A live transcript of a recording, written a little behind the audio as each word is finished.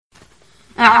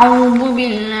أعوذ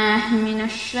بالله من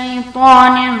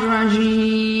الشيطان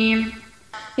الرجيم.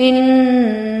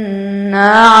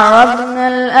 إنا عرضنا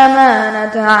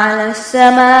الأمانة على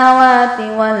السماوات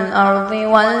والأرض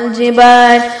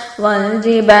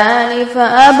والجبال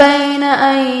فأبين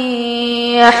أن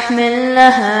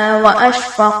يحملنها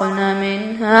وأشفقن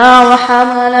منها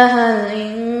وحملها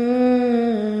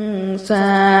الإنسان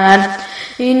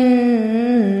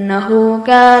إنه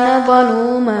كان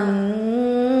ظلوما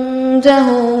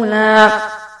جهولا.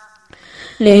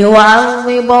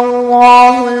 ليعذب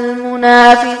الله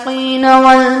المنافقين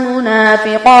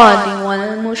والمنافقات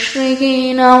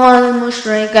والمشركين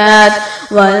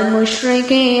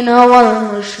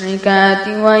والمشركات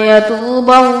ويتوب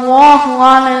الله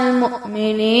على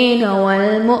المؤمنين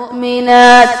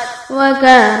والمؤمنات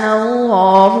وكان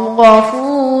الله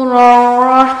غفورا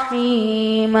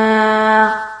رحيما.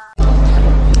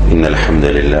 إن الحمد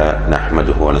لله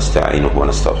نحمده ونستعينه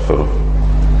ونستغفره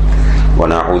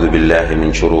ونعوذ بالله من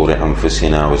شرور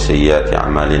أنفسنا وسيئات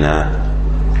أعمالنا.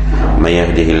 من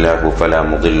يهده الله فلا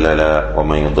مضل له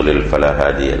ومن يضلل فلا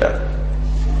هادي له.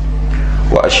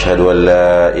 وأشهد أن لا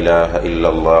إله إلا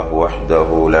الله وحده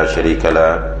لا شريك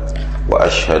له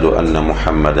وأشهد أن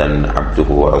محمدا عبده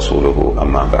ورسوله.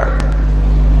 أما بعد.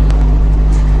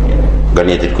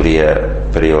 கண்ணியத்திற்குரிய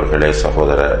பெரியோர்களே,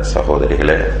 சகோதர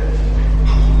சகோதரிகளே,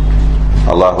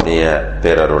 அல்லாஹுடைய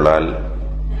பேரருளால்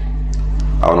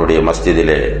அவனுடைய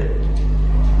மஸ்ஜிதிலே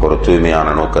ஒரு தூய்மையான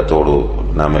நோக்கத்தோடு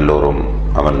நாம் எல்லோரும்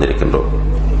அமர்ந்திருக்கின்றோம்.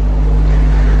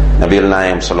 நபிகள்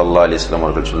நாயகம் ஸல்லல்லாஹு அலைஹி வஸல்லம்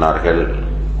அவர்கள் சொன்னார்கள்,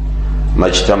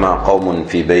 மஜ்தமா கௌமுன்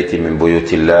ஃபீ பைத்தி மின்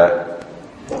புயூத்தில்லாஹ்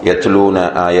யத்லூன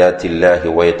ஆயாத்தில்லாஹி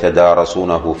வ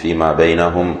யததாரஸூனஹு ஃபீமா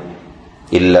பைனஹும்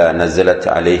இல்லா நஸலத்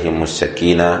அலைஹிமுஸ்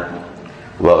ஸக்கீனா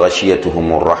வ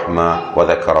கஷியத்துஹுமுர் ரஹ்மா வ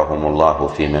ذكرஹுமுல்லாஹு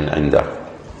ஃபீமன் இன்தஹ்.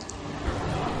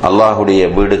 அல்லாஹுடைய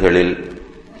வீடுகளில்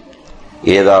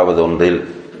ஏதாவது ஒன்றில்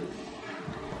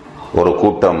ஒரு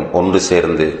கூட்டம் ஒன்று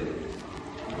சேர்ந்து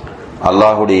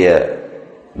அல்லாஹுடைய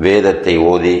வேதத்தை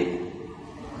ஓதி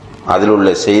அதில் உள்ள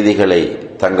செய்திகளை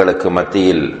தங்களுக்கு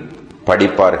மத்தியில்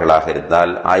படிப்பார்களாக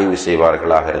இருந்தால், ஆய்வு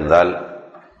செய்வார்களாக இருந்தால்,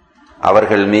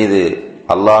 அவர்கள் மீது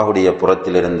அல்லாஹுடைய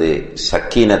புறத்திலிருந்து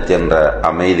சக்கீனத் என்ற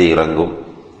அமைதி இறங்கும்.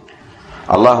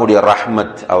 அல்லாஹுடைய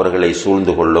ரஹ்மத் அவர்களை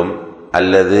சூழ்ந்து கொள்ளும்.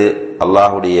 அல்லது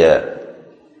அல்லாஹுடைய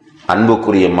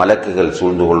அன்புக்குரிய மலக்குகள்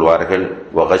சூழ்ந்து கொள்வார்கள்.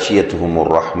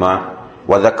 வகஷியத்துஹுமுர் ரஹ்மா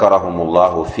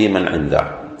வதக்கரஹுமுல்லாஹு ஃபீமன் இன்தா.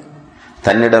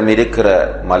 தன்னிடம் இருக்கிற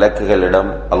மலக்குகளிடம்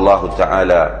அல்லாஹு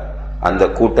தஆலா அந்த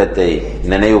கூட்டத்தை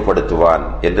நினைவுபடுத்துவான்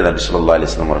என்று நபி ஸல்லல்லாஹு அலைஹி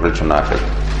வஸல்லம் அவர்கள் சொன்னார்கள்.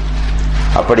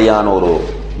 அப்படியான ஒரு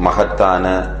மகத்தான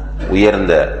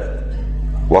உயர்ந்த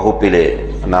வகுப்பிலே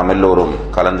நாம் எல்லோரும்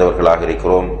கலந்தவர்களாக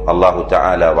இருக்கிறோம். அல்லாஹு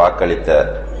தஆலா வாக்களித்த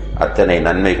அத்தனை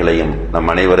நன்மைகளையும் நம்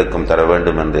அனைவருக்கும் தர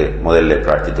வேண்டும் என்று முதலில்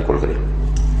பிரார்த்தித்துக் கொள்கிறேன்.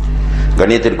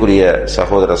 கண்ணியத்திற்குரிய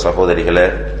சகோதர சகோதரிகளே,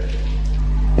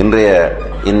 இன்றைய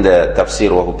இந்த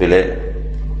தப்சீர் வகுப்பிலே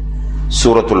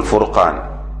சூரத்துல் ஃபுர்கான்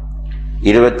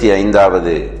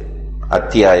 25வது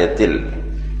அத்தியாயத்தில்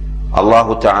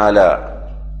அல்லாஹு தஆலா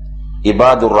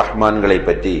இபாதுர் ரஹ்மான்களை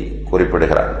பற்றி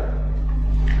குறிப்பிடுகிறார்.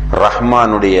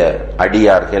 ரஹ்மானுடைய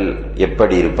அடியார்கள்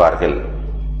எப்படி இருப்பார்கள்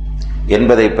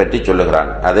என்பதை பற்றி சொல்லுகிறான்.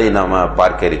 அதை நாம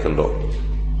பார்க்க இருக்கின்றோம்.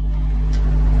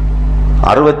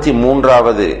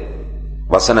 63வது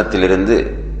வசனத்திலிருந்து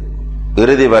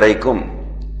இறுதி வரைக்கும்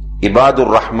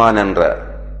இபாதுர் ரஹ்மான் என்ற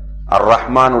அர்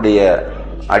ரஹ்மானுடைய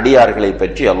அடியார்களை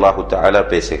பற்றி அல்லாஹு தஆலா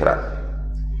பேசுகிறார்.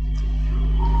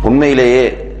 உண்மையிலேயே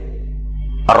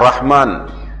அர் ரஹ்மான்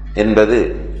என்பது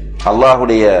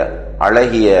அல்லாஹுடைய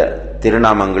அழகிய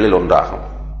திருநாமங்களில் ஒன்றாகும்.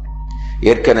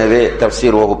 ஏற்கனவே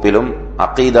தப்சீர் வகுப்பிலும்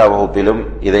அகீதா வகுப்பிலும்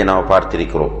இதை நாம்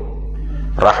பார்த்திருக்கிறோம்.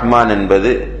 ரஹ்மான்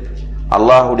என்பது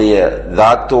அல்லாஹுடைய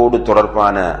தாத்தோடு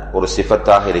தொடர்பான ஒரு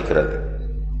சிஃபத்தாக இருக்கிறது.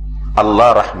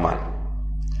 அல்லாஹ் ரஹ்மான்,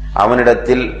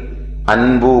 அவனிடத்தில்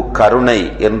அன்பு கருணை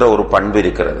என்ற ஒரு பண்பு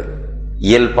இருக்கிறது.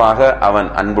 இயல்பாக அவன்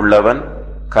அன்புள்ளவன்,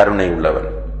 கருணை உள்ளவன்.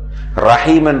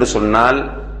 ரஹீம் என்று சொன்னால்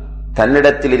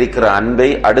தன்னிடத்தில் இருக்கிற அன்பை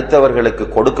அடுத்தவர்களுக்கு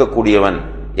கொடுக்கக்கூடியவன்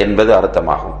என்பது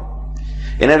அர்த்தமாகும்.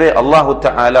 எனவே அல்லாஹு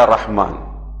தஆலா ரஹ்மான்.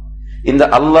 இந்த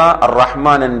அல்லாஹ் அர்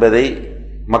ரஹ்மான் என்பதை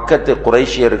மக்கத்து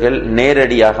குறைஷியர்கள்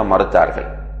நேரடியாக மறுத்தார்கள்.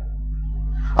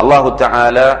 அல்லாஹு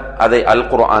தஆலா அதை அல்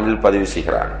குர்ஆனில் பதிவு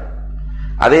செய்கிறார்.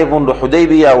 அதே போன்று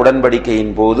ஹுதைபியா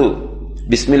உடன்படிக்கையின் போது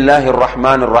பிஸ்மில்லாஹிர்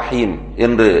ரஹ்மானிர் ரஹீம்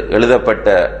என்று எழுதப்பட்ட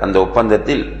அந்த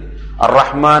ஒப்பந்தத்தில் அர்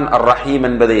ரஹ்மான் அர் ரஹீம்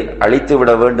என்பதை அழித்துவிட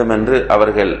வேண்டும் என்று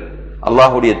அவர்கள்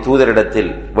அல்லாஹுடைய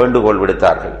தூதரிடத்தில் வேண்டுகோள்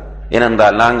விடுத்தார்கள்.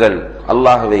 ஏனென்றால் நாங்கள்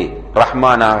அல்லாஹுவை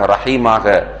ரஹ்மானாக ரஹீமாக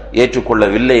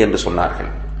ஏற்றுக்கொள்ளவில்லை என்று சொன்னார்கள்.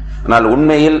 ஆனால்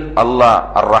உண்மையில் அல்லாஹ்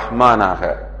அர் ரஹ்மானாக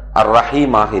அர்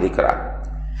ரஹீமாக இருக்கிறார்.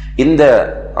 இந்த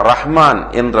ரஹ்மான்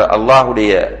என்ற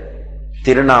அல்லாஹுடைய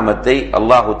திருநாமத்தை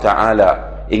அல்லாஹு தஆலா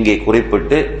இங்கே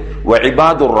குறிப்பிட்டு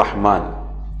வஇபாதுர் ரஹ்மான்,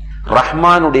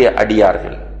 ரஹ்மானுடைய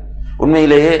அடியார்கள்.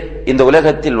 உண்மையிலேயே இந்த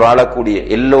உலகத்தில் வாழக்கூடிய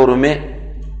எல்லோருமே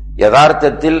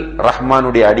யதார்த்தத்தில்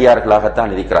ரஹ்மானுடைய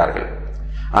அடியார்களாகத்தான் இருக்கிறார்கள்.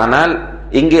 ஆனால்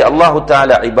இங்கே அல்லாஹு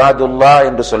தஆலா இபாதுல்லா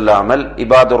என்று சொல்லாமல்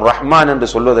இபாதுர் ரஹ்மான் என்று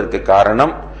சொல்வதற்கு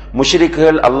காரணம்,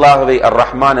 முஷ்ரிக்குகள் அல்லாஹ்வை அர்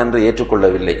ரஹ்மான் என்று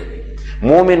ஏற்றுக்கொள்ளவில்லை.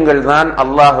 மூமின்கள் தான்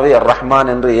அல்லாஹ்வை அர் ரஹ்மான்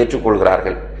என்று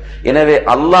ஏற்றுக்கொள்கிறார்கள். எனவே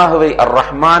அல்லாஹ்வை அர்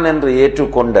ரஹ்மான் என்று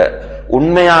ஏற்றுக்கொண்ட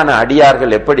உண்மையான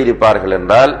அடியார்கள் எப்படி இருப்பார்கள்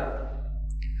என்றால்,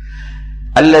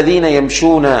 அல்லதீன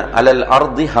யம்ஷூன அலல்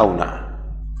அர்தி ஹவுனா.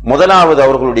 முதலாவது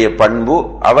அவர்களுடைய பண்பு,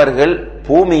 அவர்கள்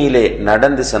பூமியிலே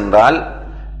நடந்து சென்றால்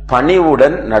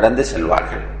பணிவுடன் நடந்து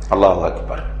செல்வார்கள். அல்லாஹு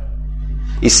அக்பர்.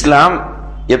 இஸ்லாம்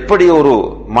எப்படி ஒரு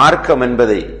மார்க்கம்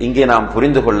என்பதை இங்கே நாம்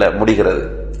புரிந்து கொள்ள முடிகிறது.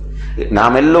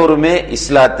 நாம் எல்லோருமே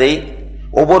இஸ்லாத்தை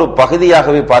ஒவ்வொரு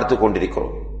பகுதியாகவே பார்த்து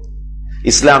கொண்டிருக்கிறோம்.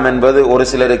 இஸ்லாம் என்பது ஒரு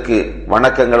சிலருக்கு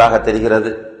வணக்கங்களாக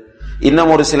தெரிகிறது,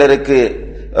 இன்னும் ஒரு சிலருக்கு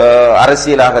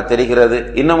அரசியலாக தெரிகிறது,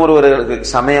 இன்னும் ஒருவருக்கு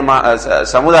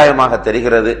சமுதாயமாக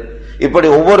தெரிகிறது. இப்படி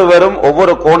ஒவ்வொருவரும்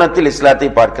ஒவ்வொரு கோணத்தில் இஸ்லாத்தை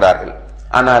பார்க்கிறார்கள்.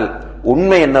 ஆனால்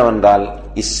உண்மை என்னவென்றால்,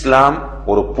 இஸ்லாம்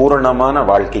ஒரு பூரணமான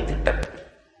வாழ்க்கை திட்டம்.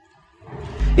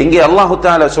 இங்கே அல்லாஹு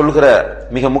தஆலா சொல்கிற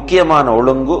மிக முக்கியமான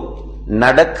ஒழுங்கு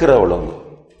நடக்கிற ஒழுங்கு.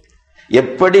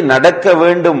 எப்படி நடக்க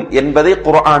வேண்டும் என்பதை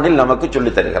குர்ஆனில் நமக்கு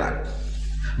சொல்லித் தருகிறார்.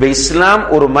 இஸ்லாம்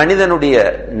ஒரு மனிதனுடைய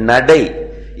நடை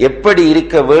எப்படி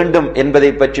இருக்க வேண்டும் என்பதை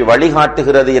பற்றி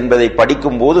வழிகாட்டுகிறது என்பதை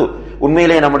படிக்கும் போது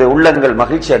உண்மையிலே நம்முடைய உள்ளங்கள்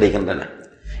மகிழ்ச்சி அடைகின்றன.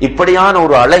 இப்படியான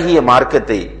ஒரு அழகிய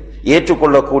மார்க்கத்தை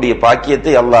ஏற்றுக்கொள்ளக்கூடிய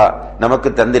பாக்கியத்தை அல்லாஹ் நமக்கு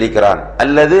தந்திருக்கிறான்,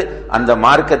 அல்லது அந்த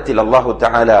மார்க்கத்தில் அல்லாஹு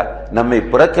தஆலா நம்மை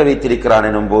பிறக்க வைத்திருக்கிறான்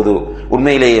எனும் போது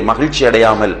உண்மையிலேயே மகிழ்ச்சி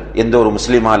அடையாமல் எந்த ஒரு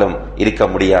முஸ்லிமாலும் இருக்க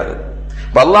முடியாது.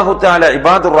 அல்லாஹு தஆலா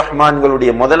இபாதுர்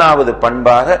ரஹ்மான்களுடைய முதலாவது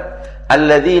பண்பாக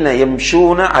அல்லதீன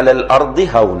யம்ஷூன அலல் அர்தி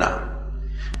ஹவுனா,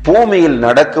 பூமியில்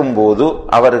நடக்கும் போது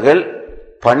அவர்கள்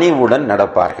பணிவுடன்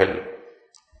நடப்பார்கள்.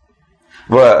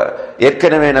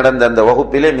 ஏற்கனவே நடந்த அந்த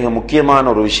வகுப்பிலே மிக முக்கியமான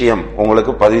ஒரு விஷயம்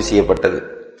உங்களுக்கு பதிவு செய்யப்பட்டது.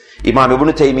 இமாம்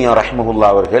இப்னு தைமியா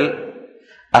ரஹ்மஹுல்லா அவர்கள்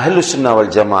அஹ்லு சுன்னா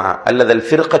வல் ஜமாஅ அல்லது அல்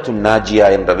ஃபிர்கத்துன் நாஜியா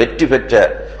என்ற வெற்றி பெற்ற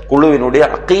குழுவினுடைய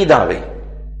அகீதாவை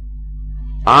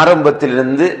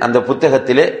ஆரம்பத்திலிருந்து அந்த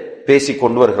புத்தகத்திலே பேசிக்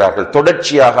கொண்டு வருகிறார்கள்.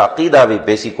 தொடர்ச்சியாக அகீதாவை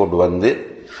பேசிக் கொண்டு வந்து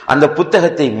அந்த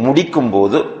புத்தகத்தை முடிக்கும்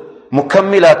போது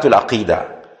முகம்மிலாத்துல் அகீதா,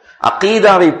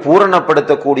 அகீதாவை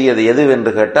பூரணப்படுத்தக்கூடியது எது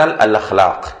என்று கேட்டால் அல்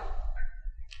அஹ்லாக்,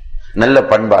 நல்ல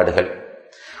பண்பாடுகள்.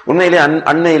 உண்மையிலே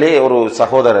அன்னையிலே ஒரு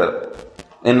சகோதரர்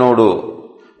என்னோடு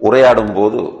உரையாடும்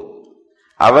போது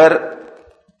அவர்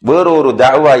வேறொரு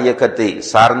தாவா இயக்கத்தை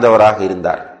சார்ந்தவராக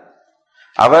இருந்தார்.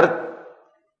 அவர்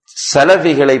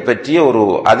சலஃபிகளை பற்றிய ஒரு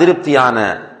அதிருப்தியான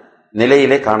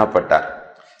நிலையிலே காணப்பட்டார்.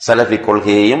 சலஃபி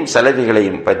கொள்கையையும்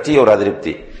சலஃபிகளையும் பற்றி ஒரு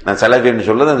அதிருப்தி. நான் சலஃபி என்று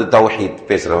சொல்றது அந்த தௌஹீத்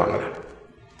பேசுறவங்க.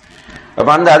 அப்ப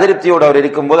அந்த அதிருப்தியோடு அவர்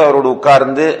இருக்கும்போது அவரோடு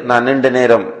உட்கார்ந்து நான் நீண்ட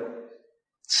நேரம்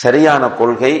சரியான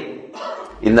கொள்கை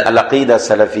இந்த அல் அகீதா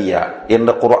சலஃபியா என்ற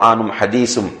குர்ஆனும்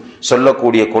ஹதீஸும்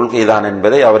சொல்லக்கூடிய கொள்கைதான்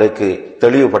என்பதை அவருக்கு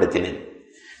தெளிவுபடுத்தினேன்.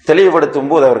 தெளிவுபடுத்தும்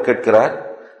போது அவர் கேட்கிறார்,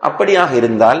 அப்படியாக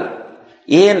இருந்தால்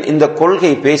ஏன் இந்த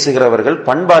கொள்கை பேசுகிறவர்கள்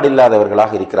பண்பாடு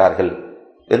இல்லாதவர்களாக இருக்கிறார்கள்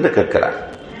என்று கேட்கிறார்.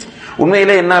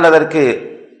 உண்மையிலே என்னால் அதற்கு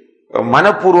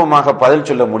மனப்பூர்வமாக பதில்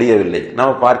சொல்ல முடியவில்லை.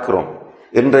 நாம் பார்க்கிறோம்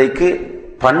இன்றைக்கு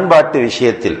பண்பாட்டு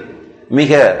விஷயத்தில்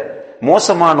மிக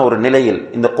மோசமான ஒரு நிலையில்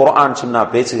இந்த குர்ஆன் சுன்னா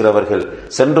பேசுகிறவர்கள்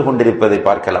சென்று கொண்டிருப்பதை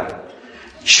பார்க்கலாம்.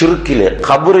 ஷிர்கிலே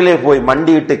கபரிலே போய்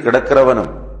மண்டியிட்டு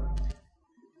கிடக்கிறவனும்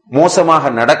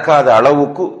மோசமாக நடக்காத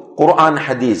அளவுக்கு குர்ஆன்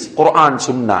ஹதீஸ், குர்ஆன்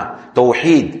சுன்னா,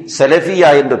 தௌஹீத், சலஃபியா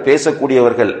என்று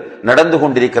பேசக்கூடியவர்கள் நடந்து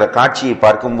கொண்டிருக்கிற காட்சியை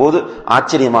பார்க்கும்போது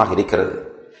ஆச்சரியமாக இருக்கிறது.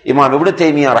 இமாம் இப்னு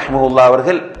தைமியா ரஹ்மஹுல்லாஹ்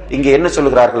அவர்கள் இங்கே என்ன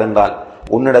சொல்கிறார்கள் என்றால்,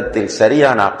 உன்னிடத்தில்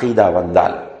சரியான அகீதா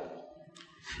வந்தால்,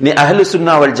 நீ அஹ்லு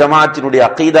சுன்னா வல் ஜமாஅத்தினுடைய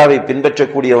அகீதாவை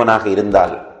பின்பற்றக்கூடியவனாக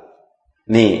இருந்தால்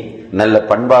நீ நல்ல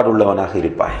பண்பாடுள்ளவனாக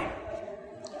இருப்பாய்.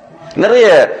 நிறைய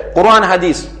குர்ஆன்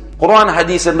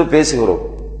ஹதீஸ் என்று பேசுகிறோம்.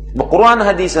 குர்ஆன்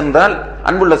ஹதீஸ் என்றால்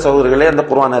அன்புள்ள சகோதரர்களே, அந்த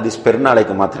குர்ஆன் ஹதீஸ்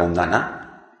பெருநாளைக்கு மாத்திரம் தானா?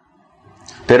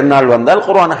 பெருநாள் வந்தால்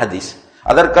குர்ஆன் ஹதீஸ்,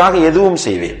 அதற்காக எதுவும்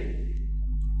செய்வேன்.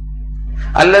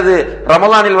 அல்லது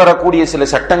ரமலானில் வரக்கூடிய சில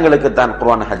சட்டங்களுக்கு தான்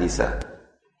குர்ஆன் ஹதீஸா?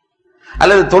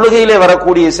 அல்லது தொழுகையிலே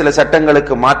வரக்கூடிய சில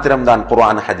சட்டங்களுக்கு மாத்திரம்தான்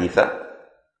குர்ஆன் ஹதீஸா?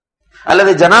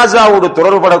 அல்லது ஜனாசாவோடு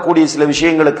தொடர்படக்கூடிய சில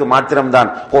விஷயங்களுக்கு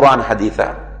மாத்திரம்தான் குர்ஆன் ஹதீஸா?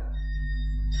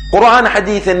 குர்ஆன்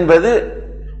ஹதீஸ் என்பது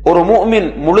ஒரு முஃமின்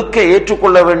முழுக்க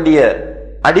ஏற்றுக்கொள்ள வேண்டிய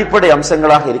அடிப்படை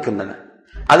அம்சங்களாக இருக்கின்றன.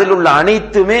 அதில் உள்ள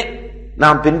அனைத்துமே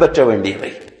நாம் பின்பற்ற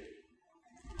வேண்டியவை,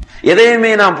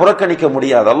 எதையுமே நாம் புறக்கணிக்க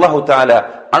முடியாது. அல்லாஹு தஆலா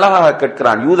அழகாக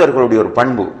கேட்கிறான். யூதர்களுடைய ஒரு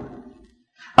பண்பு,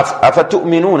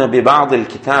 அஃபதுமினூன பிபஅதில்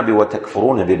கிதாபி வ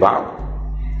தக்ஃபுரூன பிபஅத்,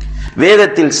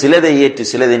 வேதத்தில் சிலதை ஏற்று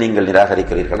சிலதை நீங்கள்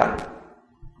நிராகரிக்கிறீர்களா?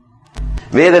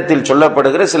 வேதத்தில்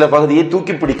சொல்லப்படுகிற சில பகுதியை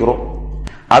தூக்கி பிடிக்கிறோம்,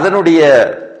 அதனுடைய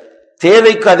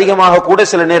தேவைக்கு அதிகமாக கூட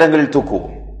சில நேரங்களில்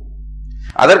தூக்குவோம்,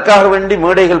 அதற்காக வேண்டி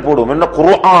மேடைகள் போடுவோம். என்ன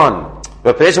குர்ஆன்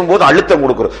பேசும்போது அழுத்தம்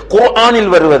கொடுக்கிறோம்,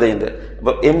 குர்ஆனில் வருவதை இந்த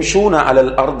யம்ஷூன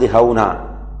அலல் அர்தி ஹவுனா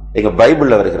எங்க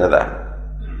பைபிள்ல வருகிறதா?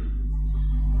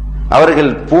 அவர்கள்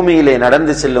பூமியிலே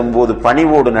நடந்து செல்லும் போது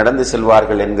பணிவோடு நடந்து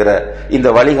செல்வார்கள் என்கிற இந்த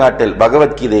வழிகாட்டல்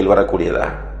பகவத்கீதையில் வரக்கூடியதா?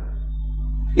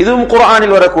 இதுவும்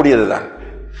குர்ஆனில் வரக்கூடியதுதான்.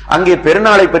 அங்கே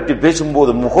பெருநாளை பற்றி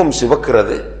பேசும்போது முகம்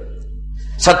சிவக்கிறது,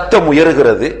 சத்தம்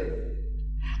உயர்கிறது,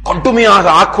 கடுமையாக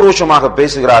ஆக்ரோஷமாக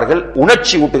பேசுகிறார்கள்,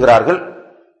 உணர்ச்சி ஊட்டுகிறார்கள்.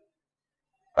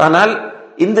 ஆனால்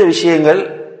இந்த விஷயங்கள்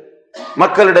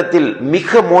மக்களிடத்தில்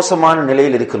மிக மோசமான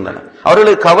நிலையில் இருக்கின்றன.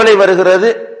 அவர்களுக்கு கவலை வருகிறது,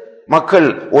 மக்கள்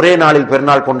ஒரே நாளில்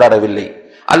பெருநாள் கொண்டாடவில்லை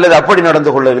அல்லது அப்படி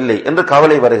நடந்து கொள்ளவில்லை என்று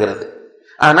கவலை வருகிறது.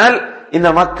 ஆனால் இந்த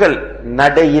மக்கள்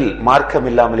நடையில் மார்க்கம்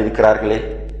இல்லாமல் இருக்கிறார்களே,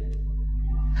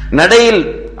 நடையில்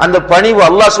அந்த பணிவு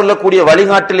அல்லாஹ் சொல்லக்கூடிய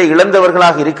வழிகாட்டிலே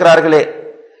இழந்தவர்களாக இருக்கிறார்களே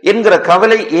என்கிற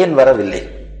கவலை ஏன் வரவில்லை?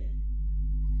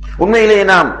 உண்மையிலேயே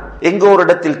நாம் எங்கோ ஒரு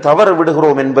இடத்தில் தவறு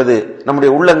விடுகிறோம் என்பது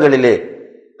நம்முடைய உள்ளங்களிலே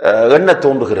எண்ண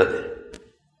தோன்றுகிறது.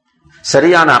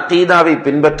 சரியான அகீதாவை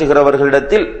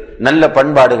பின்பற்றுகிறவர்களிடத்தில் நல்ல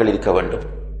பண்பாடுகள் இருக்க வேண்டும்.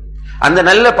 அந்த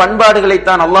நல்ல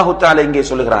பண்பாடுகளைத்தான் அல்லாஹு தஆலா இங்கே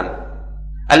சொல்லுகிறான்,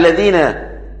 அல்லதீன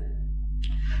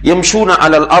யம்ஷூன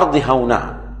அலல் அர்தி ஹவுனா,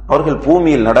 அவர்கள்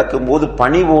பூமியில் நடக்கும் போது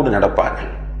பணிவோடு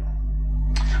நடப்பார்கள்.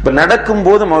 இப்ப நடக்கும்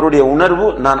போதும் அவருடைய உணர்வு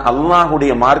நான்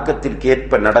அல்லாஹுடைய மார்க்கத்திற்கு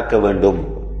ஏற்ப நடக்க வேண்டும்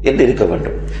என்று இருக்க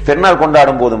வேண்டும். பெருநாள்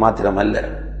கொண்டாடும் போது மாத்திரமல்ல,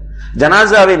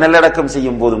 ஜனாசாவை நல்லடக்கம்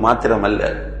செய்யும் போது மாத்திரமல்ல,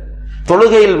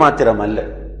 தொழுகையில் மாத்திரமல்ல,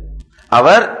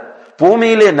 அவர்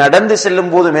பூமியிலே நடந்து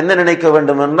செல்லும் போதும் என்ன நினைக்க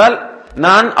வேண்டும் என்றால்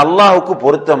நான் அல்லாஹுக்கு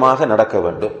பொருத்தமாக நடக்க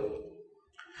வேண்டும்.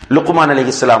 லுக்மான்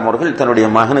அலைஹிஸ்ஸலாம் அவர்கள் தன்னுடைய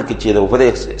மகனுக்கு செய்த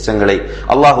உபதேசங்களை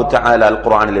அல்லாஹு தஆலா அல்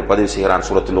குர்ஆனிலே பதிவு செய்கிறான்,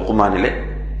 சூரத்துல் லுக்மானிலே.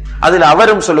 அதில்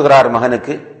அவரும் சொல்லுகிறார்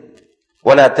மகனுக்கு,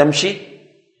 வலா தம்ஷி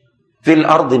ஃபில்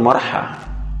அர்தி மர்ஹா,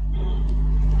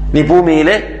 நீ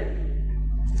பூமியிலே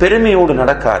பெருமையோடு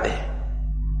நடக்காதே,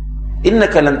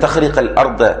 இன்னக லன் தக்ரிகல்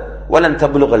அர்த வலன்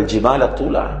தப்லுகல் ஜிபால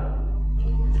தூலா,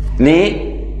 நீ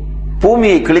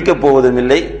பூமியை கிழிக்கப் போவதும்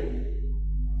இல்லை,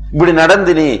 இப்படி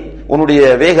நடந்து நீ உன்னுடைய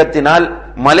வேகத்தினால்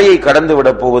மலையை கடந்து விட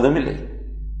போவதும் இல்லை.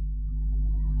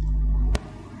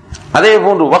 அதே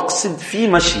போன்று வக்ஸித் ஃபீ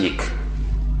மஷ்யிக்,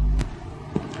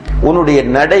 உன்னுடைய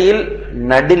நடையில்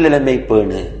நடுநிலைமை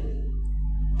பேணு.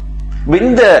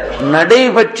 இந்த நடை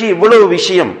பற்றி இவ்வளவு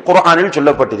விஷயம் குர்ஆனில்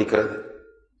சொல்லப்பட்டிருக்கிறது.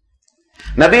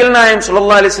 நபிகள் நாயகம்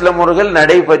ஸல்லல்லாஹு அலைஹி வஸல்லம் அவர்கள்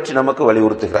நடை பற்றி நமக்கு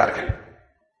வலியுறுத்துகிறார்கள்.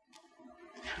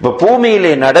 இப்ப பூமியிலே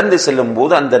நடந்து செல்லும்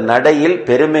போது அந்த நடையில்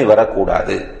பெருமை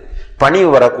வரக்கூடாது, பணிவு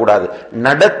வரக்கூடாது.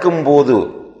 நடக்கும் போது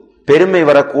பெருமை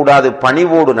வரக்கூடாது,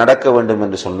 பணிவோடு நடக்க வேண்டும்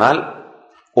என்று சொன்னால்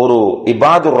ஒரு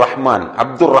இபாதுர் ரஹ்மான்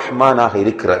அப்துர் ரஹ்மானாக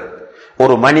இருக்கிற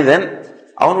ஒரு மனிதன்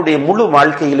அவனுடைய முழு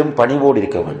வாழ்க்கையிலும் பணிவோடு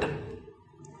இருக்க வேண்டும்.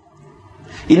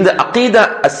 இந்த அகீதா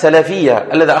அஸ்ஸலஃபிய்யா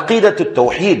அல்லது அகீதத்து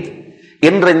தௌஹீத்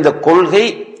என்ற இந்த கொள்கை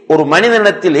ஒரு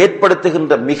மனிதனிடத்தில்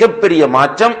ஏற்படுத்துகின்ற மிகப்பெரிய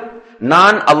மாற்றம்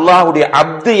நான் அல்லாஹுடைய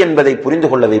அப்து என்பதை புரிந்து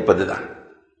கொள்ள வைப்பதுதான்.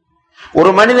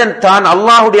 ஒரு மனிதன் தான்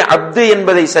அல்லாஹுடைய அப்து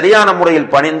என்பதை சரியான முறையில்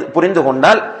புரிந்து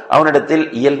கொண்டால் அவனிடத்தில்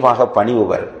இயல்பாக பணிவு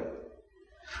வரும்.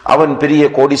 அவன் பெரிய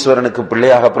கோடீஸ்வரனுக்கு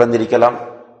பிள்ளையாக பிறந்திருக்கலாம்,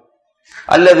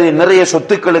 அல்லது நிறைய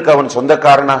சொத்துக்களுக்கு அவன்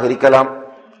சொந்தக்காரனாக இருக்கலாம்,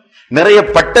 நிறைய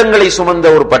பட்டங்களை சுமந்த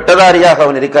ஒரு பட்டதாரியாக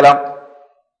அவன் இருக்கலாம்,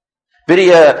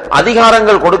 பெரிய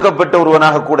அதிகாரங்கள் கொடுக்கப்பட்ட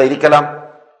ஒருவனாக கூட இருக்கலாம்.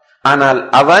 ஆனால்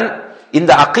அவன்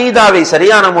இந்த அகீதாவை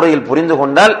சரியான முறையில் புரிந்து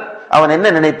கொண்டால் அவன் என்ன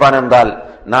நினைப்பான் என்றால்,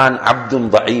 நான் அப்துன்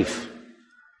தஈஃப்,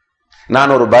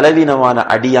 நான் ஒரு பலவீனமான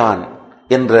அடியான்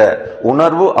என்ற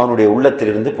உணர்வு அவனுடைய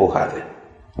உள்ளத்திலிருந்து போகாது.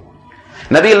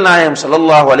 நபிகள் நாயகம்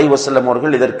ஸல்லல்லாஹு அலைஹி வஸல்லம்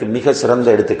அவர்கள் இதற்கு மிக சிறந்த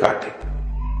எடுத்துக்காட்டு.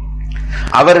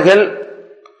 அவர்கள்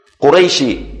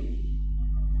குறைஷி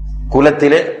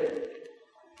குலத்திலே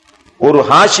ஒரு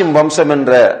ஹாஷிம் வம்சம்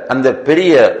என்ற அந்த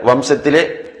பெரிய வம்சத்திலே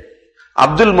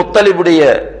அப்துல் முத்தலிபுடைய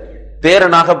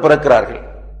பேரனாக பிறக்கிறார்கள்.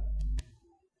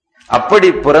 அப்படி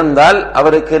பிறந்தால்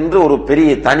அவருக்கு என்று ஒரு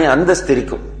பெரிய தனி அந்தஸ்து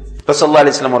இருக்கும். ரசூலுல்லாஹி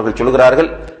அலைஹி வஸல்லம் அவர்கள் சொல்கிறார்கள்,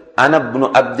 அன இப்னு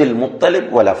அப்துல்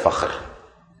முத்தலிப் வலா ஃபக்ர்,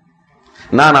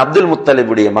 நான் அப்துல்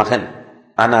முத்தலிபுடைய மகன்,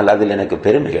 ஆனால் அதில் எனக்கு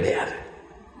பெருமை கிடையாது.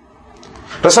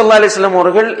 ரசூலுல்லாஹி அலைஹி வஸல்லம்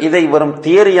அவர்கள் இதை வெறும்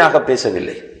தியரியாக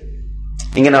பேசவில்லை.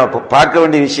 இங்க நான் பார்க்க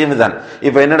வேண்டிய விஷயம் தான்.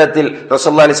 இப்ப என்னிடத்தில்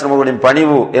ரசூலுல்லாஹி அலைஹி வஸல்லம் அவர்களின்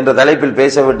பணிவு என்ற தலைப்பில்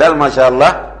பேசவிட்டால் மாஷா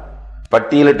அல்லாஹ்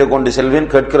பட்டியலிட்டு கொண்டு செல்வேன்.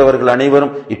 கேட்கிறவர்கள்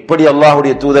அனைவரும் இப்படி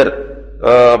அல்லாஹுடைய தூதர்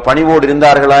பணிவோடு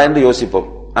இருந்தார்களா என்று யோசிப்போம்.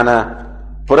 ஆனா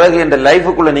பிறகு இந்த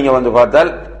லைஃபுக்குள்ள நீங்க வந்து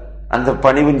பார்த்தால் அந்த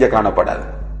பணிவு இங்க காணப்படாது.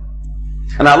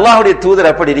 ஆனால் அல்லாஹ்வுடைய தூதர்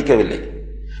அப்படி இருக்கவில்லை.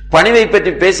 பணிவை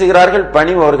பற்றி பேசுகிறார்கள்,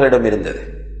 பணிவு அவர்களிடம் இருந்தது.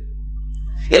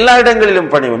 எல்லா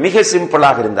இடங்களிலும் பணிவு, மிக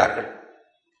சிம்பிளாக இருந்தார்கள்.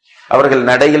 அவர்கள்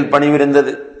நடையில் பணிவு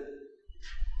இருந்தது,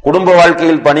 குடும்ப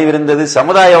வாழ்க்கையில் பணிவு இருந்தது,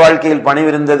 சமுதாய வாழ்க்கையில் பணிவு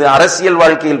இருந்தது, அரசியல்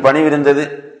வாழ்க்கையில் பணிவு இருந்தது.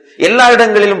 எல்லா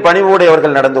இடங்களிலும் பணிவோடு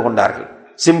அவர்கள் நடந்து கொண்டார்கள்.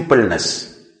 சிம்பிள்னஸ்.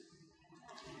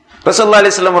 ரசூலுல்லாஹி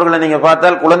அலைஹி வஸல்லம் அவர்களை நீங்க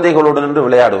பார்த்தால் குழந்தைகளோடு நின்று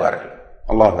விளையாடுவார்கள்.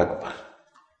 அல்லாஹ் அக்பர்.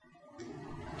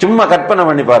 சும்மா கற்பனை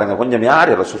பண்ணி பாருங்க கொஞ்சம்,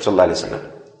 யார் ரசூல் ஸல்லல்லாஹு அலைஹி வஸல்லம்?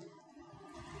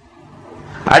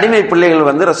 அடிமை பிள்ளைகள்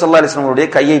வந்து ரசூலுல்லாஹி அலைஹி வஸல்லம் உடைய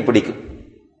கையை பிடிக்கும்.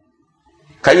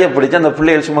 கையை பிடிச்சு அந்த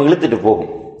பிள்ளைகள் சும்மா இழுத்துட்டு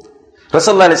போகும்.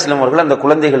 ரசூலுல்லாஹி அலைஹி வஸல்லம் அவர்கள் அந்த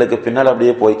குழந்தைகளுக்கு பின்னால்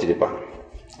அப்படியே போயிட்டு இருப்பாங்க.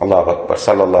 அல்லாஹ் அக்பர்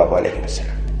ஸல்லல்லாஹு அலைஹி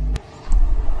வஸல்லம்.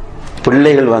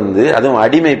 பிள்ளைகள் வந்து, அதுவும்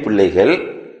அடிமை பிள்ளைகள்,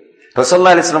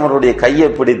 ரசூலுல்லாஹி அலைஹி வஸல்லம் அவருடைய கையை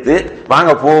பிடித்து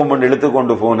வாங்க போவோம் இழுத்து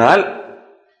கொண்டு போனால்,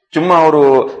 சும்மா ஒரு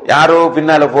யாரோ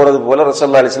பின்னால போறது போல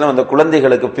ரசூலுல்லாஹி அலைஹி வஸல்லம் அந்த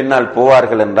குழந்தைகளுக்கு பின்னால்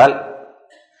போவார்கள் என்றால்,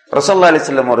 ரசூலுல்லாஹி அலைஹி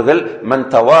வஸல்லம் அவர்கள் மன்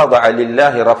தவாதஅ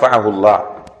லில்லாஹி ரஃபஅஹுல்லாஹ்,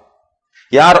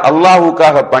 யார்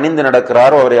அல்லாஹ்வுக்காக பணிந்து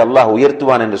நடக்கிறாரோ அவரை அல்லாஹ்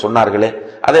உயர்த்துவான் என்று சொன்னார்களே,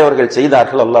 அதை அவர்கள்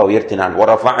செய்தார்கள். அல்லாஹ் உயர்த்தினான்.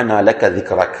 வரஃபஅனா லக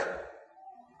ذிக்ரக்,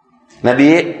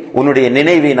 நபியே உன்னுடைய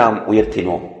நினைவை நாம்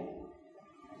உயர்த்தினோம்,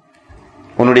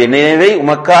 உன்னுடைய நினைவை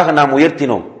உமக்காக நாம்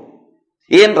உயர்த்தினோம்.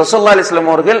 ஏன்? ரசூலுல்லாஹி அலைஹி வஸல்லம்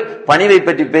அவர்கள் பணிவை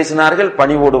பற்றி பேசினார்கள்,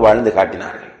 பணிவோடு வாழ்ந்து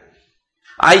காட்டினார்கள்.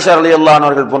 ஆயிஷா ரலியல்லாஹு அன்ஹா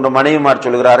அவர்கள் போன்ற மனைவிமார்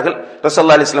சொல்கிறார்கள்,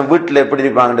 ரசூலுல்லாஹி அலைஹி வஸல்லம் வீட்டில் எப்படி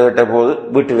இருப்பாங்கன்னு கேட்ட போது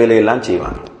வீட்டு வேலையெல்லாம்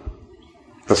செய்வாங்க.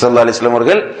 ரசூலுல்லாஹி அலைஹி வஸல்லம்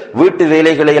அவர்கள் வீட்டு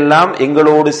வேலைகளை எல்லாம்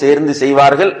எங்களோடு சேர்ந்து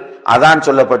செய்வார்கள். அதான்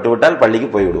சொல்லப்பட்டு விட்டால் பள்ளிக்கு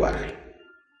போய்விடுவார்கள்.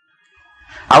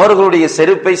 அவர்களுடைய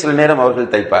செருப்பை சில நேரம்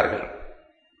அவர்கள் தைப்பார்கள்.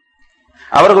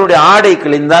 அவர்களுடைய ஆடை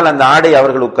கிழிந்தால் அந்த ஆடை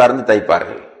அவர்கள் உட்கார்ந்து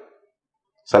தைப்பார்கள்.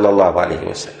 ஸல்லல்லாஹு அலைஹி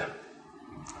வஸல்லம்.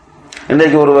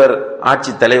 இன்றைக்கு ஒருவர்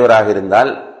ஆட்சி தலைவராக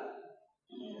இருந்தால்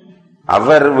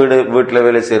அவர் வீட்டில்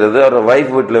வேலை செய்யறது, அவர்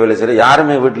வைஃப் வீட்டில் வேலை செய்யறது,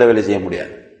 யாருமே வீட்டில் வேலை செய்ய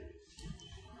முடியாது.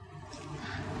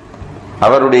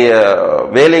 அவருடைய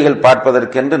வேலைகள்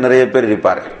பார்ப்பதற்கென்று நிறைய பேர்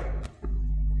இருப்பார்கள்.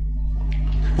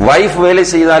 வைஃப் வேலை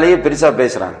செய்தாலேயே பெருசா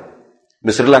பேசுறாங்க.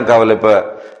 இந்த ஸ்ரீலங்காவில் இப்ப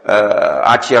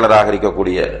ஆட்சியாளராக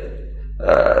இருக்கக்கூடிய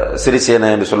சிறிசேன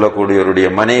என்று சொல்லக்கூடியவருடைய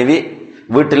மனைவி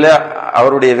வீட்டில்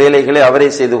அவருடைய வேலைகளை அவரே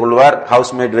செய்து கொள்வார்,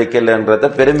 ஹவுஸ்மேட் வைக்கல என்றத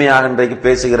பெருமையாக இன்றைக்கு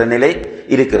பேசுகிற நிலை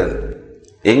இருக்கிறது.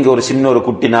 எங்க ஒரு சின்ன ஒரு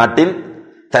குட்டி நாட்டின்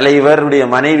தலைவருடைய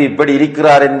மனைவி இப்படி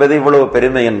இருக்கிறார் என்பது இவ்வளவு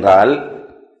பெருமை என்றால்,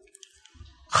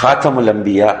 ஹாத்தமுல்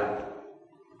அன்பியா,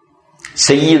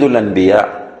 சய்யிதுல் அன்பியா,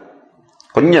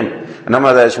 கொஞ்சம் நம்ம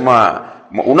அதை சும்மா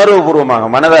உணர்வுபூர்வமாக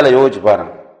மனதால யோசிச்சு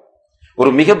பாருங்க.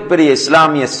 ஒரு மிகப்பெரிய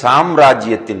இஸ்லாமிய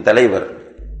சாம்ராஜ்யத்தின் தலைவர்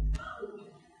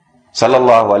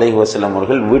ஸல்லல்லாஹு அலைஹி வஸல்லம்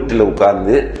அவர்கள் வீட்டில்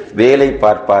உட்கார்ந்து வேலை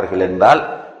பார்ப்பார்கள் என்றால்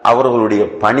அவர்களுடைய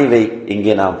பணிவை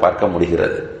இங்கே நாம் பார்க்க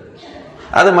முடிகிறது.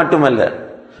 அது மட்டுமல்ல,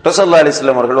 ரசூலுல்லாஹி அலைஹி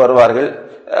வஸல்லம் அவர்கள் வருவார்கள்,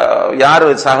 யார்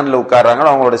சஹன்ல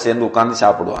உட்கார்றாங்களோ அவங்களோட சேர்ந்து உட்கார்ந்து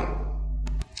சாப்பிடுவாங்க.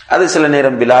 அது சில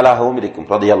நேரம் பிலாலாகவும் இருக்கும்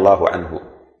ரலியல்லாஹு அன்ஹு.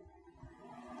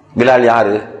 பிலால்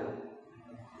யாரு?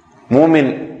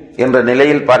 மூமின் என்ற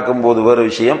நிலையில் பார்க்கும்போது வேறு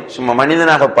விஷயம், சும்மா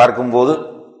மனிதனாக பார்க்கும்போது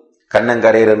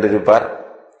கண்ணங்கரையர் என்று இருப்பார்,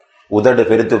 உதடு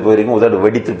பெருத்து போயிருக்கும், உதடு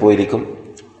வெடித்து போயிருக்கும்,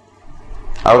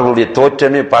 அவர்களுடைய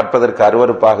தோற்றமே பார்ப்பதற்கு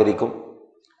அருவருப்பாக இருக்கும்.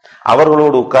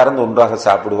 அவர்களோடு உட்கார்ந்து ஒன்றாக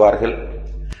சாப்பிடுவார்கள்.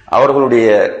 அவர்களுடைய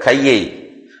கையை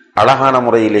அழகான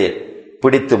முறையிலே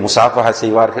பிடித்து முசாஃபஹா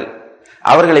செய்வார்கள்.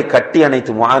 அவர்களை கட்டி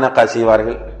அணைத்து முஆனகா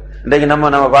செய்வார்கள். இன்றைக்கு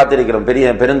நம்ம பார்த்திருக்கிறோம்,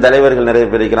 பெரிய பெருந்தலைவர்கள் நிறைய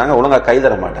பேர் இருக்கிறாங்க, ஒழுங்கா கை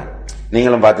தர மாட்டாங்க.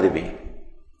 நீங்களும் பார்த்திருப்பீங்க.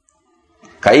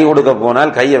 கை கொடுக்க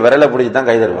போனால் கையை விரலை பிடிச்சி தான்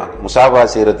கை தருவாங்க. முசாஃபஹா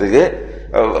செய்யறதுக்கு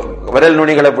விரல்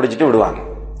நுனிகளை பிடிச்சிட்டு விடுவாங்க.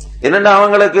 என்னன்னா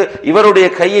அவங்களுக்கு இவருடைய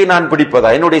கையை நான் பிடிப்பதா,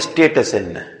 என்னுடைய ஸ்டேட்டஸ்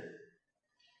என்ன?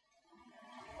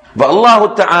 அல்லாஹு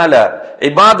தஆலா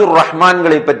இபாதுர்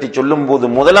ரஹ்மான்களை பற்றி சொல்லும் போது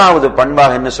முதலாவது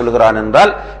பண்பாக என்ன சொல்கிறான்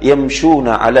என்றால்,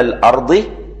 யம்ஷூன அலல் அர்தி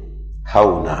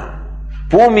ஹௌனா,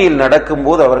 பூமியில் நடக்கும்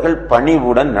போது அவர்கள்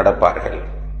பணிவுடன் நடப்பார்கள்.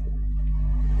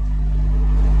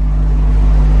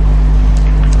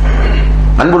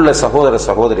 அன்புள்ள சகோதர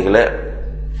சகோதரிகளே,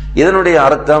 இதனுடைய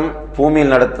அர்த்தம்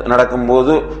பூமியில் நடக்கும்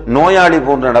போது நோயாளி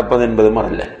போன்று நடப்பது என்பதும்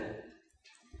அல்ல.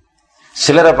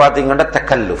 சிலரை பார்த்தீங்கன்னா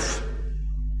தக்கல்லுஃப்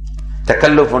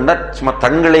சும்மா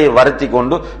தங்களை வருத்தி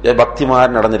கொண்டு பக்தி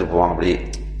மாதிரி நடந்துட்டு போவாங்க. அப்படி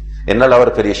என்னால்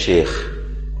அவர் பெரிய ஷேக்,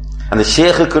 அந்த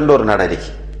ஷேக்குன்னு ஒரு நடை,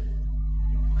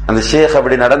 அந்த ஷேக்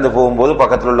அப்படி நடந்து போகும்போது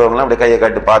பக்கத்தில் உள்ளவங்க அப்படி கையை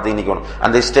காட்டு பார்த்து நிக்கணும்,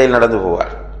 அந்த ஸ்டைல் நடந்து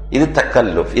போவார். இது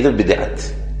தக்கல்லுஃப், இது பித்அத்.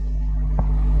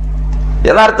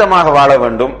 யதார்த்தமாக வாழ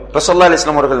வேண்டும். ரசூலுல்லாஹி அலைஹி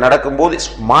வஸல்லம் அவர்கள் நடக்கும்போது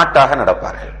ஸ்மார்ட்டாக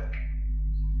நடப்பார்கள்.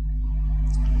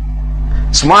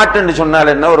 ஸ்மார்ட் என்று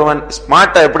சொன்னால் என்ன, ஒருவன்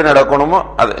ஸ்மார்ட்டா எப்படி நடக்கணுமோ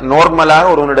அது நார்மலாக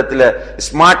ஒருவனிடத்துல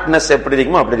ஸ்மார்ட்னஸ் எப்படி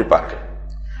இருக்குமோ அப்படி இருப்பார்கள்.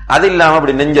 அது இல்லாம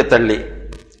அப்படி நெஞ்சை தள்ளி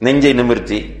நெஞ்சை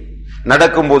நிமிர்த்தி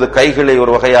நடக்கும்போது கைகளை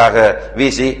ஒரு வகையாக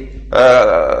வீசி,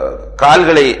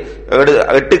 கால்களை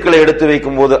எட்டுக்களை எடுத்து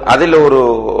வைக்கும் போது அதில் ஒரு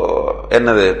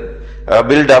என்னது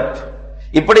பில்டப்,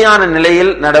 இப்படியான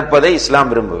நிலையில் நடப்பதை இஸ்லாம்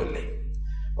விரும்பவில்லை.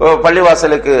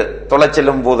 பள்ளிவாசலுக்கு தொழச்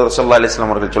செல்லும் போது ரசூலுல்லாஹி அலைஹி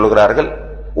வஸல்லம் அவர்கள் சொல்கிறார்கள்,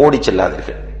 ஓடி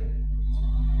செல்லாதீர்கள்.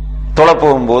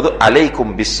 தொழப்போகும் போது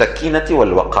அலைக்கும் பிஸ்ஸக்கீனத்தி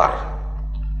வல் வக்கார்,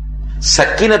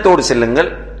 சக்கீனத்தோடு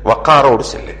செல்லுங்கள், வக்காரோடு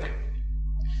செல்லுங்கள்.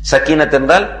 சக்கீனத்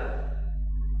என்றால்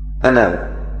என்ன?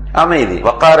 அமைதி.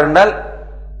 வக்கார் என்றால்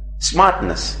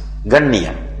ஸ்மார்ட்னஸ்,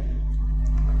 கண்ணியம்.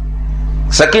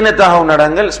 சக்கீனத்தாகவும்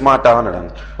நடங்கள், ஸ்மார்ட்டாகவும்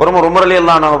நடங்கள். ஒரு உமர்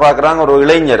ரலியல்லாஹு அன்ஹு பார்க்கறாங்க, ஒரு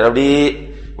இளைஞர் அப்படியே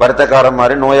வருத்தக்காரன்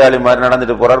மாதிரி நோயாளி மாதிரி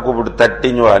நடந்துட்டு போறார். கூப்பிட்டு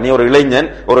தட்டிஞ்சுவா, நீ ஒரு இளைஞன்,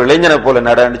 ஒரு இளைஞனை போல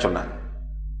நடன்னு சொன்னாங்க.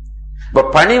 இப்ப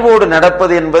பணிவோடு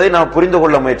நடப்பது என்பதை நாம் புரிந்து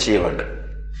கொள்ள முயற்சி செய்ய வேண்டும்.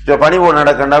 இப்ப பணிவோடு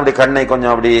நடக்கண்டா அப்படி கண்ணை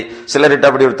கொஞ்சம் அப்படி சிலரிட்ட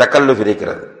அப்படி ஒரு தக்கல்லுஃப்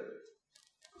இருக்கிறது.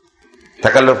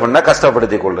 தக்கல்லுஃப்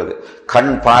கஷ்டப்படுத்திக் கொள்வது.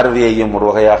 கண் பார்வையையும் ஒரு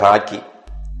வகையாக ஆக்கி,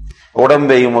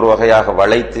 உடம்பையும் ஒரு வகையாக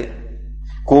வளைத்து,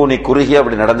 கூனி குறுகி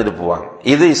அப்படி நடந்துட்டு போவாங்க.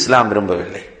 இது இஸ்லாம்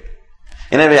விரும்பவில்லை.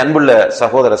 எனவே அன்புள்ள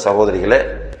சகோதர சகோதரிகளே,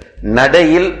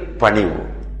 நடையில் பணிவு,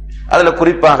 அதுல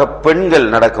குறிப்பாக பெண்கள்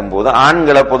நடக்கும் போது,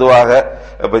 ஆண்களை பொதுவாக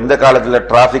இப்ப இந்த காலத்துல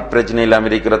டிராபிக் பிரச்சனை இல்லாம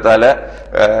இருக்கிறதால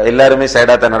எல்லாருமே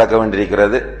சைடாத்தான் நடக்க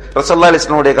வேண்டியிருக்கிறது. ரசூலுல்லாஹி அலைஹி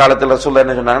வஸல்லம் காலத்தில் ரசூலுல்லாஹ்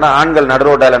என்ன சொன்னாங்கன்னா, ஆண்கள்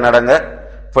நடுரோட்டால நடங்க,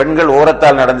 பெண்கள்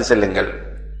ஓரத்தால் நடந்து செல்லுங்கள்,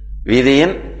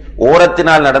 வீதியின்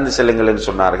ஓரத்தினால் நடந்து செல்லுங்கள் என்று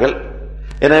சொன்னார்கள்.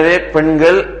 எனவே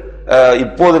பெண்கள்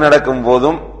இப்போது நடக்கும்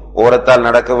போதும் ஓரத்தால்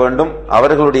நடக்க வேண்டும்.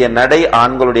 அவர்களுடைய நடை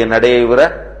ஆண்களுடைய நடையை விட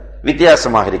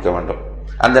வித்தியாசமாக இருக்க வேண்டும்.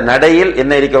 அந்த நடையில்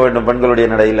என்ன இருக்க வேண்டும்? பெண்களுடைய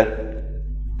நடையில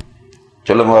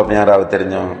சொல்லுங்க, அப்படி யாராவது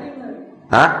தெரிஞ்சோம்?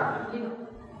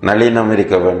 நளினம்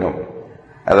இருக்க வேண்டும்.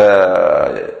 அத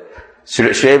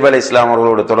ஷுஐப் அலைஹிஸ்ஸலாம்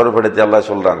அவர்களோடு தொடர்படுத்தி அல்லாஹ்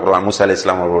சொல்றாங்க, மூசா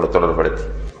அலைஹிஸ்ஸலாம் அவர்களோடு தொடர்படுத்தி,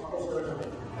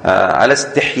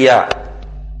 அலஸ்திஹ்யா,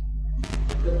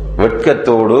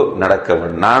 வெட்கத்தோடு நடக்க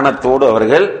வேண்டும், நாணத்தோடு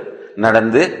அவர்கள்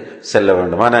நடந்து செல்ல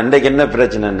வேண்டும். ஆனா இன்றைக்கு என்ன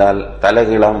பிரச்சனை என்றால்,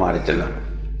 தலைகீழா மாறி செல்லும்.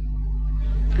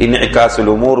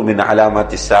 இன்இகாசுல் உமூர் மின்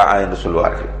அலாமாத்தி ஸாஅ என்று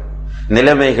சொல்வார்கள்.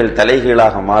 நிலைமைகள்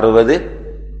தலைகீழாக மாறுவது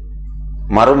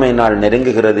மறுமை நாள்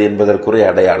நெருங்குகிறது என்பதற்குரிய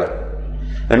அடையாளம்.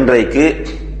 இன்றைக்கு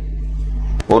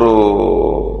ஒரு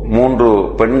 3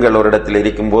 பெண்கள் ஒரு இடத்தில்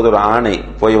இருக்கும் போது ஒரு ஆணை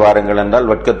போய் வாருங்கள் என்றால்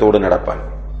வெட்கத்தோடு நடப்பான்.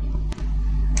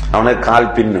 அவனுக்கு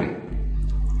கால் பின்னும்,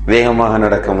 வேகமாக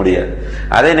நடக்க முடியாது.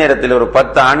 அதே நேரத்தில் ஒரு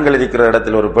 10 ஆண்கள் இருக்கிற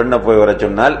இடத்தில் ஒரு பெண்ணை போய் வர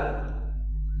சொன்னால்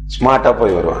ஸ்மார்ட்டா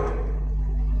போய் வருவாங்க.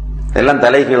 எல்லாம்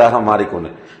தலைகீழாக மாறிக்கொண்டு,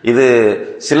 இது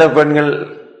சில பெண்கள்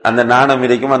அந்த நாணம்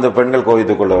இருக்கும், அந்த பெண்கள்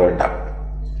கோவித்துக் கொள்ள வேண்டாம்.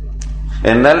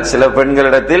 என்றால் சில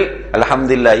பெண்களிடத்தில்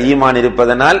அல்ஹம்துலில்லாஹ் ஈமான்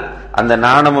இருப்பதனால் அந்த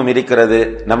நாணமும் இருக்கிறது.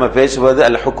 நம்ம பேசுவது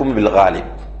அல் ஹுக்கும் பில்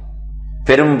காலிப்,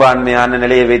 பெரும்பான்மையான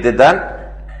நிலையை வைத்துத்தான்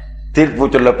தீர்ப்பு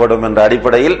சொல்லப்படும் என்ற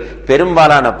அடிப்படையில்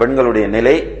பெரும்பாலான பெண்களுடைய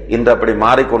நிலை இன்று அப்படி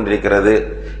மாறிக்கொண்டிருக்கிறது.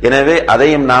 எனவே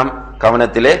அதையும் நாம்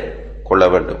கவனத்திலே கொள்ள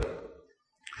வேண்டும்.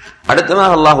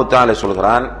 அடுத்ததாக அல்லாஹு தஆலா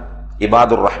சொல்கிறான்,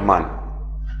 இபாதுர் ரஹ்மான்,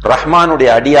 ரஹ்மானுடைய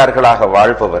அடியார்களாக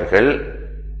வாழ்பவர்கள்,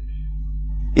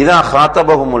 இதா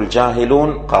ஹாத்தபஹுமுல்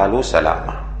ஜாஹிலூன் காலு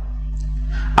சலாமா,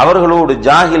 அவர்களோடு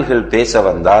ஜாஹில்கள் பேச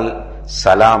வந்தால்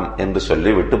சலாம் என்று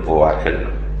சொல்லி விட்டு போவார்கள்.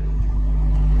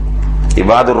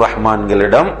 இபாதுர்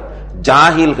ரஹ்மான்களிடம்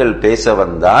ஜாஹில்கள் பேச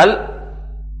வந்தால்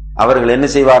அவர்கள் என்ன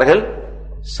செய்வார்கள்?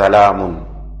 சலாமுன்,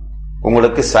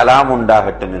 உங்களுக்கு சலாம்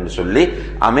உண்டாகட்டும் என்று சொல்லி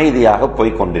அமைதியாக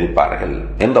போய் கொண்டிருப்பார்கள்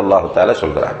என்று அல்லாஹு தஆலா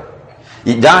சொல்கிறார்.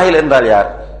 ஜாஹில் என்றால் யார்?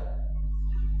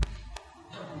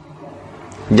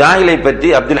 ஜாஹிலை பற்றி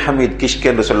அப்துல் ஹமீத் கிஷ்க்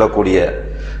என்று சொல்லக்கூடிய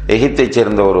எகிப்தை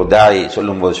சேர்ந்த ஒரு தாய்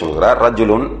சொல்லும் போது சொல்கிறார்,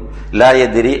 ரஜுலுன் லா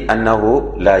யத்ரி அன்னஹு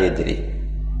லா யத்ரி,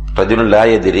 ரஜுலுன் லா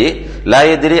யத்ரி லா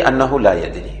யத்ரி அன்னஹு லா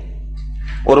யத்ரி.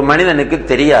 ஒரு மனிதனுக்கு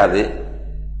தெரியாது,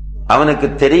 அவனுக்கு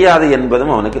தெரியாது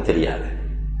என்பதும் அவனுக்கு தெரியாது,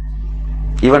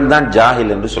 இவன் தான்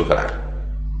ஜாஹில் என்று சொல்கிறார்.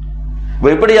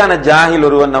 இப்படியான ஜாஹில்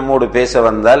ஒருவன் நம்மோடு பேச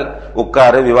வந்தால்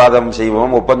உட்கார விவாதம்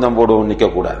செய்வோம், ஒப்பந்தம் போடுவோம், நிற்க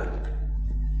கூடாது.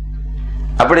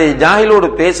 அப்படி ஜாஹிலோடு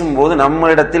பேசும்போது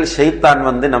நம்மிடத்தில் ஷைத்தான்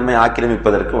வந்து நம்மை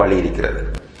ஆக்கிரமிப்பதற்கு வழி இருக்கிறது.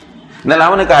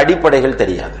 அவனுக்கு அடிப்படைகள்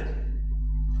தெரியாது.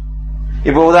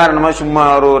 இப்ப உதாரணமா சும்மா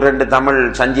ஒரு 2 தமிழ்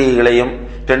சஞ்சிகைகளையும்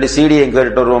 2 சீடியையும்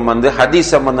கேட்டு ஒருவன் வந்து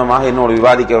ஹதீஸ் சம்பந்தமாக என்னோடு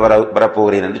விவாதிக்க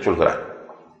வரப்போகிறேன் என்று சொல்கிறான்.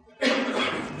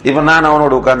 இப்ப நான்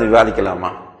அவனோடு உட்கார்ந்து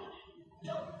விவாதிக்கலாமா?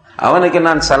 அவனுக்கு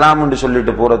நான் சலாம் என்று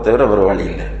சொல்லிட்டு போற தவிர ஒரு வழி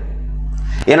இல்லை.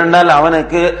 ஏனென்றால்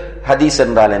அவனுக்கு ஹதீஸ்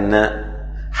என்றால் என்ன,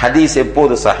 ஹதீஸ்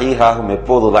எப்போது சஹீஹாகும்,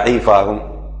 எப்போது தஈஃப் ஆகும்,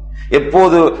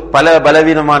 எப்போது பல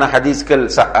பலவீனமான ஹதீஸ்கள்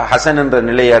ஹசன் என்ற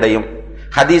நிலை அடையும்,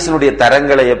 ஹதீஸினுடைய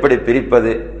தரங்களை எப்படி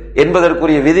பிரிப்பது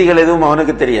என்பதற்குரிய விதிகள் எதுவும்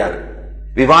அவனுக்கு தெரியாது.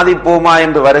 விவாதிப்போமா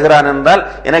என்று வருகிறான் என்றால்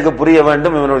எனக்கு புரிய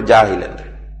வேண்டும் இவனோட ஜாஹில் என்று.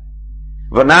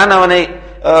 இப்ப நான் அவனை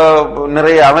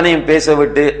நிறைய அவனையும் பேச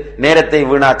விட்டு நேரத்தை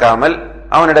வீணாக்காமல்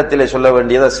அவனிடத்திலே சொல்ல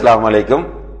வேண்டியது அஸ்ஸலாமு அலைக்கும்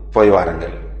போய்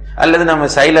வாருங்கள், அல்லது நம்ம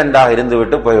சைலண்டாக இருந்து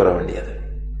விட்டு போய் வர வேண்டியது.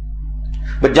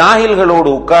 இப்ப ஜாஹில்களோடு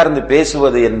உட்கார்ந்து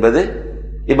பேசுவது என்பது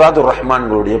இபாதுர்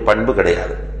ரஹ்மான்களுடைய பண்பு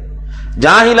கிடையாது.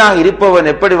 ஜாஹிலாக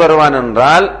இருப்பவன் எப்படி வருவான்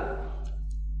என்றால்,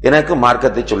 எனக்கு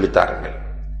மார்க்கத்தை சொல்லித்தாருங்கள்,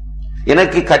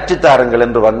 எனக்கு கற்றுத்தாருங்கள்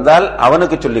என்று வந்தால்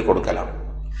அவனுக்கு சொல்லிக் கொடுக்கலாம்.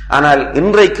 ஆனால்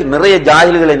இன்றைக்கு நிறைய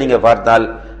ஜாஹில்களை நீங்க பார்த்தால்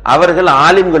அவர்கள்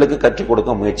ஆலிம்களுக்கு கற்றுக்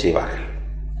கொடுக்க முயற்சி செய்வார்கள்.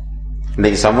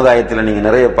 இன்றைக்கு சமுதாயத்தில் நீங்க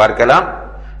நிறைய பார்க்கலாம்,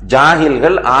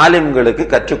 ஜாஹில்கள் ஆலிம்களுக்கு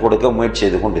கற்றுக் கொடுக்க முயற்சி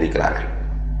செய்து கொண்டிருக்கிறார்கள்.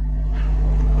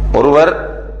 ஒருவர்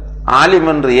ஆலிம்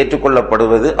என்று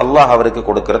ஏற்றுக்கொள்ளப்படுவது அல்லாஹ் அவருக்கு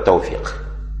கொடுக்கிற தௌஃபீக்.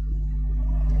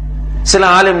 சில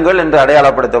ஆலிம்கள் என்று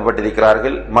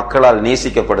அடையாளப்படுத்தப்பட்டிருக்கிறார்கள், மக்களால்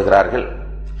நேசிக்கப்படுகிறார்கள்.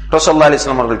 ரசூலுல்லாஹி அலைஹி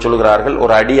வஸல்லம் அவர்கள் சொல்கிறார்கள்,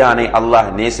 ஒரு அடியானை அல்லாஹ்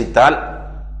நேசித்தால்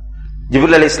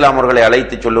ஜிப்ரீல் அலைஹிஸ்ஸலாம் அவர்களை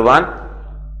அழைத்து சொல்லுவான்,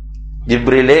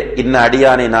 ஜிப்ரீலே, இன்ன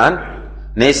அடியானை நான்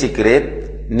நேசிக்கிறேன்,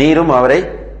 நீரும் அவரை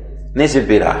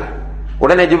நேசிப்பீராக.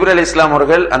 உடனே ஜிப்ரீல் அலைஹிஸ்ஸலாம்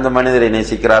அவர்கள் அந்த மனிதரை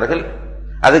நேசிக்கிறார்கள்.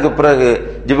 அதுக்கு பிறகு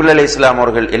ஜிப்ரீல் அலைஹிஸ்ஸலாம்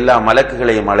அவர்கள் எல்லா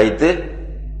மலக்குகளையும் அழைத்து,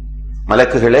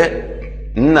 மலக்குகளே,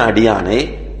 இன்ன அடியானை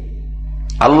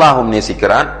அல்லாஹும்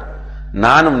நேசிக்கிறான்,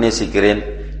 நானும் நேசிக்கிறேன்,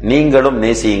 நீங்களும்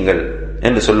நேசியுங்கள்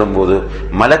என்று சொல்லும் போது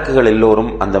மலக்குகள்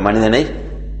எல்லோரும் அந்த மனிதனை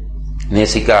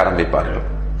நேசிக்க ஆரம்பிப்பார்கள்.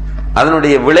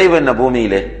 அதனுடைய விளைவு என்ன?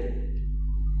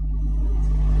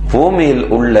 பூமியில்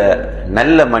உள்ள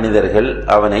நல்ல மனிதர்கள்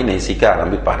அவனை நேசிக்க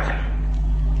ஆரம்பிப்பார்கள்.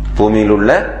 பூமியில் உள்ள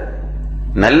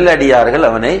நல்லடியார்கள்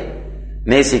அவனை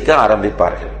நேசிக்க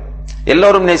ஆரம்பிப்பார்கள்.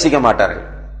 எல்லோரும் நேசிக்க மாட்டார்கள்.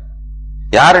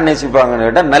 யாரை நேசிப்பாங்கன்னு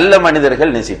கேட்டா நல்ல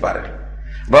மனிதர்கள் நேசிப்பார்கள்.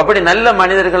 அப்படி நல்ல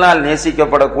மனிதர்களால்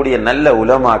நேசிக்கப்படக்கூடிய நல்ல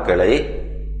உலமாக்களை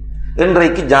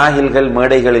இன்றைக்கு ஜாஹில்கள்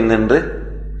மேடைகளில் நின்று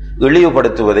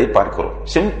இழிவுபடுத்துவதை பார்க்கிறோம்.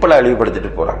 சிம்பிளா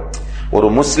இழிவுபடுத்திட்டு போறாங்க. ஒரு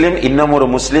முஸ்லிம் இன்னும் ஒரு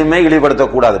முஸ்லிமை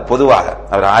இழிவுபடுத்தக்கூடாது. பொதுவாக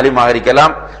அவர் ஆலிமாக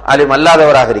இருக்கலாம், ஆலிம்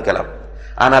அல்லாதவராக இருக்கலாம்.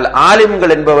 ஆனால்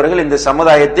ஆலிம்கள் என்பவர்கள் இந்த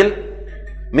சமுதாயத்தில்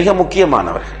மிக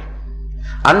முக்கியமானவர்கள்.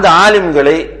 அந்த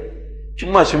ஆலிம்களை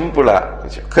சும்மா சிம்பிளா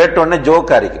கேட்டோன்னே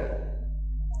ஜோக்கா இருக்கும்.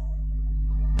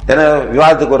 ஏன்னா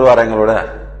விவாதத்துக்கு வருவார், எங்களோட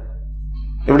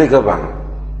இப்படி கேட்பாங்க,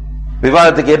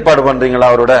 விவாதத்துக்கு ஏற்பாடு பண்றீங்களா,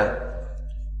 அவரோட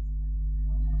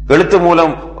எழுத்து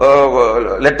மூலம்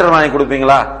லெட்டர் வாங்கி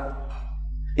கொடுப்பீங்களா,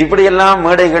 இப்படி எல்லாம்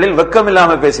மேடைகளில் வெக்கம்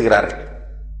இல்லாம பேசுகிறார்கள்.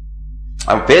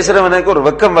 அவன் பேசுறவனுக்கு ஒரு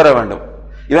வெக்கம் வர வேண்டும்.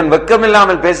 இவன் வெக்கம்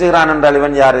இல்லாமல் பேசுகிறான் என்றால்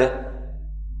இவன் யாரு?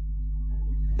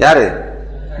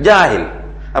 ஜாஹில்.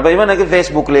 அப்ப இவனுக்கு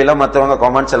பேஸ்புக்ல எல்லாம் மற்றவங்க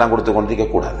கமெண்ட்ஸ் எல்லாம் கொடுத்து கொண்டிருக்க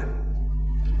கூடாது.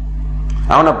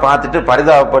 அவனை பார்த்துட்டு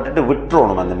பரிதாபப்பட்டுட்டு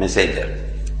விட்டுறணும் அந்த மெசேஜ.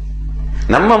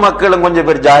 நம்ம மக்களும் கொஞ்சம்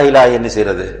பேர் ஜாஹிலா என்ன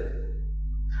செய்யறது,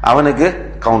 அவனுக்கு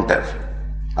கவுண்டர்,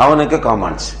 அவனுக்கு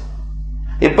கமெண்ட்ஸ்,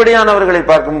 இப்படியானவர்களை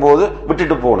பார்க்கும்போது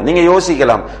விட்டுட்டு போகணும். நீங்க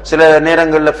யோசிக்கலாம், சில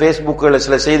நேரங்களில் பேஸ்புக்ல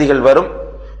சில செய்திகள் வரும்,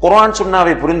 குர்ஆன்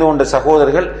சுன்னாவை புரிந்து கொண்ட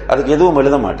சகோதரர்கள் அதுக்கு எதுவும்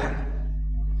எழுத மாட்டாங்க.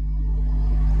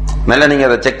 நல்லா நீங்க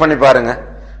அதை செக் பண்ணி பாருங்க.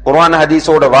 குர்ஆன்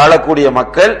ஹதீஸோட வாழக்கூடிய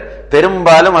மக்கள்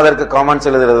பெரும்பாலும் அதற்கு கமெண்ட்ஸ்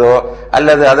எழுதுறதோ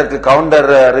அல்லது அதற்கு கவுண்டர்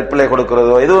ரிப்ளை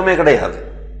கொடுக்கிறதோ எதுவுமே கிடையாது.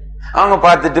 அவங்க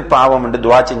பார்த்துட்டு பாவம் என்று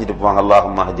துஆ செஞ்சுட்டு போவாங்க,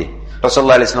 அல்லாஹும்ம ஹதி.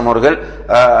 ரசூலுல்லாஹி அலைஹி வஸல்லம் அவர்கள்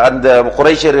அந்த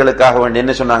குறைஷியர்களுக்காக வேண்டி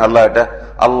என்ன சொன்னாங்க அல்லாஹ்ட்ட,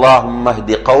 அல்லாஹும்ம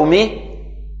ஹதி கௌமி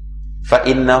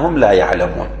ஃபஇன்னஹும் லா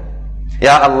யஅலமூன்.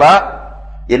 யா அல்லாஹ்,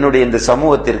 என்னுடைய இந்த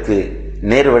சமூகத்திற்கு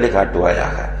நேர்வழி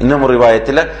காட்டுவாயாக. இன்னும் ஒரு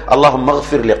ரிவாயத்தில் அல்லாஹும்ம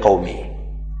மக்ஃபிர் லி கௌமி,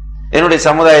 என்னுடைய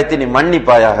சமுதாயத்தை நீ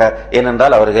மன்னிப்பாயாக,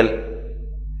 ஏனென்றால் அவர்கள்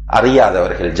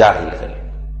அறியாதவர்கள், ஜாஹில்கள்.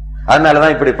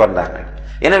 அதனாலதான் இப்படி பண்றாங்க.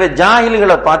 எனவே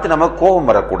ஜாஹில்களை பார்த்து நமக்கு கோபம்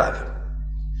வரக்கூடாது.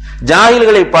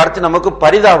 ஜாஹில்களை பார்த்து நமக்கு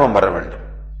பரிதாபம் வர வேண்டும்.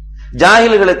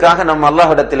 ஜாஹில்களுக்காக நம்ம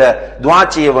அல்லாஹ்விடத்தில் துஆ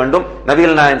செய்ய வேண்டும்.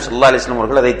 நபிகள் நாயகம் ஸல்லல்லாஹு அலைஹி வஸல்லம்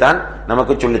அவர்கள் அதைத்தான்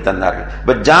நமக்கு சொல்லி தந்தார்கள்.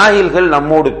 பட் ஜாஹில்கள்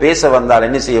நம்மோடு பேச வந்தால்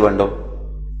என்ன செய்ய வேண்டும்?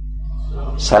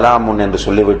 சலாமுன் என்று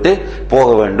சொல்லிவிட்டு போக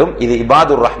வேண்டும். இது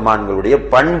இபாதுர் ரஹ்மான்களுடைய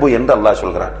பண்பு என்று அல்லாஹ்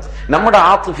சொல்கிறான். நம்முடைய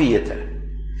ஆத்திஃபியத்தை,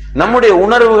 நம்முடைய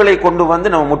உணர்வுகளை கொண்டு வந்து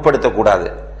நம்ம முற்படுத்தக் கூடாது.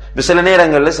 சில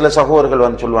நேரங்களில் சில சகோதரர்கள்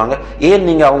வந்து சொல்லுவாங்க, ஏன்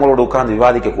நீங்க அவங்களோட உட்கார்ந்து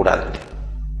விவாதிக்க கூடாது?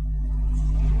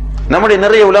 நம்முடைய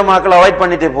நிறைய உலமாக்கள் அவாய்ட்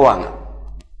பண்ணிட்டே போவாங்க.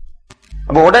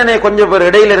 அப்ப உடனே கொஞ்சம் பேர்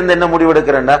இடையில இருந்து என்ன முடிவு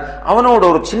எடுக்கிறேன்டா, அவனோட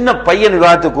ஒரு சின்ன பையன்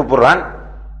விவாதத்துக்கு கூப்பிடுறான்,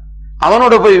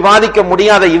 அவனோட போய் விவாதிக்க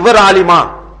முடியாத இவர் ஆலிமா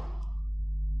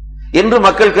என்று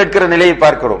மக்கள் கேட்கிற நிலையை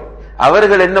பார்க்கிறோம்.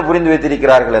 அவர்கள் என்ன புரிந்து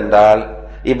வைத்திருக்கிறார்கள் என்றால்,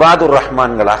 இபாதுர்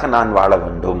ரஹ்மான்களாக நான் வாழ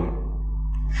வேண்டும்,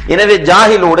 எனவே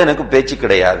ஜாஹிலோடு எனக்கு பேச்சு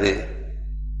கிடையாது.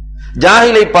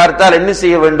 ஜாஹிலை பார்த்தால் என்ன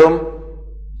செய்ய வேண்டும்?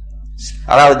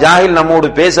 அதாவது ஜாஹில் நம்மோடு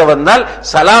பேச வந்தால்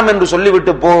சலாம் என்று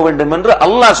சொல்லிவிட்டு போக வேண்டும் என்று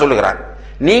அல்லாஹ் சொல்கிறான்.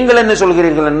 நீங்கள் என்ன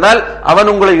சொல்கிறீர்கள் என்றால், அவன்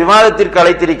உங்களை விவாதத்திற்கு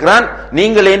அழைத்திருக்கிறான்,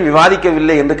 நீங்கள் ஏன்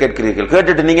விவாதிக்கவில்லை என்று கேட்கிறீர்கள்.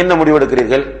 கேட்டுட்டு நீங்க என்ன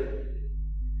முடிவெடுக்கிறீர்கள்?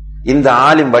 இந்த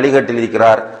ஆலிம் வழிகட்டில்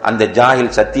இருக்கிறார், அந்த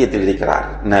ஜாஹில் சத்தியத்தில் இருக்கிறார்.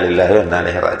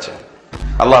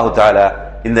 அல்லாஹு தஆலா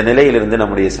இந்த நிலையிலிருந்து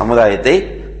நம்முடைய சமுதாயத்தை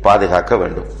பாதுகாக்க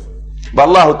வேண்டும்.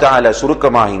 அல்லாஹு தஆலா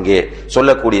சுருக்கமாக இங்கே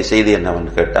சொல்லக்கூடிய செய்தி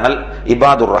என்னவென்று கேட்டால்,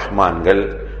 இபாதுர் ரஹ்மான்கள்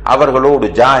அவர்களோடு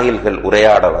ஜாஹில்கள்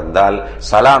உரையாட வந்தால்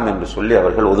சலாம் என்று சொல்லி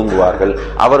அவர்கள் ஒதுங்குவார்கள்.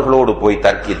 அவர்களோடு போய்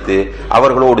தர்க்கித்து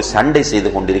அவர்களோடு சண்டை செய்து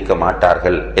கொண்டிருக்க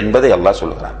மாட்டார்கள் என்பதை அல்லாஹ்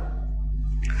சொல்கிறார்.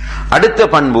 அடுத்த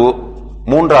பண்பு,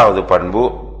 மூன்றாவது பண்பு,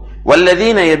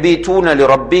 வல்லதீன யபீதூன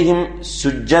லிரப்பிஹிம்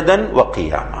சுஜ்ஜதன் வ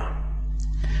கியாமா.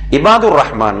 இபாதுர்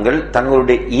ரஹ்மான்கள்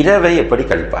தங்களுடைய இரவை எப்படி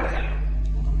கழிப்பார்கள்,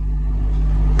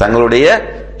 தங்களுடைய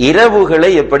இரவுகளை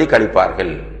எப்படி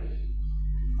கழிப்பார்கள்?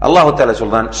 அல்லாஹ் தஆலா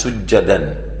சொல்றான், சுஜ்ஜதன்,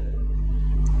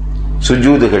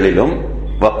 சுஜூதுகளிலும்,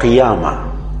 வ கியாமா,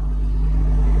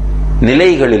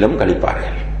 நிலைகளிலும்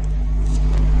கழிப்பார்கள்.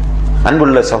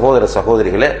 அன்புள்ள சகோதர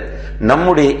சகோதரிகளே,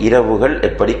 நம்முடைய இரவுகள்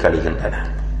எப்படி கழிகின்றன?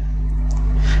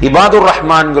 இபாதுர்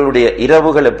ரஹ்மான்களுடைய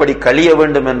இரவுகள் எப்படி கழிய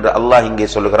வேண்டும் என்று அல்லாஹ் இங்கே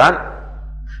சொல்கிறான்.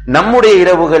 நம்முடைய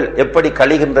இரவுகள் எப்படி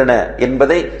கழிகின்றன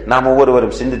என்பதை நாம்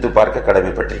ஒவ்வொருவரும் சிந்தித்து பார்க்க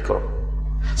கடமைப்பட்டிருக்கிறோம்.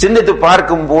 சிந்தித்து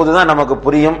பார்க்கும் போதுதான் நமக்கு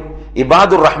புரியும்,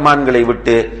 இபாதுர் ரஹ்மான்களை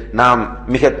விட்டு நாம்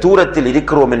மிக தூரத்தில்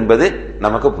இருக்கிறோம் என்பது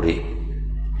நமக்கு புரியும்.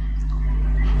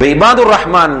 இபாதுர்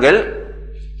ரஹ்மான்கள்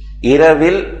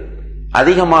இரவில்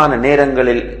அதிகமான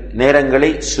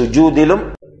நேரங்களை சுஜூதிலும்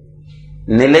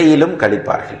நிலையிலும்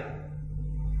கழிப்பார்கள்.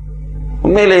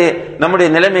 உண்மையிலே நம்முடைய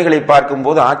நிலைமைகளை பார்க்கும்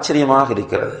போது ஆச்சரியமாக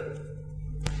இருக்கிறது.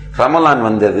 ரமலான்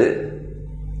வந்தது,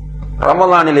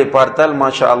 ரமலானிலே பார்த்தால்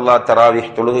மாஷா அல்லாஹ்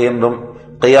தராவிஹ் தொழுகை என்றும்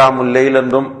கியாமுல் லைல்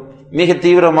என்றும் மிக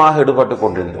தீவிரமாக ஈடுபட்டுக்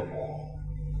கொண்டிருந்தோம்.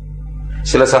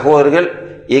 சில சகோதரர்கள்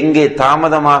எங்கே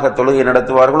தாமதமாக தொழுகை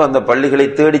நடத்துவார்களோ அந்த பள்ளிகளை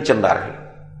தேடிச் சென்றார்கள்.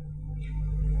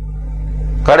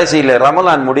 கடைசியில்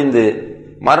ரமலான் முடிந்து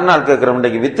மறுநாள் கேட்கிறோம்,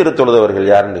 இன்றைக்கு வித்திரு தொழுதவர்கள்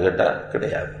யாருன்னு கேட்டா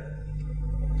கிடையாது.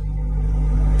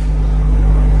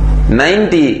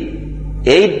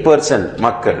 98%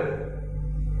 மக்கள்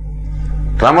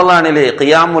ரமலானிலே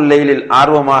கியாமுல் லைலில்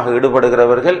ஆர்வமாக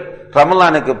ஈடுபடுகிறவர்கள்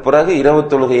ரமலானுக்கு பிறகு இரவு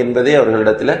தொழுகை என்பதே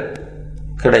அவர்களிடத்தில்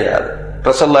கிடையாது.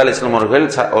 ரசூலுல்லாஹி அலைஹி வஸல்லம் அவர்கள்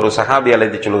ஒரு சஹாபி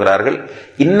அழைத்து சொல்கிறார்கள்,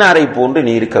 இன்னாரை போன்று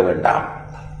நீ இருக்க வேண்டாம்.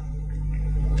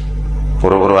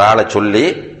 ஒரு ஆளை சொல்லி,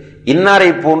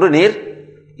 இன்னாரை போன்று நீர்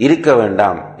இருக்க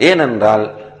வேண்டாம், ஏனென்றால்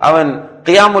அவன்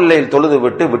கியாமுல் லைல் தொழுது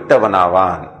விட்டு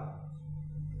விட்டவனாவான்.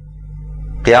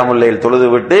 கியாமுல் லைல் தொழுது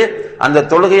விட்டு அந்த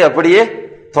தொழுகை அப்படியே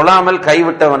தொழாமல்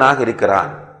கைவிட்டவனாக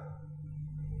இருக்கிறான்.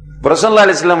 ரசூலுல்லாஹி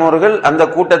அலைஹி வஸல்லம் அவர்கள் அந்த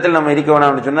கூட்டத்தில் நம்ம இருக்க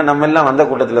வேண்டாம்னு சொன்னா நம்ம எல்லாம் அந்த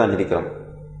கூட்டத்தில் தான் இருக்கிறோம்.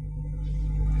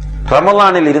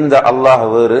 ரமலானில் இருந்த அல்லாஹ்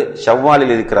வேறு,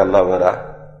 ஷவ்வாலில் இருக்கிற அல்லாஹ் வேறா?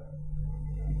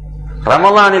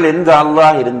 ரமலானில் எந்த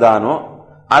அல்லாஹ் இருந்தானோ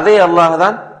அதே அல்லாஹ்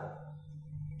தான்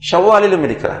ஷவ்வாலிலும்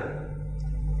இருக்கிறான்.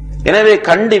 எனவே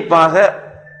கண்டிப்பாக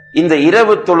இந்த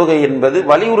இரவு தொழுகை என்பது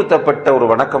வலியுறுத்தப்பட்ட ஒரு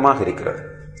வணக்கமாக இருக்கிறது.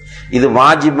 இது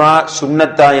வாஜிபா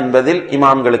சுன்னத்தா என்பதில்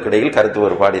இமாம்களுக்கு இடையில் கருத்து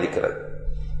வேறுபாடு இருக்கிறது.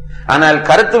 ஆனால்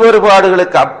கருத்து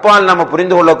வேறுபாடுகளுக்கு அப்பால் நம்ம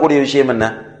புரிந்து கொள்ளக்கூடிய விஷயம் என்ன?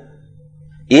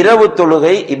 இரவு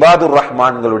தொழுகை இபாதுர்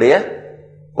ரஹ்மான்களுடைய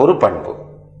ஒரு பண்பு.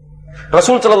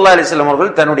 ரசூல் ஸல்லல்லாஹு அலைஹி வஸல்லம்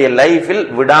அவர்கள் தன்னுடைய லைஃபில்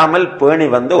விடாமல் பேணி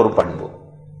வந்த ஒரு பண்பு.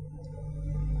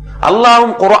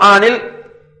 அல்லாஹ்வும் குர்ஆனில்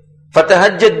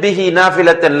ஃபதஹஜ்ஜத் பிஹி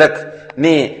நாஃபிலத்தன் லக்,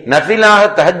 நீ நஃபிலாக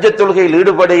தஹஜ்ஜத் தொழுகையில்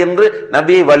ஈடுபடு என்று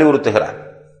நபியை வலியுறுத்துகிறார்.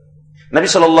 நபி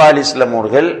ஸல்லல்லாஹு அலைஹி வஸல்லம்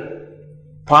அவர்கள்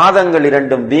பாதங்கள்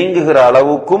இரண்டும் வீங்குகிற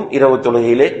அளவுக்கும் இரவு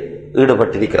தொழுகையிலே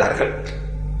ஈடுபட்டிருக்கிறார்கள்.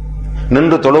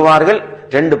 நின்று தொழுவார்கள்,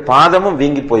 2 பாதமும்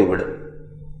வீங்கி போய்விடும்.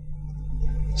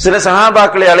 சில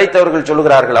சஹாபாக்களை அழைத்தவர்கள்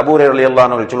சொல்கிறார்கள், அபூ ஹுரைரா ரலியல்லாஹு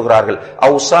அன்ஹு சொல்கிறார்கள்,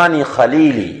 அவுசானி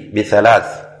ஹலீலி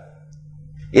பிஸலாஸ்,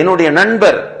 என்னுடைய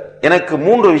நண்பர் எனக்கு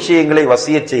 3 விஷயங்களை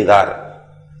வசியத் செய்தார்.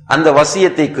 அந்த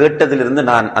வசியத்தை கேட்டதிலிருந்து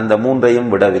நான் அந்த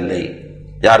 3ஐயும் விடவில்லை.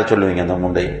 யார் சொல்லுவீங்க அந்த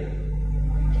 3ஐயும்?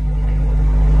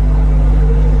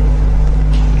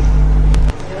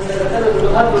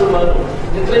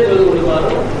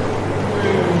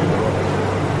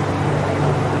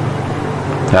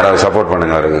 யாராவது சப்போர்ட்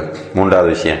பண்ணுங்க அவருக்கு. 3வது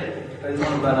விஷயம்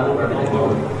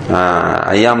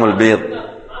ஐயாமுல் பீத்,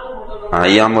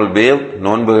 ஐயாமுல் பீத்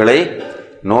நோன்புகளை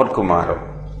நோக்குமாறும்,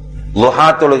 லுஹா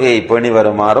தொழுகையை பேணி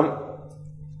வருமாறும்,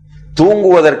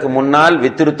 தூங்குவதற்கு முன்னால்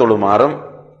வித்திரு தொழுமாறும்,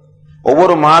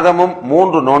 ஒவ்வொரு மாதமும்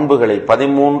 3 நோன்புகளை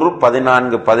 13,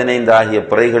 14, 15 ஆகிய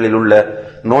பிறைகளில் உள்ள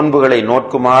நோன்புகளை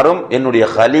நோக்குமாறும் என்னுடைய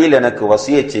ஹலீல் எனக்கு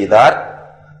வசியச் செய்தார்.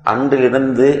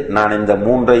 அன்றிலிருந்து நான் இந்த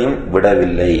 3ஐயும்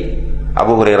விடவில்லை.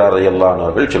 அபூ ஹுரைரா ரலியல்லாஹு அன்ஹு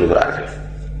அவர்கள் சொல்கிறார்கள்.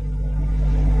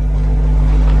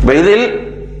 இதில்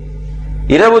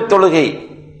இரவு தொழுகை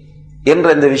என்ற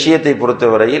இந்த விஷயத்தை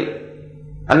பொறுத்தவரையில்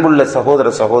அன்புள்ள சகோதர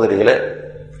சகோதரிகளே,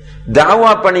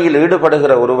 தாவா பணியில்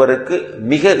ஈடுபடுகிற ஒருவருக்கு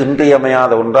மிக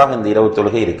இன்றியமையாத ஒன்றாக இந்த இரவு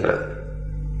தொழுகை இருக்கிறது.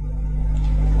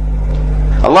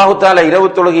 அல்லாஹு தஆலா இரவு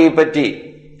தொழுகையை பற்றி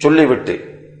சொல்லிவிட்டு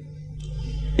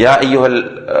யா அய்யுஹல்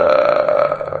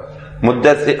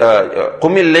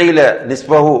குமில் லைல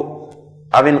நிஸ்பஹு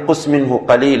அவின் குஸ்மின்ஹு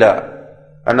கலீலா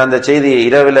அந்த செய்தியை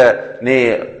இரவுல நீ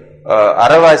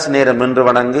அரைவாசி நேரம் நின்று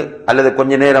வணங்கு அல்லது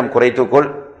கொஞ்ச நேரம் குறைத்துக்கொள்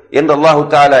என்று அல்லாஹு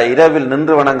தஆலா இரவில்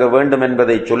நின்று வணங்க வேண்டும்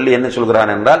என்பதை சொல்லி என்ன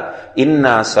சொல்கிறான் என்றால்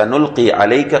இன்னா சனுல்கி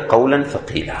அலைக கௌலன்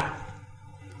ஸகீலா.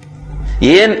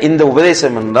 ஏன் இந்த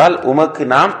உபதேசம் என்றால் உமக்கு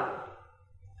நாம்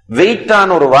வெயிட்டான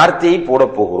ஒரு வார்த்தையை போட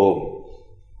போகிறோம்.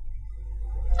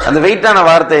 அந்த வெயிட்டான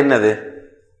வார்த்தை என்னது?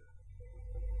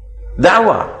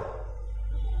 தாவா.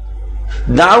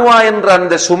 தாவா என்ற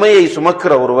அந்த சுமையை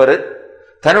சுமக்கிற ஒருவர்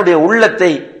தன்னுடைய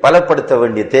உள்ளத்தை பலப்படுத்த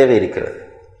வேண்டிய தேவை இருக்கிறது.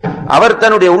 அவர்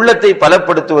தன்னுடைய உள்ளத்தை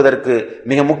பலப்படுத்துவதற்கு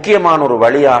மிக முக்கியமான ஒரு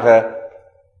வழியாக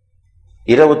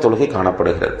இரவு தொழுகை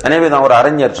காணப்படுகிறது. எனவே தான் ஒரு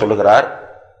அறிஞர் சொல்லுகிறார்,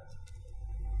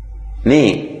 நீ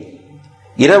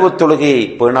இரவு தொழுகையை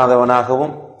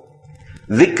பேணாதவனாகவும்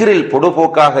விக்ரில்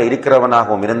பொடுபோக்காக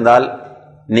இருக்கிறவனாகவும் இருந்தால்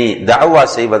நீ தாவா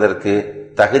செய்வதற்கு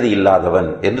தகுதி இல்லாதவன்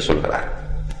என்று சொல்கிறார்.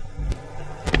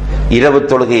 இரவு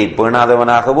தொழுகையை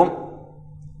பேணாதவனாகவும்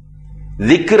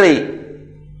விக்ரை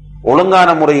ஒழுங்கான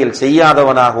முறையில்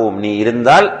செய்யாதவனாகவும் நீ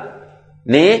இருந்தால்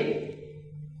நீ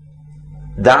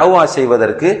தாவா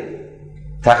செய்வதற்கு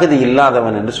தகுதி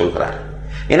இல்லாதவன் என்று சொல்கிறார்.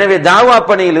 எனவே தாவா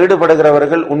பணியில்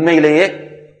ஈடுபடுகிறவர்கள் உண்மையிலேயே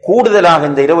கூடுதலாக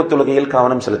இந்த இரவு தொழுகையில்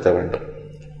கவனம் செலுத்த வேண்டும்.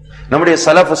 நம்முடைய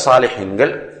சலஃபு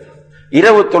சாலிஹீன்கள்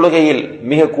இரவு தொழுகையில்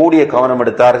மிக கூடிய கவனம்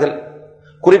எடுத்தார்கள்.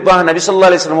 குறிப்பாக நபி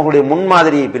ஸல்லல்லாஹு அலைஹி வஸல்லம் அவர்களுடைய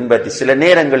முன்மாதிரியை பின்பற்றி சில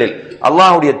நேரங்களில்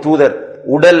அல்லாஹ்வுடைய தூதர்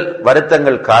உடல்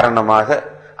வருத்தங்கள் காரணமாக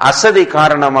அசதி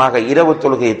காரணமாக இரவு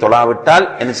தொழுகையை தொழாவிட்டால்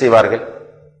என்ன செய்வார்கள்?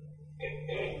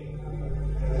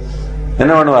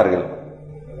 என்ன பண்ணுவார்கள்?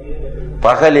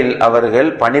 பகலில் அவர்கள்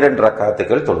 12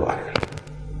 ரக்காத்துகள் தொழுவார்கள்.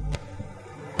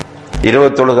 இரவு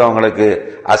தொழுகை அவங்களுக்கு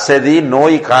அசதி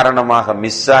நோய் காரணமாக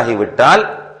மிஸ் ஆகிவிட்டால்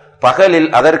பகலில்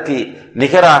அதற்கு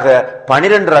நிகராக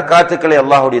 12 ரக்காத்துக்களை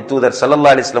அல்லாஹ்வுடைய தூதர்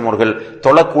ஸல்லல்லாஹு அலைஹி வஸல்லம் அவர்கள்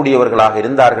தொழக்கூடியவர்களாக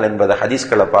இருந்தார்கள் என்பதை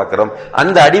ஹதீஸ்களை பார்க்கிறோம்.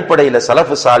 அந்த அடிப்படையில்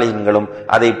சலஃபு சாலிஹீன்களும்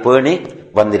அதை பேணி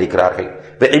வந்திருக்கிறார்கள்.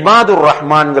 இபாதுர்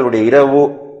ரஹ்மான்களுடைய இரவு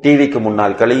டிவிக்கு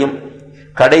முன்னால் கழியும்,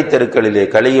 கடை தெருக்களிலே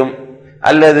கழியும்,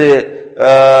 அல்லது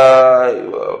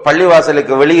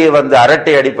பள்ளிவாசலுக்கு வெளியே வந்து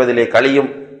அரட்டை அடிப்பதிலே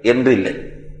கழியும் என்று இல்லை.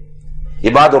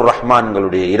 இபாதுர்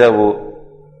ரஹ்மான்களுடைய இரவு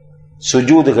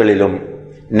சுஜூதுகளிலும்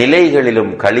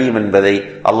நிலைகளிலும் கழியும் என்பதை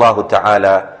அல்லாஹு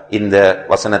தஆலா இந்த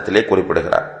வசனத்திலே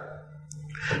குறிப்பிடுகிறார்.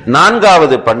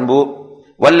 4வது பண்பு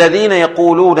வல்லதீன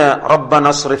யகூலூன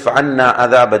ரப்பனா அஸ்ரிஃப் அன்னா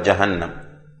அஸாப ஜஹன்னம்.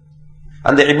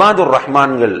 அந்த இபாதுர்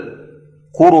ரஹ்மான்கள்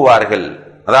கூறுவார்கள்,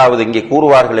 அதாவது இங்கே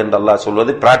கூறுவார்கள் என்று அல்லாஹ்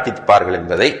சொல்வது பிரார்த்திப்பார்கள்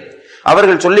என்பதை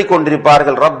அவர்கள் சொல்லிக்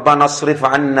கொண்டிருப்பார்கள். ரப்பனா அஸ்ரிஃப்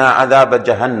அன்னா அஸாப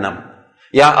ஜஹன்னம்,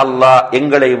 யா அல்லாஹ்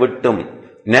எங்களை விட்டும்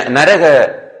நரக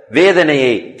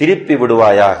வேதனையை திருப்பி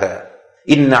விடுவாயாக.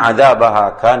 இன்ன அஸாபஹா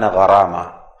கான கராமா,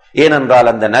 ஏனென்றால்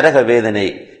அந்த நரக வேதனை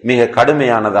மிக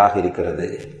கடுமையானதாக இருக்கிறது.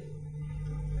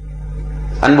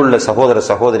 அன்புள்ள சகோதர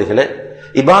சகோதரிகளே,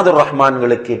 இபாதுர்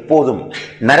ரஹ்மான்களுக்கு எப்போதும்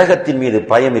நரகத்தின் மீது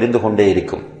பயம் இருந்து கொண்டே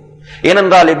இருக்கும்.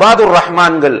 ஏனென்றால் இபாதுர்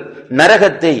ரஹ்மான்கள்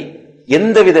நரகத்தை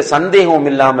எந்தவித சந்தேகமும்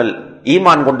இல்லாமல்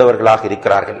ஈமான் கொண்டவர்களாக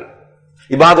இருக்கிறார்கள்.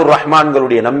 இபாதுர்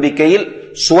ரஹ்மான்களுடைய நம்பிக்கையில்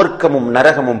சுவர்க்கமும்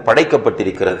நரகமும்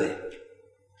படைக்கப்பட்டிருக்கிறது.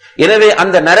 எனவே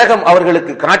அந்த நரகம்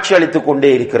அவர்களுக்கு காட்சி அளித்துக் கொண்டே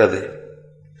இருக்கிறது.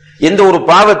 எந்த ஒரு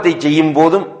பாவத்தை செய்யும்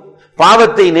போதும்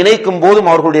பாவத்தை நினைக்கும் போதும்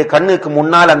அவர்களுடைய கண்ணுக்கு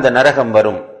முன்னால் அந்த நரகம்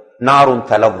வரும். நாரும்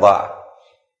தலவ்வா,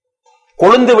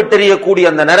 கொழுந்து விட்டெறியக்கூடிய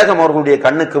அந்த நரகம் அவர்களுடைய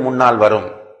கண்ணுக்கு முன்னால் வரும்.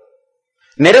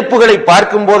 நெருப்புகளை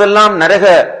பார்க்கும் போதெல்லாம் நரக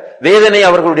வேதனை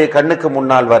அவர்களுடைய கண்ணுக்கு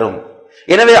முன்னால் வரும்.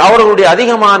 எனவே அவர்களுடைய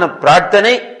அதிகமான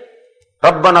பிரார்த்தனை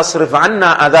ரப்பனா அஸ்ரிஃப் அன்னா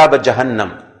அஸாப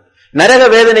ஜஹன்னம், நரக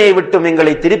வேதனையை விட்டும்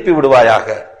எங்களை திருப்பி விடுவாயாக,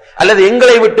 அல்லது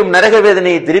எங்களை விட்டும் நரக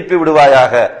வேதனையை திருப்பி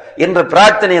விடுவாயாக என்ற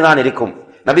பிரார்த்தனை தான் இருக்கும்.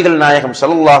 நபிகள் நாயகம்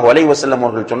ஸல்லல்லாஹு அலைஹி வஸல்லம்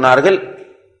அவர்கள் சொன்னார்கள்,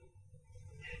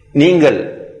 நீங்கள்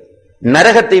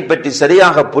நரகத்தை பற்றி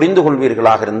சரியாக புரிந்து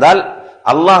கொள்வீர்களாக இருந்தால்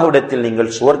அல்லாஹ்விடத்தில் நீங்கள்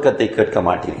சுவர்க்கத்தை கேட்க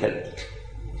மாட்டீர்கள்.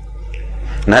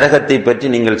 நரகத்தை பற்றி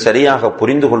நீங்கள் சரியாக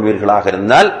புரிந்து கொள்வீர்களாக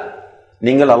இருந்தால்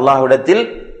நீங்கள் அல்லாஹ்விடத்தில்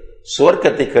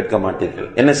சுவர்க்கத்தை கேட்க மாட்டீர்கள்.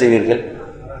 என்ன செய்வீர்கள்?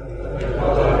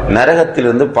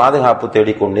 நரகத்திலிருந்து பாதுகாப்பு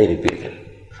தேடிக்கொண்டே இருப்பீர்கள்.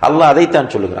 அல்லாஹ்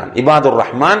அதைத்தான் சொல்லுகிறான். இபாதுர்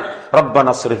ரஹ்மான்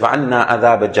ரப்பனா அஸ்ரிஃப் அன்னா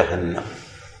அஸாப ஜஹன்னம்,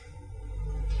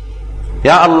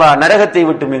 யா அல்லாஹ் நரகத்தை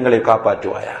விட்டு எங்களை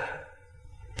காப்பாற்றுவாயா.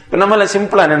 நம்மள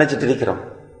சிம்பிளா நினைச்சிட்டு இருக்கிறோம்.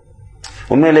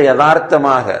 உண்மையிலே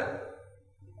யதார்த்தமாக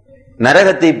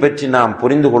நரகத்தை பற்றி நாம்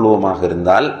புரிந்து கொள்வோமாக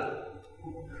இருந்தால்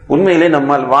உண்மையிலே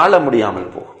நம்மால் வாழ முடியாமல்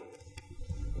போகும்.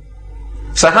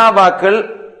 சஹாபாக்கள்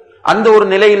அந்த ஒரு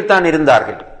நிலையில் தான்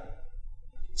இருந்தார்கள்.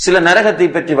 சில நரகத்தை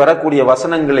பற்றி வரக்கூடிய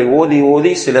வசனங்களை ஓதி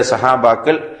ஓதி சில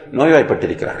சஹாபாக்கள்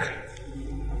நோய்வாய்ப்பட்டிருக்கிறார்கள்.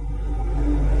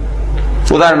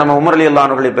 உதாரணம் உமர் ரலியல்லாஹு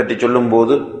அன்ஹு அவர்களை பற்றி சொல்லும்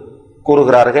போது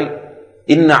கூறுகிறார்கள்,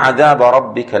 இன்ன அஸாப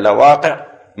ரப்பிக லவாகி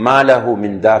மா லஹு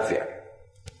மின் தாஃபி,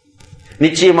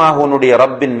 நிச்சயமாக உன்னுடைய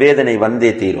ரப்பின் வேதனை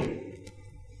வந்தே தீரும்,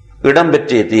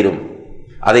 இடம்பெற்றே தீரும்,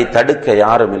 அதை தடுக்க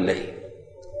யாரும் இல்லை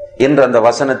என்ற அந்த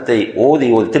வசனத்தை ஓதி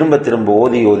ஓதி திரும்ப திரும்ப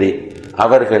ஓதி ஓதி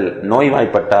அவர்கள்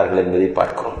நோய்வாய்ப்பட்டார்கள் என்பதை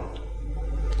பார்க்கிறோம்.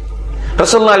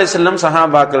 ரசூலுல்லாஹி அலைஹி வஸல்லம்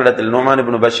சஹாபாக்களிடத்தில் நுமான்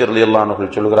இப்னு பஷீர் ரலியல்லாஹு அன்ஹு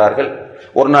சொல்கிறார்கள்,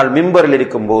 ஒரு நாள் மிம்பரில்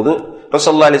இருக்கும் போது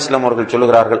ரசூலுல்லாஹி அலைஹி வஸல்லம் அவர்கள்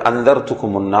சொல்கிறார்கள்,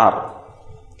 அன்தர்துகுமுன் நார்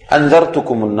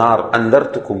அன்தர்துகுமுன் நார்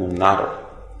அன்தர்துகுமுன் நார்.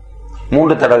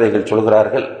 3 தடவைகள்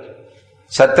சொல்கிறார்கள்.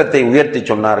 சத்தத்தை உயர்த்தி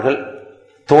சொன்னார்கள்.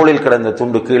 தோளில் கிடந்த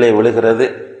துண்டு கீழே விழுகிறது.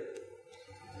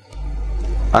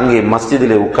 அங்கே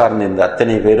மஸ்ஜிதிலே உட்கார்ந்து இந்த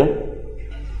அத்தனை பேரும்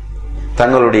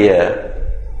தங்களுடைய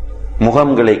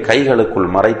முகங்களை கைகளுக்குள்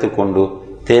மறைத்துக் கொண்டு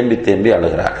தேம்பி தேம்பி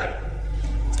அழுகிறார்கள்.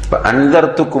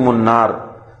 அன்தர்த்துக்கு முன்னார்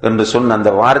என்று சொன்ன அந்த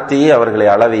வார்த்தையே அவர்களை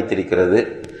அள வைத்திருக்கிறது.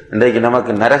 இன்றைக்கு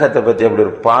நமக்கு நரகத்தை பற்றி அப்படி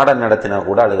ஒரு பாடம் நடத்தினா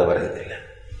கூட அழுக வருவதில்லை.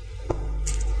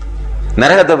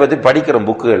 நரகத்தை பற்றி படிக்கிறோம்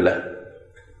புக்குகள்ல.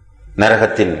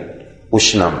 நரகத்தின்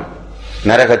உஷ்ணம்,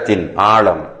 நரகத்தின்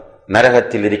ஆழம்,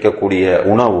 நரகத்தில் இருக்கக்கூடிய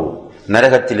உணவு,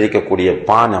 நரகத்தில் இருக்கக்கூடிய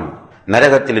பானம்,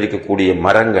 நரகத்தில் இருக்கக்கூடிய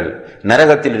மரங்கள்,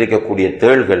 நரகத்தில் இருக்கக்கூடிய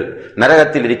தேள்கள்,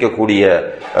 நரகத்தில் இருக்கக்கூடிய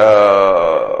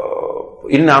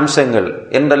இன்ன அம்சங்கள்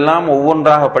என்றெல்லாம்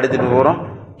ஒவ்வொன்றாக படித்துட்டு போறோம்.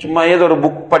 சும்மா ஏதோ ஒரு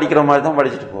புக் படிக்கிற மாதிரி தான்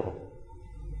படிச்சுட்டு போறோம்.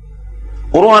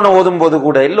 குர்ஆன் ஓதும் போது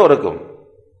கூட எல்லோருக்கும்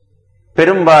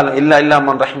பெரும்பாலும்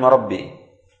இல்லாமன் ரஹ்ம ரப்பி,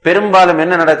 பெரும்பாலும்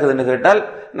என்ன நடக்குதுன்னு கேட்டால்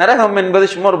நரகம் என்பது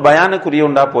சும்மா ஒரு பயானுக்குரிய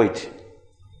உண்டா போயிடுச்சு.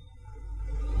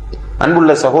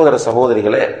 அன்புள்ள சகோதர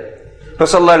சகோதரிகளே,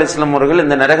 ரசூலுல்லாஹி அலைஹி வஸல்லம் அவர்கள்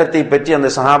இந்த நரகத்தை பற்றி அந்த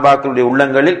சஹாபாக்களுடைய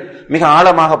உள்ளங்களில் மிக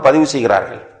ஆழமாக பதிவு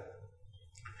செய்கிறார்கள்.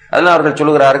 அதனால் அவர்கள்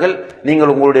சொல்கிறார்கள்,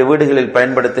 நீங்கள் உங்களுடைய வீடுகளில்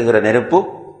பயன்படுத்துகிற நெருப்பு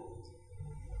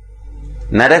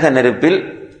நரக நெருப்பில்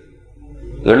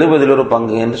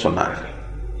 70% என்று சொன்னார்கள்.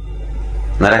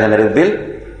 நரக நெருப்பில்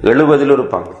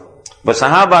 70%. இப்ப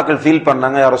சஹாபாக்கள் ஃபீல்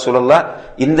பண்ணாங்க, யா ரசூலல்லாஹ்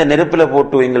இந்த நெருப்பில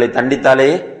போட்டு எங்களை தண்டித்தாலே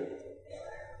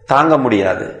தாங்க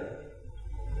முடியாது.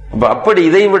 அப்படி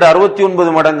இதை விட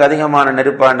 69 மடங்கு அதிகமான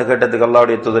நெருப்பான்னு கேட்டதுக்கு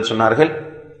அல்லாஹ்வுடைய தூதர் சொன்னார்கள்,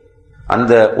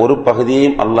 அந்த ஒரு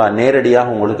பகுதியையும் அல்லாஹ்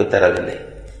நேரடியாக உங்களுக்கு தரவில்லை,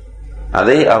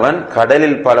 அதை அவன்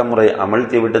கடலில் பலமுறை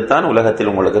அமழ்த்தி விட்டுத்தான்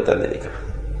உலகத்தில் உங்களுக்கு தந்திருக்கிறான்.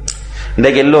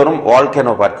 இன்றைக்கு எல்லோரும்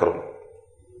வால்கனோ பார்க்கிறோம்.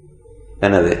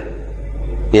 என்னது?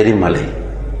 எரிமலை.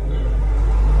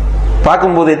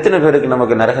 பார்க்கும்போது எத்தனை பேருக்கு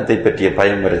நமக்கு நரகத்தை பற்றிய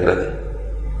பயம் வருகிறது?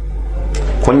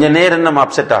 கொஞ்ச நேரம் நம்ம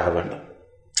அப்செட் ஆக வேண்டும்.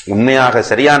 உண்மையாக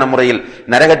சரியான முறையில்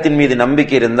நரகத்தின் மீது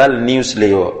நம்பிக்கை இருந்தால்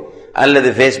நியூஸ்லயோ அல்லது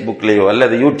பேஸ்புக்லயோ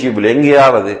அல்லது யூடியூப்ல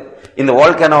எங்கேயாவது இந்த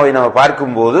வால்கனோவை நம்ம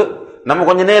பார்க்கும்போது நம்ம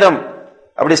கொஞ்ச நேரம்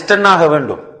அப்படி ஸ்டன் ஆக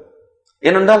வேண்டும்.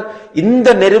 ஏனென்றால் இந்த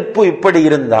நெருப்பு இப்படி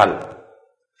இருந்தால்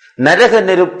நரக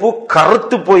நெருப்பு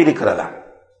கருத்து போயிருக்கிறதா,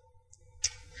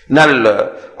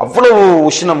 அவ்வளவு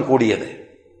உஷ்ணம் கூடியது.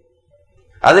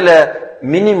 அதுல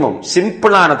மினிமம்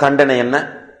சிம்பிளான தண்டனை என்ன?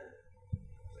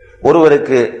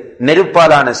 ஒருவருக்கு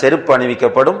நெருப்பாலான செருப்பு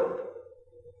அணிவிக்கப்படும்.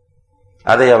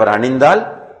 அதை அவர் அணிந்தால்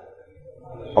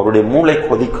அவருடைய மூளை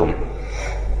கொதிக்கும்.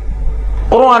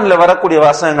 குர்ஆன்ல வரக்கூடிய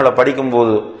வாசகங்களை படிக்கும்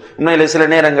போது உண்மையில சில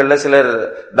நேரங்கள்ல சிலர்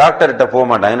டாக்டர்கிட்ட போக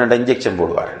மாட்டாங்க, என்னோட இன்ஜெக்ஷன்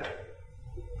போடுவார்.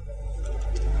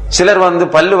 சிலர்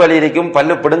பல்லு வலி இருக்கும்,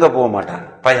 பல்லு பிடுங்க போக மாட்டாங்க,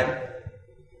 பயம்.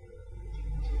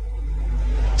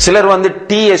 சிலர்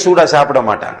டீயை சூடா சாப்பிட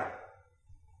மாட்டாங்க,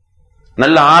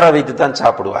 நல்ல ஆற வைத்து தான்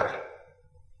சாப்பிடுவார்கள்.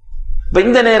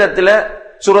 இந்த நேரத்தில்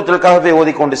சூரத்துல் கஹ்ஃபை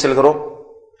ஓதிக்கொண்டு செல்கிறோம்.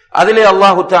 அதிலே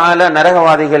அல்லாஹு தஆலா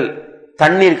நரகவாதிகள்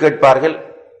தண்ணீர் கேட்பார்கள்.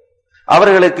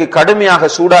 அவர்களுக்கு கடுமையாக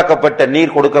சூடாக்கப்பட்ட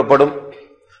நீர் கொடுக்கப்படும்.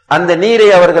 அந்த நீரை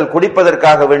அவர்கள்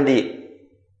குடிப்பதற்காக வேண்டி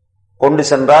கொண்டு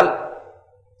சென்றால்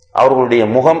அவர்களுடைய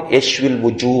முகம் யஷ்வில்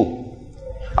வுஜூ,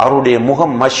 அவருடைய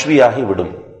முகம் மஷ்வியாகி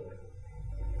விடும்.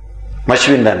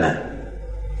 மஷ்வின் என்ன?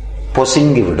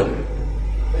 பொசுங்கி விடும்.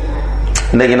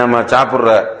 இன்னைக்கு நம்ம சாப்பிடுற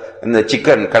இந்த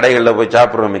சிக்கன் கடைகளில் போய்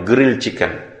சாப்பிடுறோம், கிரில்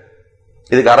சிக்கன்,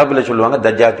 இதுக்கு அரபில் சொல்லுவாங்க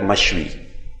தஜாஜ் மஷ்வி.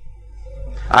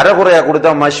 அரைகுறையா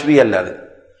கொடுத்தா மஷ்வி அல்ல, அது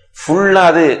ஃபுல்லா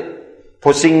அது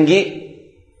பொசுங்கி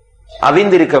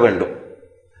அவிந்திருக்க வேண்டும்.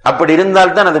 அப்படி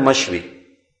இருந்தால்தான் அது மஷ்வி.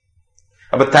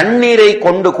 அப்ப தண்ணீரை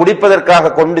கொண்டு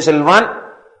குடிப்பதற்காக கொண்டு செல்வான்,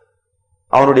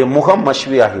 அவனுடைய முகம்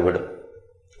மஷ்வி ஆகிவிடும்.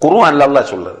 குர்ஆன்ல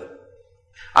அல்லாஹ் சொல்றது.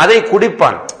 அதை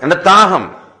குடிப்பான், என்ற தாகம்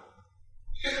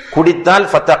குடித்தால்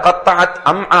ஃபதகத்தஅத்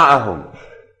அம்ஆஹும்,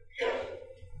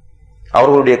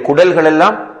 அவர்களுடைய குடல்கள்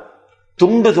எல்லாம்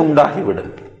துண்டு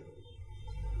துண்டாகிவிடும்.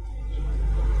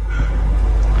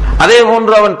 அதே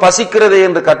போன்று அவன் பசிக்கிறது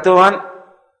என்று கத்துவான்,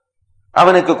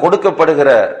 அவனுக்கு கொடுக்கப்படுகிற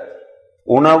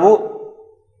உணவு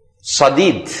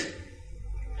சதீத்.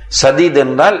 சதீத்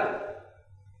என்றால்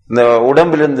இந்த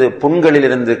உடம்பிலிருந்து,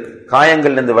 புண்களிலிருந்து,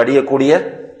 காயங்களிலிருந்து வடியக்கூடிய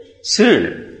சீழ்.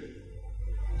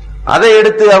 அதை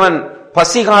எடுத்து அவன்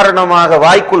பசி காரணமாக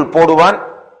வாய்க்குள் போடுவான்.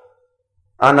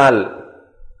 ஆனால்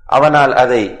அவனால்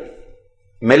அதை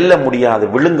மெல்ல முடியாது,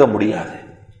 விழுங்க முடியாது.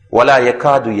 வலா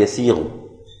யகாது யஸீகு,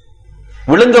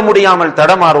 விழுங்க முடியாமல்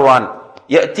தடமாறுவான்.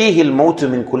 யதீஹில் மௌத்து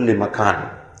மின் குல்லி மகான்,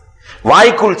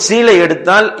 வாய்க்குள் சீலை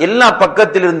எடுத்தால் எல்லா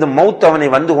பக்கத்திலிருந்து மௌத் அவனை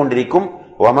வந்து கொண்டிருக்கும்.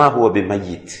 வமா ஹுவ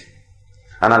பிமய்யித்,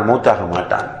 ஆனால் மௌத்தாக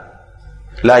மாட்டான்.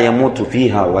 லா யமூது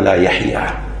ஃபீஹா வலா யஹ்யா,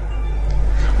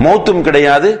 மௌத்தும்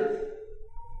கிடையாது,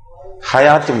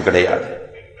 ஹயாத்தும் கிடையாது.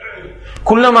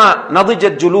 குல்லமா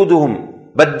நதுஜத் ஜுலூதுஹும்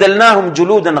பத்தல்னாஹும்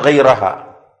ஜுலூதன் கைரஹா,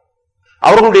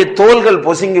 அவர்களுடைய தோள்கள்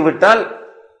பொசுங்கி விட்டால்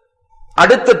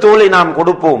அடுத்த தோலை நாம்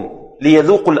கொடுப்போம்.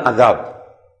 லியதூகுல் அஸாப்,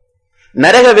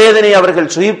 நரக வேதனை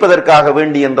அவர்கள் சுகிப்பதற்காக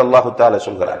வேண்டி என்று அல்லாஹு தஆலா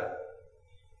சொல்கிறார்.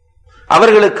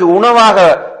 அவர்களுக்கு உணவாக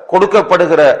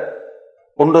கொடுக்கப்படுகிற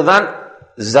ஒன்றுதான்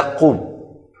ஜக்கூம்.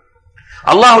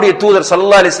 அல்லாஹ்வுடைய தூதர்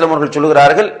ஸல்லல்லாஹு அலைஹி வஸல்லம் அவர்கள்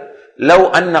சொல்கிறார்கள், லவ்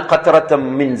அன்ன கத்ரத்தம்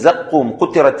மின் ஜக்கூம்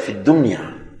குத்திரத் ஃபித் துன்யா,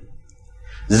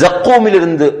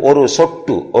 ஜக்கூமிலிருந்து ஒரு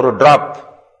சொட்டு, ஒரு டிராப்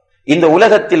இந்த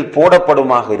உலகத்தில்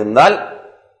போடப்படுமாக இருந்தால்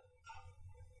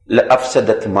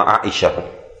லஅஃப்ஸதத் மஆயிஷஹும்,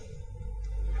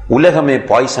 உலகமே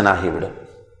பாய்சன் ஆகிவிடும்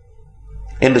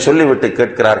என்று சொல்லிவிட்டு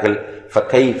கேட்கிறார்கள்,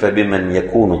 ஃபகைஃப பிமன்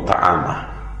யகூனு தஆமா,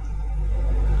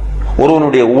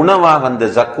 ஒருவனுடைய உணவாக அந்த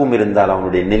ஜக்கூம் இருந்தால்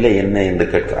அவனுடைய நிலை என்ன என்று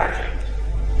கேட்கிறார்கள்.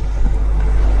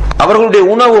 அவர்களுடைய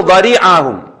உணவு வரி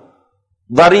ஆகும்.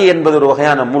 வரி என்பது ஒரு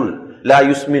வகையான முள். லா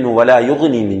யுஸ்மினு வலா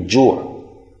யுக்னி மின் ஜூ,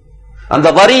 அந்த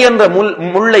வரி என்ற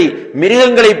முள்ளை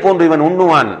மிருகங்களை போன்று இவன்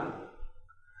உண்ணுவான்.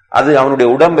 அது அவனுடைய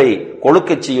உடம்பை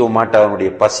கொழுக்கச் செய்யவும் மாட்டாது, அவனுடைய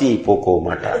பசியை போக்கவும்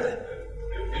மாட்டாது.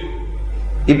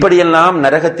 இப்படியெல்லாம்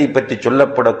நரகத்தை பற்றி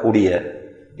சொல்லப்படக்கூடிய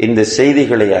இந்த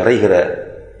செய்திகளை அறிகிற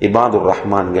இபாதுர்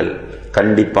ரஹ்மான்கள்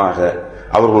கண்டிப்பாக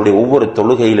அவர்களுடைய ஒவ்வொரு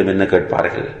தொழுகையிலும் என்ன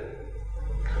கேட்பார்கள்?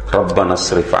 ரப்பனா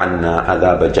ஸ்ரிஃப் அன்னா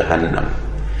அஸாப ஜஹன்னம்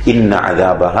இன்ன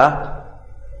அஸாபஹா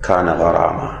கான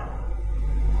கராமா.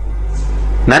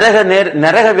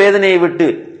 நரக வேதனையை விட்டு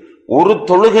ஒரு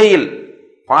தொழுகையில்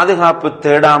பாதுகாப்பு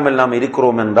தேடாமல் நாம்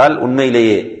இருக்கிறோம் என்றால்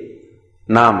உண்மையிலேயே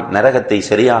நாம் நரகத்தை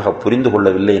சரியாக புரிந்து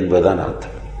கொள்ளவில்லை என்பதுதான்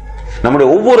அர்த்தம். நம்முடைய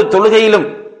ஒவ்வொரு தொழுகையிலும்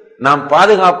நாம்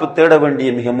பாதுகாப்பு தேட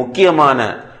வேண்டிய மிக முக்கியமான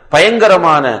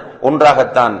பயங்கரமான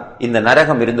ஒன்றாகத்தான் இந்த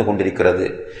நரகம் இருந்து கொண்டிருக்கிறது.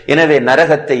 எனவே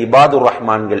நரகத்தை இபாதுர்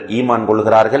ரஹ்மான்கள் ஈமான்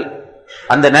கொள்கிறார்கள்,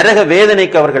 அந்த நரக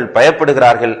வேதனைக்கு அவர்கள்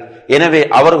பயப்படுகிறார்கள். எனவே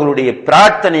அவர்களுடைய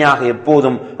பிரார்த்தனையாக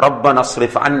எப்போதும் ரப்பனா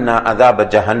ஸ்ரிஃப் அன்னா அஸாப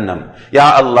ஜஹன்னம், யா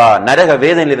அல்லாஹ் நரக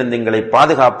வேதனையிலிருந்து எங்களை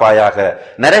பாதுகாப்பாயாக,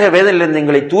 நரக வேதனையிலிருந்து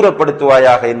எங்களை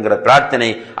தூரப்படுத்துவாயாக என்கிற பிரார்த்தனை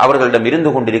அவர்களிடம்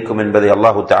இருந்து கொண்டிருக்கும் என்பதை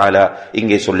அல்லாஹு தஆலா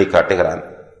இங்கே சொல்லி காட்டுகிறான்.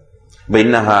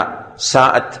 இன்னஹா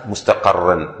சாஅத்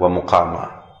முஸ்தகர்ரன் வ முகாமா,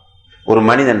 ஒரு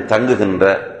மனிதன் தங்குகின்ற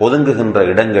ஒதுங்குகின்ற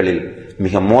இடங்களில்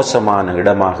மிக மோசமான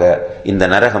இடமாக இந்த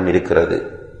நரகம் இருக்கிறது.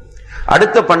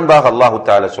 அடுத்த பண்பாக அல்லாஹு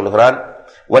தஆலா சொல்கிறான்,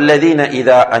 வல்லதீன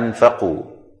இதா அன்ஃபகு,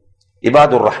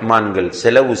 இபாதுர் ரஹ்மான்கள்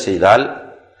செலவு செய்தால்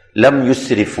லம்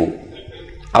யுஸ்ரிஃபு,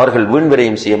 அவர்கள்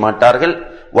வீண்விரயம் செய்ய மாட்டார்கள்.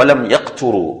 வலம்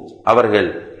யக்துரு, அவர்கள்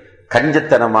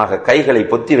கஞ்சத்தனமாக கைகளை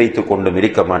பொத்தி வைத்துக் கொண்டும்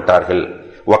இருக்க மாட்டார்கள்.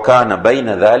 வகான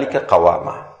பைன தாலிக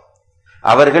கவாமா,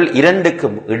 அவர்கள்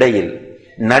இரண்டுக்கும் இடையில்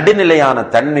நடுநிலையான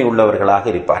தன்மை உள்ளவர்களாக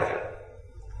இருப்பார்கள்.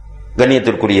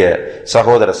 கண்ணியத்திற்குரிய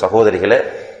சகோதர சகோதரிகளே,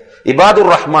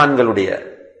 இபாதுர் ரஹ்மான்களுடைய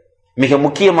மிக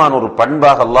முக்கியமான ஒரு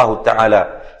பண்பாக அல்லாஹு தஆலா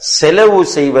செலவு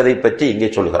செய்வதை பற்றி இங்கே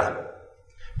சொல்கிறார்.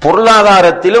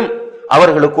 பொருளாதாரத்திலும்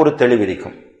அவர்களுக்கு ஒரு தெளிவு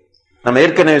இருக்கும். நம்ம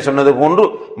ஏற்கனவே சொன்னது போன்று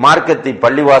மார்க்கத்தை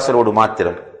பள்ளிவாசலோடு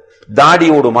மாத்திரம்,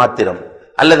 தாடியோடு மாத்திரம்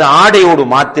அல்லது ஆடையோடு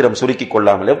மாத்திரம் சுருக்கிக்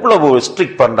கொள்ளாமல் எவ்வளவு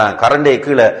ஸ்ட்ரிக்ட் பண்றாங்க. கரண்டே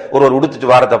கீழே ஒருவர்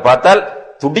உடுத்துட்டு வாரத்தை பார்த்தால்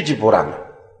துடிச்சு போறாங்க.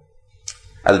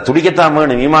 அது துடிக்கத்தான்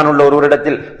வேணும். ஈமான் உள்ள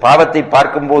ஒருவரிடத்தில் பாவத்தை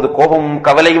பார்க்கும் போது கோபமும்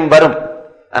கவலையும் வரும்,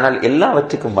 ஆனால்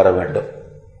எல்லாவற்றுக்கும் வர வேண்டும்.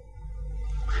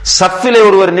 சஃபிலே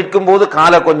ஒருவர் நிற்கும் போது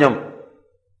காலை கொஞ்சம்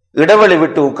இடைவெளி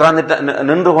விட்டு உட்கார்ந்து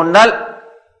நின்று கொண்டால்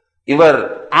இவர்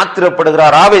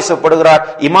ஆத்திரப்படுகிறார், ஆவேசப்படுகிறார்,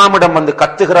 இமாமிடம் வந்து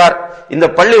கத்துகிறார். இந்த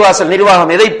பள்ளிவாசல்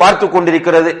நிர்வாகம் எதை பார்த்து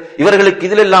கொண்டிருக்கிறது, இவர்களுக்கு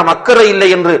இதில் எல்லாம் அக்கறை இல்லை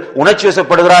என்று உணர்ச்சி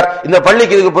வசப்படுகிறார். இந்த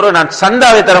பள்ளிக்கு இதுக்கு பிறகு நான்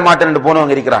சந்தாவை தர மாட்டேன் என்று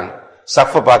போனவங்க இருக்கிறாங்க,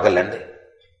 சஃப பார்க்கல.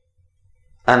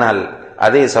 ஆனால்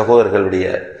அதே சகோதரர்களுடைய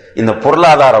இந்த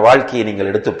பொருளாதார வாழ்க்கையை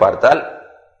நீங்கள் எடுத்து பார்த்தால்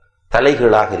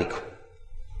தலைகீழாக இருக்கும்.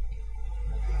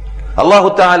 அல்லாஹு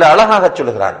தஆலா அழகாக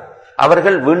சொல்கிறார்,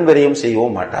 அவர்கள் வீண்விரயம்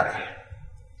செய்யவும் மாட்டார்கள்,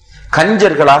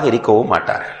 கஞ்சர்களாக இருக்கவும்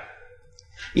மாட்டார்கள்.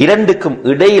 இரண்டுக்கும்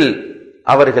இடையில்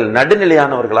அவர்கள்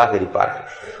நடுநிலையானவர்களாக இருப்பார்கள்.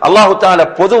 அல்லாஹு தஆலா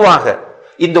பொதுவாக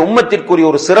இந்த உம்மத்திற்குரிய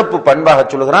ஒரு சிறப்பு பண்பாக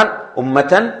சொல்கிறான்,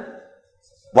 உம்மத்தன்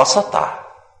வஸதா,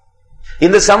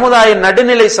 இந்த சமுதாயம்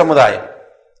நடுநிலை சமுதாயம்.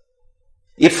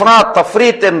 இஃப்ராத்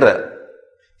தஃப்ரீத் என்ற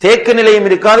தேக்க நிலையும்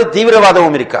இருக்காது,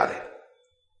 தீவிரவாதமும் இருக்காது.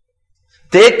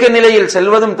 தேக்க நிலையில்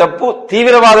செல்வதும் தப்பு,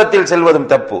 தீவிரவாதத்தில் செல்வதும்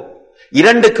தப்பு.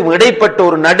 இரண்டுக்கும் இடைப்பட்ட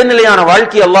ஒரு நடுநிலையான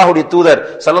வாழ்க்கை அல்லாஹ்வுடைய தூதர்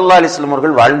ஸல்லல்லாஹு அலைஹி வஸல்லம்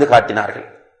அவர்கள் வாழ்ந்து காட்டினார்கள்.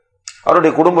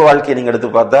 அவருடைய குடும்ப வாழ்க்கையை நீங்க எடுத்து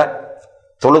பார்த்தா,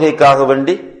 தொழுகைக்காக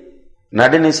வேண்டி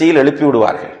நடுநிசையில் எழுப்பி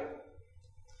விடுவார்கள்.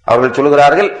 அவர்கள்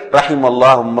சொல்கிறார்கள்,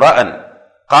 ரஹிமல்லாஹு இம்ரஅன்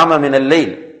காம மினல்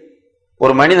லைல்,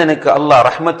 ஒரு மனிதனுக்கு அல்லாஹ்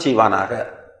ரஹ்மத் செய்வானாக,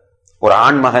 ஒரு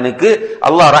ஆண் மகனுக்கு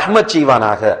அல்லாஹ் ரஹ்மத்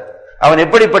செய்வானாக. அவன்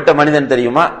எப்படிப்பட்ட மனிதன்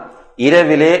தெரியுமா?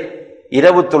 இரவிலே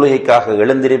இரவு தொழுகைக்காக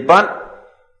எழுந்திருப்பான்,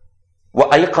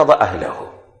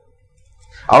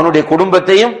 அவனுடைய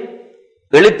குடும்பத்தையும்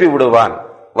எழுப்பி விடுவான்.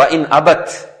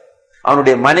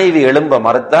 அவனுடைய மனைவி எழும்ப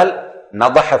மறுத்தால்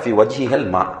நதஹ ஃபி வஜ்ஹில்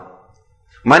மா,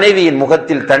 மனைவியின்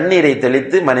முகத்தில் தண்ணீரை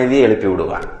தெளித்து மனைவியை எழுப்பி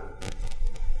விடுவான்.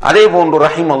 அதே போன்று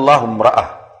ரஹிமல்லாஹு இம்ரஅ,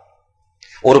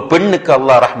 ஒரு பெண்ணுக்கு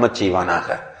அல்லாஹ் ரஹ்மத் செய்வானாக.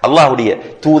 அல்லாஹ்வுடைய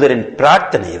தூதரின்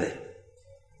பிரார்த்தனை இது.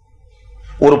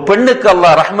 ஒரு பெண்ணுக்கு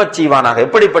அல்லாஹ் ரஹ்மத் செய்வானாக.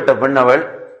 எப்படிப்பட்ட பெண் அவள்?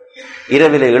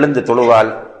 இரவிலே எழுந்து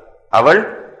தொழுவாள், அவள்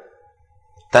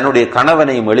தன்னுடைய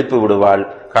கணவனையும் எழுப்பி விடுவாள்.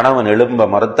 கணவன் எழும்ப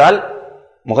மறுத்தால்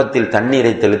முகத்தில்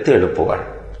தண்ணீரை தெளித்து எழுப்புவாள்.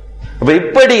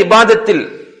 இப்படி இபாதத்தில்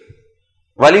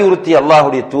வலியுறுத்தி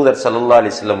அல்லாஹ்வுடைய தூதர் ஸல்லல்லாஹு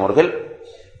அலைஹி வஸல்லம் அவர்கள்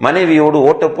மனைவியோடு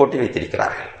ஓட்ட போட்டி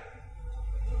வைத்திருக்கிறார்கள்.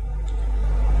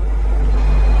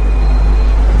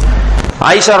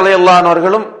 ஆயிஷா ரலியல்லாஹு அன்ஹா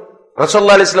அவர்களும்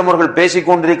ரசூலுல்லாஹி அலைஹி வஸல்லம் அவர்கள் பேசிக்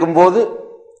கொண்டிருக்கும் போது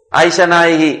ஆயிஷா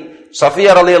நாயகி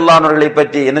சஃபியா ரலியல்லாஹு அன்ஹா அவர்களை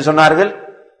பற்றி என்ன சொன்னார்கள்?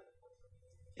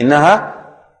 இன்னஹா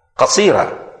கஸீரா,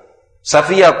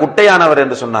 சஃபியா குட்டையானவர்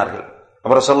என்று சொன்னார்கள்.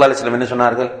 அப்ப ரசூலுல்லாஹி அலைஹி வஸல்லம் என்ன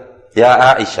சொன்னார்கள்? யா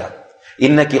ஆயிஷா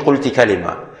இன்னகி குல்தி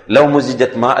கலிமா லவ்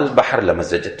முஸிஜத் மா அல் பஹர்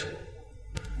லமஸஜத்.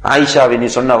 ஆயிஷாவை, நீ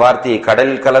சொன்ன வார்த்தையை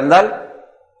கடலில் கலந்தால்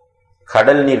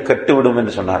கடல் நீர் கெட்டுவிடும்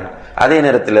என்று சொன்னார்கள். அதே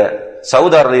நேரத்தில்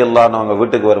சௌதா ரலியல்லாஹு அன்ஹு அவங்க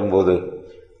வீட்டுக்கு வரும்போது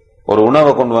ஒரு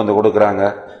உணவை கொண்டு வந்து கொடுக்குறாங்க.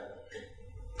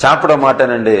 சாப்பிட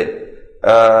மாட்டேன் என்று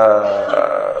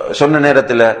சொன்ன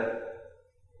நேரத்தில்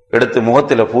எடுத்து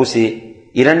முகத்தில் பூசி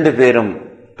இரண்டு பேரும்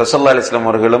ரசூலுல்லாஹி அலைஹி வஸல்லம்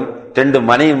அவர்களும் ரெண்டு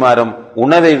மனைவிமாரும்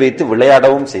உணவை வைத்து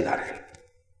விளையாடவும் செய்தார்கள்.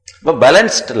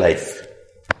 பேலன்ஸ்ட் லைஃப்,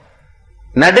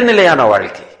 நடுநிலையான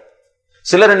வாழ்க்கை.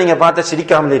 சிலரை நீங்க பார்த்த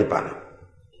சிரிக்காமலே இருப்பாங்க.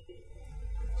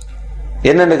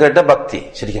 என்னன்னு கேட்ட பக்தி,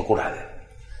 சிரிக்க கூடாது,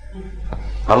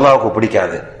 அல்லாஹ்வுக்கு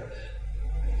பிடிக்காது,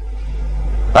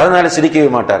 அதனால சிரிக்கவே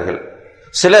மாட்டார்கள்.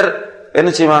 சிலர் என்ன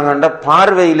செய்வாங்கன்னா,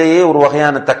 பார்வையிலேயே ஒரு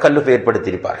வகையான தக்கல்லுஃப்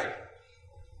ஏற்படுத்தியிருப்பார்கள்.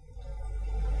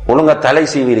 ஒழுங்கா தலை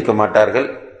சீவி இருக்க மாட்டார்கள்,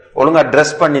 ஒழுங்கா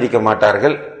ட்ரெஸ் பண்ணிருக்க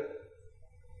மாட்டார்கள்,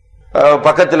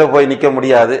 பக்கத்துல போய் நிக்க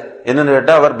முடியாது. என்னன்னு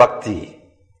கேட்டா அவர் பக்தி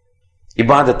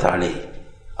இபாதத்தாளி,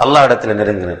 அல்லாஹ் இடத்துல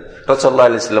நெருங்கினர். ரசூலுல்லாஹி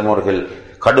அலைஹி வஸல்லம் அவர்கள்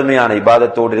கடுமையான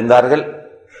இபாதத்தோடு இருந்தார்கள்.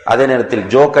 அதே நேரத்தில்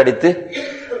ஜோக் அடித்து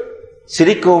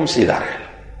சிரிக்கவும் செய்தார்கள்.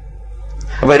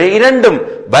 இரண்டும்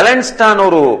பேலன்ஸ்டான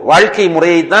ஒரு வாழ்க்கை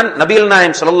முறையை தான் நபிகள்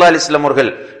நாயகம் ஸல்லல்லாஹு அலைஹி வஸல்லம்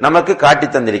அவர்கள் நமக்கு காட்டி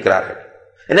தந்திருக்கிறார்கள்.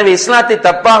 எனவே இஸ்லாத்தை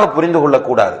தப்பாக புரிந்து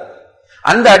கொள்ளக்கூடாது.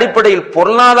 அந்த அடிப்படையில்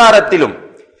பொருளாதாரத்திலும்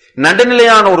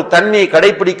நடுநிலையான ஒரு தன்மையை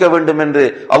கடைபிடிக்க வேண்டும் என்று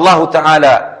அல்லாஹு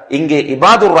தஆலா இங்கே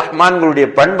இபாதுர் ரஹ்மான்களுடைய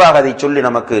பண்பாக அதை சொல்லி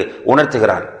நமக்கு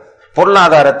உணர்த்துகிறான்.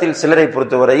 பொருளாதாரத்தில் சிலரை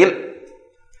பொறுத்தவரையில்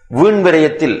வீண்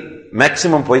விரயத்தில்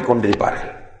மேக்சிமம்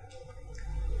போய்கொண்டிருப்பார்கள்.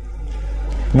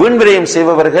 வீண் விரயம்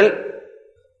செய்பவர்கள்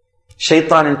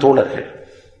ஷைத்தானின் தோழர்கள்.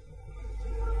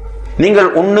 நீங்கள்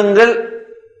உண்ணுங்கள்,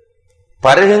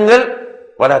 பருகுங்கள்,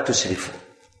 வலா துஸ்ரிஃபு,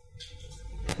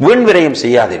 வீண் விரயம்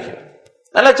செய்யாதீர்கள்.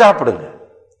 நல்லா சாப்பிடுங்க,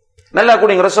 நல்லா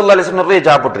குடிங்க. ரசூலுல்லாஹி அலைஹி வஸல்லம் நிறைய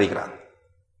சாப்பிட்டு இருக்கிறாங்க.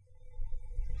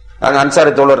 அங்க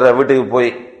அன்சாரி தோழர் வீட்டுக்கு போய்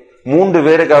 3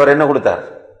 பேருக்கு அவர் என்ன கொடுத்தார்?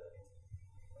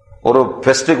 ஒரு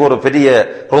பெஸ்டுக்கு ஒரு பெரிய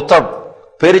ருத்தப்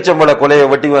பேரிச்சம்பழ கொலையை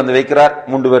வெட்டி வந்து வைக்கிறார்.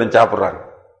 3 பேரும் சாப்பிடுறாங்க.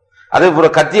 அதே போல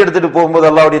கத்தி எடுத்துட்டு போகும்போது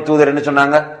அல்லாஹ்வுடைய தூதர் என்ன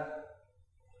சொன்னாங்க?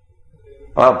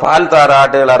 பால் தார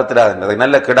ஆட்டுகள் அறுத்துடாது,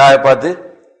 நல்ல கிடாய பார்த்து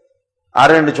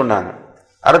அறுன்னு சொன்னாங்க.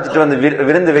 அறுத்துட்டு வந்து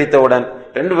விருந்து வைத்தவுடன்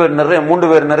 2 பேர் நிறைய 3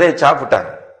 பேர் நிறைய சாப்பிட்டாங்க.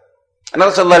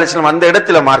 ரசூலுல்லாஹி அலைஹி வஸல்லம் அந்த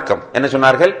இடத்துல மார்க்கம் என்ன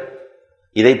சொன்னார்கள்?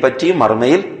 இதை பற்றி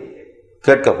மறுமையில்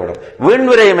கேட்கப்படும். வீண்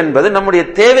விரயம் என்பது நம்முடைய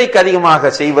தேவைக்கு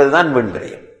அதிகமாக செய்வதுதான் வீண்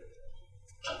விரயம்.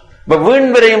 வீண்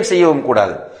விரயம் செய்யவும்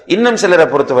கூடாது. இன்னும் சிலரை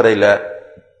பொறுத்தவரையில்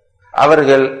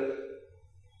அவர்கள்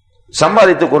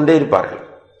சம்பாதித்துக் கொண்டே இருப்பார்கள்.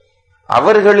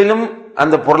 அவர்களிலும்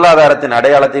அந்த பொருளாதாரத்தின்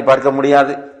அடையாளத்தை பார்க்க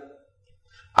முடியாது.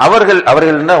 அவர்கள்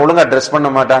ஒழுங்கா ட்ரெஸ் பண்ண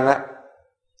மாட்டாங்க.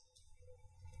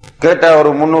 கேட்டா ஒரு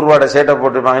 300 ரூபாய் சேட்டை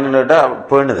போட்டிருப்பாங்க. கேட்டா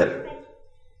பேணுதல்,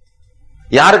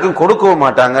 யாருக்கும் கொடுக்கவும்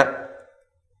மாட்டாங்க.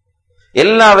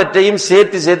 எல்லாவற்றையும்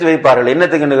சேர்த்து சேர்த்து வைப்பார்கள்.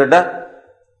 என்னத்துக்குன்னு கேட்டா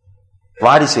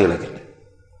வாரிசுகளுக்கு.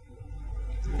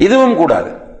 இதுவும் கூடாது.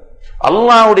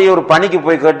 அல்லாஹ்வுடைய ஒரு பணிக்கு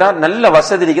போய் கேட்டா நல்ல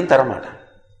வசதிக்கும் தரமாட்டான்.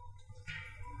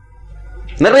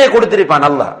 நிறைய கொடுத்திருப்பான்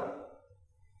அல்லாஹ்.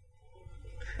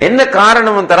 என்ன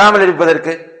காரணம் தராமல்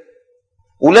இருப்பதற்கு?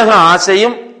 உலக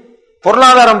ஆசையும்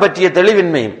பொருளாதாரம் பற்றிய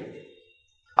தெளிவின்மையும்.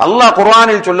 அல்லாஹ்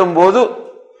குர்ஆனில் சொல்லும் போது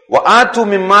வஆது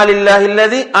மிம்மாலில்லாஹி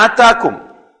அல்லதி ஆதாக்கும்,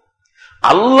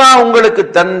 அல்லாஹ் உங்களுக்கு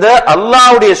தந்த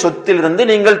அல்லாஹ்வுடைய சொத்திலிருந்து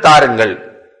நீங்கள் தாருங்கள்.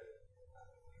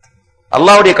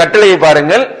 அல்லாஹ்வுடைய கட்டளையை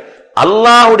பாருங்கள்.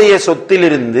 அல்லாஹ்வுடைய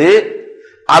சொத்திலிருந்து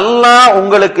அல்லாஹ்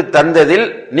உங்களுக்கு தந்ததில்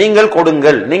நீங்கள்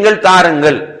கொடுங்கள், நீங்கள்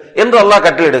தாருங்கள் என்று அல்லாஹ்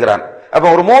கட்டளையிடுகிறான். அப்ப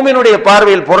ஒரு மூமினுடைய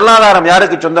பார்வையில் பொருளாதாரம்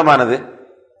யாருக்கு சொந்தமானது?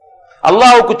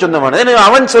 அல்லாஹ்வுக்கு சொந்தமானது. எனவே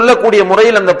அவன் சொல்லக்கூடிய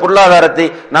முறையில் அந்த பொருளாதாரத்தை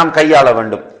நாம் கையாள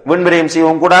வேண்டும். வீண்விரயம்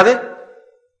செய்யவும் கூடாது,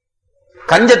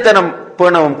 கஞ்சத்தனம்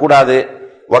பேணவும் கூடாது.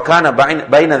 வகான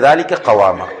பைன தாலிக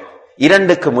கவாமா,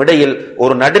 இரண்டுக்கும் இடையில்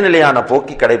ஒரு நடுநிலையான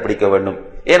போக்கி கடைபிடிக்க வேண்டும்.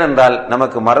 ஏனென்றால்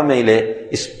நமக்கு மறுமையிலே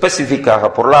ஸ்பெசிபிக்காக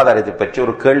பொருளாதாரத்தை பற்றி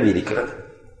ஒரு கேள்வி இருக்கிறது.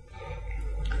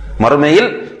 மறுமையில்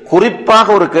குறிப்பாக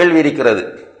ஒரு கேள்வி இருக்கிறது.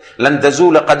 லன்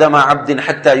தஸூல கதம அப்தின்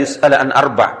ஹத்தா யுஸ்அல அன்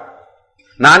அர்பா,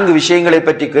 4 விஷயங்களை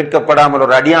பற்றி கேட்கப்படாமல்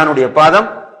ஒரு அடியானுடைய பாதம்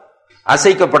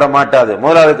அசைக்கப்பட மாட்டாது.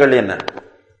 முதலாவது கேள்வி என்ன?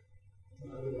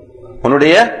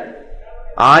 உன்னுடைய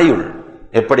ஆயுள்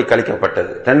எப்படி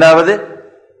கழிக்கப்பட்டது? 2வது,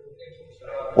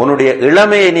 உன்னுடைய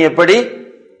இளமையை நீ எப்படி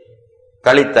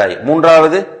கழித்தாய்?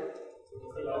 3வது,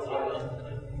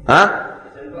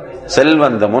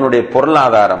 செல்வந்தம், உன்னுடைய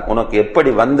பொருளாதாரம் உனக்கு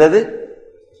எப்படி வந்தது,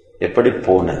 எப்படி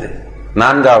போனது?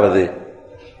 4வது,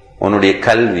 உன்னுடைய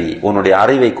கல்வி, உன்னுடைய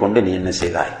அறிவை கொண்டு நீ என்ன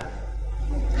செய்தாய்?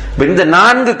 இந்த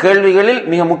 4 கேள்விகளில்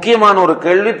மிக முக்கியமான ஒரு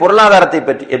கேள்வி பொருளாதாரத்தை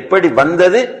பற்றி. எப்படி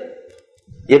வந்தது,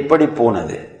 எப்படி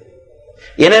போனது?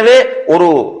 எனவே ஒரு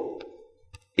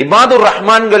இபாதுர்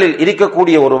ரஹ்மான்களில்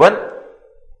இருக்கக்கூடிய ஒருவன்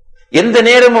எந்த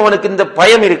நேரம் அவனுக்கு இந்த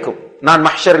பயம் இருக்கும், நான்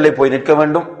மஹ்ஷரிலே போய் நிற்க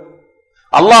வேண்டும்,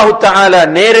 அல்லாஹு தஆலா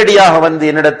நேரடியாக வந்து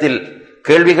என்னிடத்தில்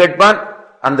கேள்வி கேட்பான்,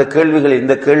 அந்த கேள்விகளில்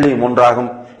இந்த கேள்வியும் ஒன்றாகும்.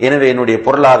 எனவே என்னுடைய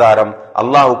பொருளாதாரம்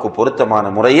அல்லாஹுக்கு பொருத்தமான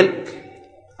முறையில்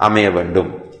அமைய வேண்டும்.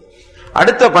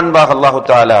 அடுத்த பண்பாக அல்லாஹு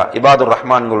தஆலா இபாதுர்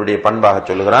ரஹ்மான்களுடைய பண்பாக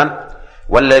சொல்கிறான்,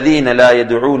 வல்லதீன லா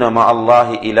யதுஊன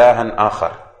மஅல்லாஹி இலாஹன்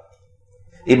ஆகர்.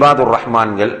 இபாதுர்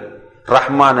ரஹ்மான்கள்,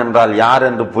 ரஹ்மான் என்றால் யார்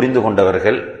என்று புரிந்து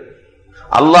கொண்டவர்கள்,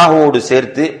 அல்லாஹோடு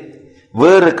சேர்த்து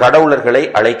வேறு கடவுளர்களை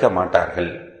அழைக்க மாட்டார்கள்.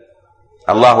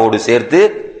 அல்லாஹோடு சேர்த்து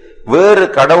வேறு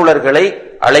கடவுளர்களை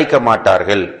அழைக்க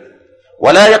மாட்டார்கள்.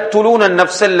 வலா யக்துலூன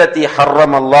அன்-நஃப்ஸ அல்லதி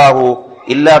ஹர்ரம அல்லாஹு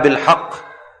இல்லா பில் ஹக்.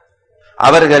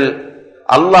 அவர்கள்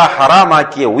அல்லாஹ்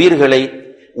ஹராமாக்கிய உயிர்களை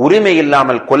உரிமை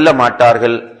இல்லாமல் கொல்ல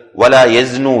மாட்டார்கள். வலா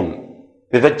யஸ்னூன்,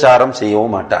 விபச்சாரம்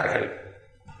செய்யவும் மாட்டார்கள்.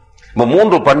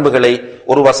 3 பண்புகளை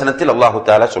ஒரு வசனத்தில் அல்லாஹு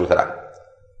தஆலா சொல்கிறார்.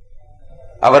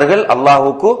 அவர்கள்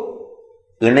அல்லாஹுக்கு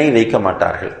இணை வைக்க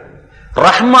மாட்டார்கள்.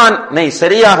 ரஹ்மானை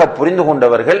சரியாக புரிந்து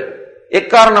கொண்டவர்கள்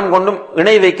எக்காரணம் கொண்டும்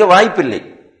இணை வைக்க வாய்ப்பில்லை.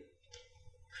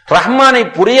 ரஹ்மானை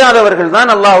புரியாதவர்கள் தான்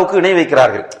அல்லாஹுக்கு இணை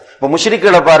வைக்கிறார்கள். இப்ப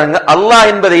முஷ்ரிக்குகளை பாருங்க, அல்லாஹ்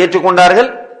என்பதை ஏற்றுக்கொண்டார்கள்,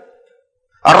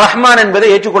 அர் ரஹ்மான் என்பதை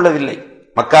ஏற்றுக்கொள்ளவில்லை.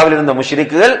 மக்காவில் இருந்த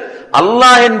முஷ்ரிக்குகள்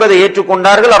அல்லாஹ் என்பதை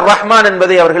ஏற்றுக்கொண்டார்கள், அர் ரஹ்மான்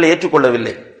என்பதை அவர்கள்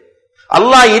ஏற்றுக்கொள்ளவில்லை.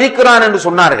 அல்லாஹ் இருக்கிறான் என்று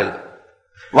சொன்னார்கள்,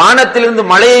 வானத்திலிருந்து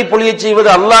மழையை பொழிய செய்வது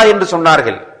அல்லாஹ் என்று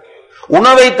சொன்னார்கள்,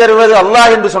 உணவை தருவது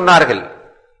அல்லாஹ் என்று சொன்னார்கள்,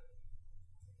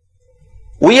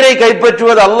 உயிரை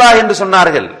கைப்பற்றுவது அல்லாஹ் என்று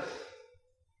சொன்னார்கள்.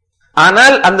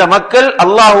 ஆனால் அந்த மக்கள்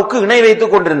அல்லாஹுக்கு இணை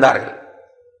வைத்துக் கொண்டிருந்தார்கள்.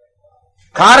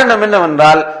 காரணம்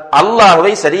என்னவென்றால்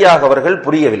அல்லாஹ்வை சரியாக அவர்கள்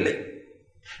புரியவில்லை.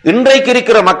 இன்றைக்கு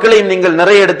இருக்கிற மக்களை நீங்கள்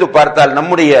நிறைய எடுத்து பார்த்தால்,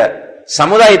 நம்முடைய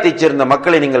சமுதாயத்தைச் சேர்ந்த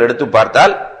மக்களை நீங்கள் எடுத்து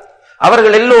பார்த்தால்,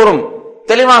 அவர்கள் எல்லோரும்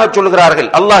தெளிவாக சொல்கிறார்கள்,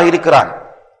 அல்லாஹ் இருக்கிறான்,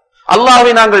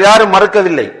 அல்லாஹ்வை நாங்கள் யாரும்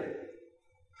மறுக்கவில்லை,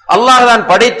 அல்லாஹ் தான்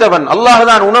படைத்தவன், அல்லாஹ்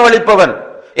தான் உணவளிப்பவன்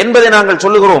என்பதை நாங்கள்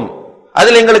சொல்லுகிறோம்,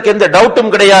 அதில் எங்களுக்கு எந்த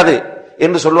டவுட்டும் கிடையாது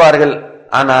என்று சொல்வார்கள்.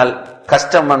 ஆனால்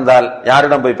கஷ்டம் வந்தால்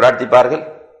யாரிடம் போய் பிரார்த்திப்பார்கள்?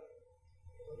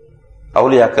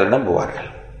 அவுலியாக்களிடம் போவார்கள்.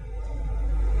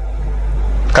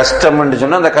 கஷ்டம் என்று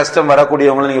சொன்னா அந்த கஷ்டம்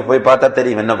வரக்கூடியவங்களை நீங்க போய் பார்த்தா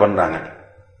தெரியும் என்ன பண்றாங்க.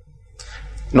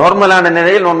 நார்மலான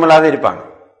நிலையில் நார்மலாவே இருப்பாங்க.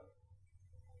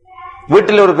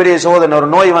 வீட்டில் ஒரு பெரிய சோதனை, ஒரு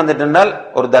நோய் வந்துட்டால்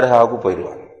ஒரு தர்காவுக்கு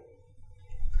போயிடுவாங்க.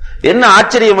 என்ன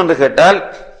ஆச்சரியம் என்று கேட்டால்,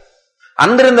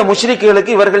 அன்றிருந்த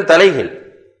முஷ்ரிக்குகளுக்கு இவர்கள் தலைகள்.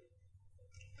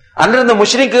 அன்றிருந்த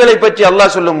முஷ்ரிக்குகளை பற்றி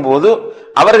அல்லாஹ் சொல்லும் போது,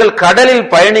 அவர்கள் கடலில்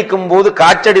பயணிக்கும் போது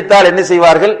காற்றடித்தால் என்ன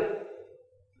செய்வார்கள்?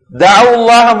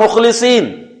 தஅவுல்லாஹ முக்லிஸீன்,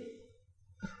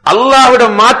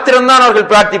 அல்லாஹ்விடம் மாத்திரம்தான் அவர்கள்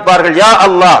பிரார்த்திப்பார்கள், யா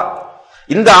அல்லாஹ்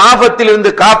இந்த ஆபத்தில்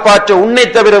இருந்து காப்பாற்ற உன்னை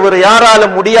தவிர வேறு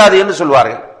யாராலும் முடியாது என்று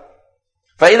சொல்வார்கள்.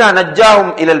 ஃபைதா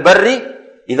நஜ்ஜாஹும் இலல் பர்ரி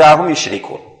இதாஹும்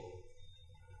யுஷ்ரிகூன்.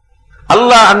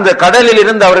 அல்லாஹ் அந்த கடலில்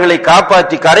இருந்து அவர்களை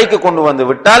காப்பாற்றி கரைக்கு கொண்டு வந்து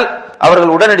விட்டால்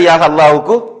அவர்கள் உடனடியாக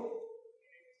அல்லாஹ்வுக்கு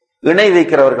இணை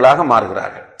வைக்கிறவர்களாக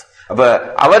மாறுகிறார்கள். அப்ப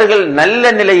அவர்கள் நல்ல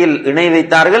நிலையில் இணை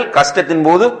வைத்தார்கள், கஷ்டத்தின்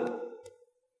போது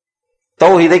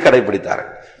தௌஹீதை கடைபிடித்தார்கள்.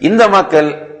 இந்த மக்கள்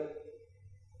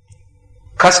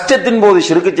கஷ்டத்தின் போது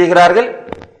ஷிர்க் செய்கிறார்கள்,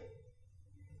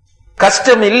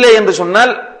 கஷ்டம் இல்லை என்று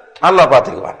சொன்னால் அல்லாஹ்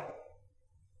பார்த்துக்குவார்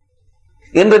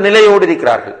என்ற நிலையோடு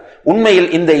இருக்கிறார்கள். உண்மையில்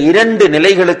இந்த இரண்டு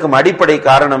நிலைகளுக்கும் அடிப்படை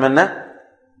காரணம் என்ன?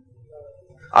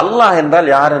 அல்லாஹ் என்றால்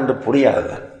யார் என்று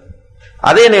புரியாததான்.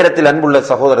 அதே நேரத்தில் அன்புள்ள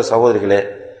சகோதர சகோதரிகளே,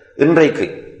 இன்றைக்கு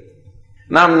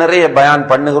நாம் நிறைய பயான்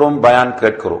பண்ணுகிறோம், பயான்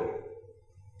கேட்கிறோம்,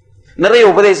 நிறைய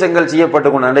உபதேசங்கள் செய்யப்பட்டு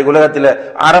கொண்டு அன்றைக்கு உலகத்தில்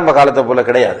ஆரம்ப காலத்தை போல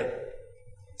கிடையாது.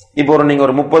 இப்போ நீங்க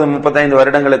ஒரு 30-35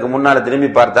 வருடங்களுக்கு முன்னால திரும்பி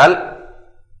பார்த்தால்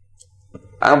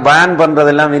பயான்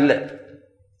பண்றதெல்லாம் இல்லை.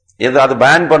 அது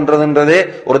பயான் பண்றதுன்றதே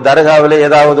ஒரு தர்காவில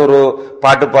ஏதாவது ஒரு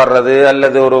பாட்டு பாடுறது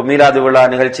அல்லது ஒரு மீலாது விழா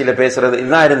நிகழ்ச்சியில பேசுறது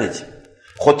இதுதான் இருந்துச்சு.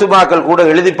 ஹுத்பாக்கள் கூட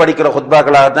எழுதி படிக்கிற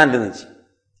ஹுத்பாக்களாகத்தான் இருந்துச்சு.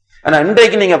 ஆனா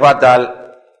இன்றைக்கு நீங்க பார்த்தால்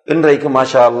இன்றைக்கு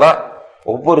மாஷா அல்லாஹ்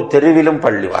ஒவ்வொரு தெருவிலும்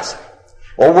பள்ளிவாசல்,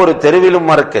 ஒவ்வொரு தெருவிலும்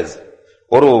மர்கஸ்,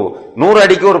 ஒரு 100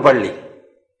 அடிக்கு ஒரு பள்ளி,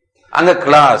 அங்க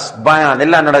கிளாஸ் பயான்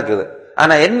எல்லாம் நடக்குது.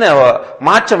 ஆனா என்ன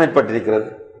மாற்றம் ஏற்பட்டிருக்கிறது?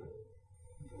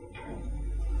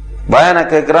 பயான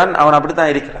கேட்கிறான், அவன்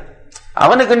அப்படித்தான் இருக்கிறான்.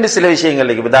 அவனுக்கு சில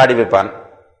விஷயங்கள் தாடி வைப்பான்,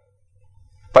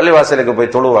 பள்ளிவாசலுக்கு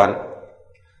போய் தொழுவான்,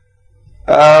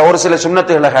 ஒரு சில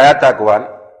சுன்னத்துகளை ஹயாத்தாக்குவான்,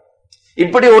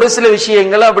 இப்படி ஒரு சில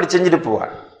விஷயங்களை அப்படி செஞ்சுட்டு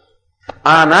போவான்.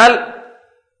 ஆனால்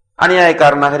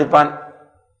அநியாயக்காரனாக இருப்பான்,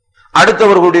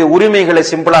 அடுத்தவர்களுடைய உரிமைகளை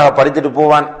சிம்பிளாக பறித்துட்டு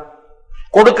போவான்,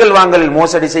 கொடுக்கல் வாங்கலில்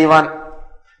மோசடி செய்வான்,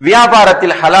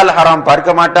 வியாபாரத்தில் ஹலால் ஹராம்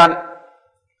பார்க்க மாட்டான்,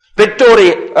 பெற்றோரை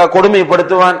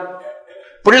கொடுமைப்படுத்துவான்,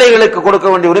 பிள்ளைகளுக்கு கொடுக்க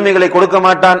வேண்டிய உரிமைகளை கொடுக்க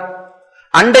மாட்டான்,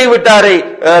 அண்டை விட்டாரை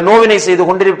நோவினை செய்து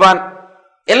கொண்டிருப்பான்.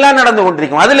 எல்லாம் நடந்து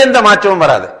கொண்டிருக்கும். அதில் எந்த மாற்றமும்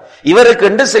வராது. இவருக்கு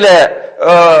என்று சில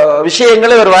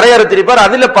விஷயங்களை இவர் வரையறுத்திருப்பார்,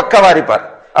 அதுல பக்கவாரிப்பார்.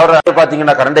 அவர்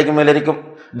பாத்தீங்கன்னா கரண்டைக்கு மேல இருக்கும்,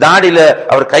 தாடியில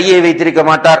அவர் கையை வைத்திருக்க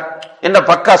மாட்டார் என்ற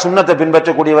பக்கா சுண்ணத்தை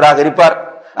பின்பற்றக்கூடியவராக இருப்பார்.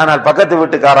 ஆனால் பக்கத்து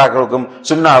வீட்டுக்காரர்களுக்கும்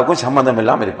சுண்ணாவுக்கும் சம்பந்தம்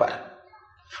இல்லாமல் இருப்பார்.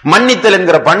 மன்னித்தல்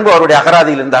என்கிற பண்பு அவருடைய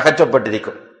அகராதியிலிருந்து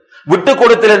அகற்றப்பட்டிருக்கும். விட்டு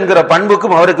கொடுத்தல் என்கிற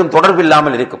பண்புக்கும் அவருக்கும் தொடர்பு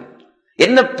இல்லாமல் இருக்கும்.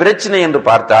 என்ன பிரச்சனை என்று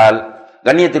பார்த்தால்,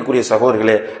 கண்ணியத்திற்குரிய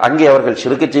சகோதரர்களே, அங்கே அவர்கள்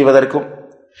ஷிர்க் செய்வதற்கும்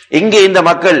இங்கே இந்த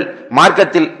மக்கள்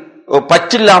மார்க்கத்தில்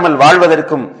பற்றில்லாமல்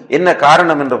வாழ்வதற்கும் என்ன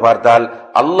காரணம் என்று பார்த்தால்,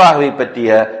 அல்லாஹ்வை பற்றிய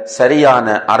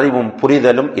சரியான அறிவும்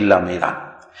புரிதலும் இல்லாமைதான்.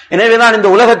 எனவேதான் இந்த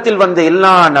உலகத்தில் வந்த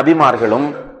எல்லா நபிமார்களும்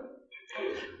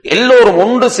எல்லோரும்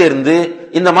ஒன்று சேர்ந்து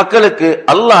இந்த மக்களுக்கு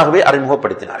அல்லாஹ்வை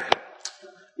அறிமுகப்படுத்தினார்கள்.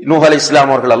 நூஹ்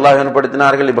அலைஹிஸ்ஸலாம் அவர்கள் அல்லாஹ்வை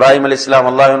அறிமுகப்படுத்தினார்கள், இப்ராஹிம் அலைஹிஸ்ஸலாம்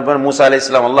அல்லாஹ்வை, மூசா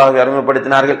அலைஹிஸ்ஸலாம் அல்லாஹ்வை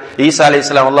அறிமுகப்படுத்தினார்கள், ஈசா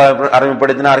அலைஹிஸ்ஸலாம் அல்லாஹ்வை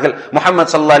அறிமுகப்படுத்தினார்கள்,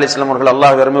 முஹம்மது ஸல்லல்லாஹு அலைஹி வஸல்லம் அவர்கள்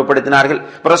அல்லாஹ்வை அறிமுகப்படுத்தினார்கள்.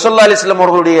 ரசூலுல்லாஹி அலைஹி வஸல்லம்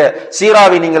அவர்களுடைய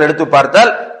சீராவை நீங்கள் எடுத்து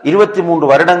பார்த்தால்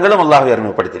 23 வருடங்களும் அல்லாஹ்வை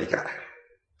அறிமுகப்படுத்தியிருக்கிறார்கள்.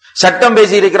 சட்டம்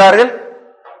பேசி இருக்கிறார்கள்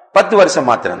 10 வருஷம்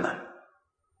மாத்திரம்தான்.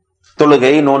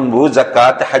 தொழுகை, நோன்பு,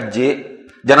 ஜக்காத், ஹஜ்,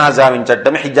 ஜனாசாவின்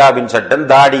சட்டம், ஹிஜாபின் சட்டம்,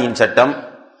 தாடியின் சட்டம்,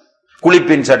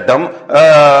 குளிப்பின் சட்டம்,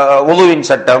 உதுவின்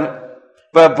சட்டம்,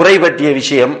 புரை பற்றிய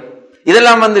விஷயம்,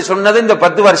 இதெல்லாம் சொன்னது இந்த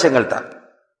 10 வருஷங்கள் தான்.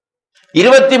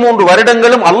 23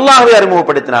 வருடங்களும் அல்லாஹ்வை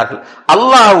அறிமுகப்படுத்தினார்கள்.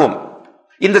 அல்லாஹ்வும்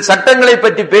இந்த சட்டங்களை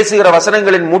பற்றி பேசுகிற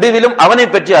வசனங்களின் முடிவிலும் அவனை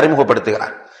பற்றி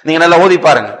அறிமுகப்படுத்துகிறார். நீங்க நல்லா ஓதி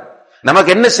பாருங்க. நமக்கு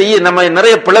என்ன செய்ய, நம்ம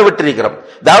நிறைய பிளவிட்டு இருக்கிறோம்.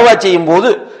 தாவா செய்யும் போது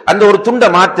அந்த ஒரு துண்ட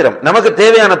மாத்திரம், நமக்கு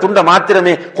தேவையான துண்ட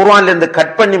மாத்திரமே குர்ஆன்ல இருந்து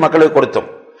கட் பண்ணி மக்களுக்கு கொடுத்தோம்.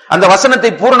 அந்த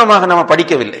வசனத்தை பூரணமாக நம்ம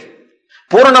படிக்கவில்லை.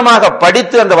 பூரணமாக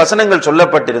படித்து அந்த வசனங்கள்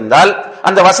சொல்லப்பட்டிருந்தால்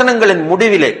அந்த வசனங்களின்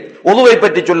முடிவிலே உதுவை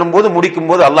பற்றி சொல்லும் போது முடிக்கும்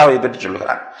போது அல்லாஹ்வை பற்றி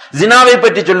சொல்லுகிறார், ஜினாவை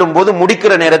பற்றி சொல்லும் போது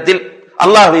முடிக்கிற நேரத்தில்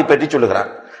அல்லாஹ்வை பற்றி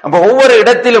சொல்லுகிறார். அப்ப ஒவ்வொரு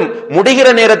இடத்திலும் முடிகிற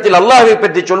நேரத்தில் அல்லாஹ்வை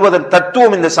பற்றி சொல்வதன்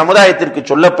தத்துவம் இந்த சமுதாயத்திற்கு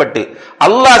சொல்லப்பட்டு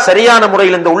அல்லாஹ் சரியான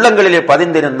முறையில் இந்த உள்ளங்களிலே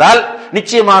பதிந்திருந்தால்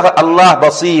நிச்சயமாக அல்லாஹ்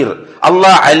பசீர்,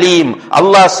 அல்லாஹ் அலீம்,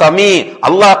 அல்லாஹ் சமீ,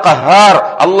 அல்லாஹ் கஹார்,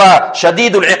 அல்லாஹ்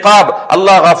ஷதீதுல் இகாப்,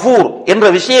 அல்லாஹ் கஃபூர் என்ற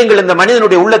விஷயங்கள் இந்த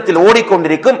மனிதனுடைய உள்ளத்தில்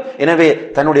ஓடிக்கொண்டிருக்கும். எனவே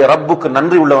தன்னுடைய ரப்புக்கு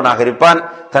நன்றி உள்ளவனாக இருப்பான்,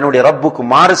 தன்னுடைய ரப்புக்கு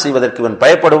மாறு செய்வதற்கு இவன்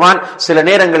பயப்படுவான். சில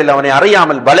நேரங்களில் அவனை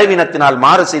அறியாமல் பலவீனத்தினால்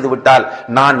மாறு செய்து விட்டால்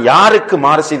நான் யாருக்கு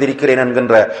மாறு செய்திருக்கிறேன்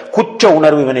என்கின்ற குற்ற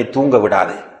உணர்வு இவனை தூங்க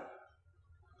விடாது.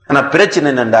 ஆனா பிரச்சனை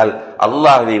என்னென்றால்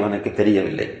அல்லாஹ்வை இவனுக்கு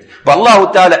தெரியவில்லை. அல்லாஹ்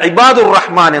தஆலா இபாதுர்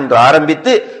ரஹ்மான் என்று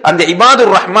ஆரம்பித்து அந்த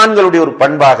இபாதுர் ரஹ்மான்களுடைய ஒரு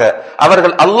பண்பாக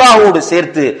அவர்கள் அல்லாஹ்வோடு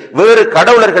சேர்த்து வேறு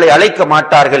கடவுளர்களை அழைக்க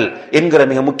மாட்டார்கள் என்கிற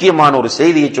மிக முக்கியமான ஒரு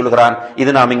செய்தியை சொல்கிறான்.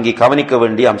 இது நாம் இங்கே கவனிக்க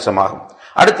வேண்டிய அம்சமாகும்.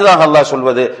 அடுத்ததாக அல்லாஹ்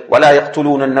சொல்வது வலா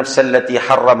யக்துலூன அன்-நஃப்ஸ அல்லதி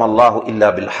ஹர்ரமல்லாஹு இல்லா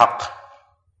பில் ஹக்.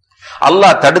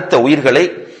 அல்லாஹ் தடுத்த உயிர்களை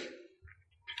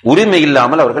உரிமை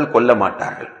இல்லாமல் அவர்கள் கொல்ல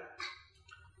மாட்டார்கள்.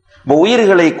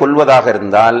 உயிர்களை கொல்வதாக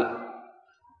இருந்தால்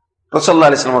ரசூலுல்லாஹி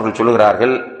அலைஹி வஸல்லம் அவர்கள்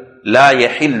சொல்கிறார்கள் லா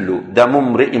யஹில்லு தமு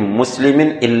இம்ரிஇன்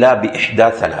முஸ்லிமின் இல்லா பி இஹ்தா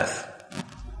ஸலாஸ்.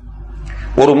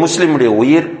 ஒரு முஸ்லிமுடைய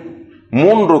உயிர்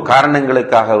 3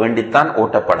 காரணங்களுக்காக வேண்டித்தான்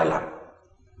ஓட்டப்படலாம்.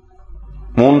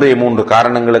 3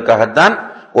 காரணங்களுக்காகத்தான்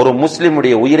ஒரு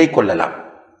முஸ்லிமுடைய உயிரை கொள்ளலாம்.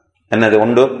 என்னது?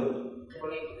 1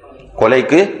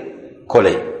 கொலைக்கு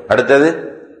கொலை, அடுத்தது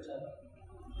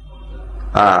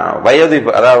வயது,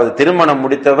 அதாவது திருமணம்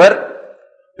முடித்தவர்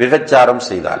விபச்சாரம்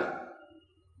செய்தால்,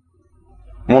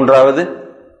 3வது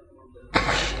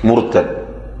முர்த்தத்,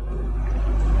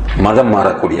 மதம்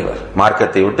மாறக்கூடியவர்,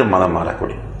 மார்க்கத்தை விட்டு மதம்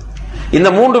மாறக்கூடியவர். இந்த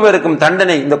 3 பேருக்கும்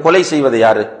தண்டனை. இந்த கொலை செய்வது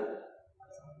யாரு?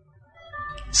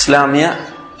 இஸ்லாமிய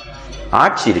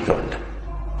ஆட்சி இருக்க வேண்டும்.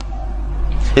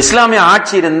 இஸ்லாமிய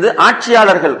ஆட்சி இருந்து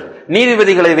ஆட்சியாளர்கள்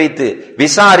நீதிபதிகளை வைத்து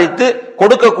விசாரித்து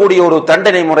கொடுக்கக்கூடிய ஒரு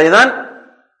தண்டனை முறைதான்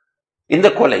இந்த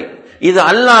கொலை. இது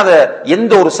அல்லாத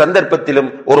எந்த ஒரு சந்தர்ப்பத்திலும்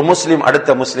ஒரு முஸ்லிம் அடுத்த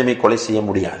முஸ்லிமை கொலை செய்ய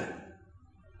முடியாது.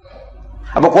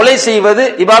 அப்ப கொலை செய்வது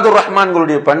இபாதுர்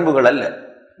ரஹ்மான்களுடைய பண்புகள் அல்ல.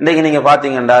 இன்றைக்கு நீங்க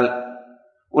பாத்தீங்கன்றால்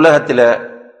உலகத்தில்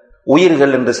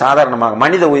உயிர்கள் என்று சாதாரணமாக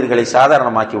மனித உயிர்களை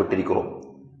சாதாரணமாக்கி விட்டிருக்கிறோம்.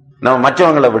 நம்ம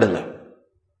மற்றவங்களை விடுங்க,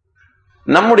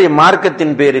 நம்முடைய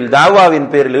மார்க்கத்தின் பேரில் தாவாவின்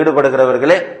பேரில்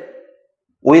ஈடுபடுகிறவர்களே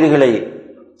உயிர்களை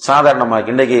சாதாரணமாக்கி,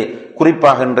 இன்றைக்கு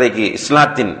குறிப்பாக இன்றைக்கு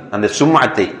இஸ்லாத்தின் அந்த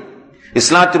சும்மாத்தை,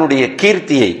 இஸ்லாத்தினுடைய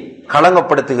கீர்த்தியை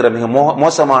களங்கப்படுத்துகிற மிக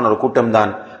மோசமான ஒரு கூட்டம்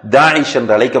தான் தாயிஷ்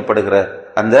என்று அழைக்கப்படுகிற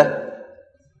அந்த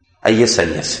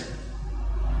ISIS.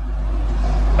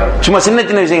 சும்மா சின்ன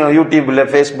சின்ன விஷயங்கள் யூடியூப்ல,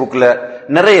 பேஸ்புக்ல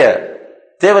நிறைய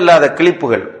தேவையில்லாத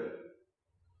கிளிப்புகள்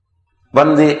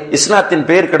வந்து இஸ்லாத்தின்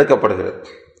பெயர் கெடுக்கப்படுகிறது.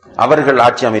 அவர்கள்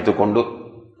ஆட்சி அமைத்துக் கொண்டு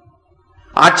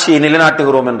ஆட்சியை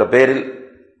நிலைநாட்டுகிறோம் என்ற பெயரில்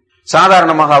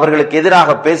சாதாரணமாக அவர்களுக்கு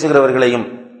எதிராக பேசுகிறவர்களையும்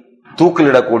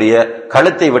தூக்கிலிடக்கூடிய,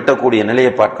 கழுத்தை வெட்டக்கூடிய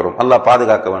நிலையை பார்க்கிறோம். அல்லாஹ்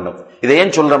பாதுகாக்க வேண்டும். இதை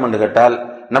ஏன் சொல்றோம் என்று கேட்டால்,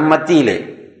 நம் மத்தியிலே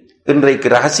இன்றைக்கு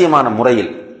ரகசியமான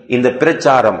முறையில் இந்த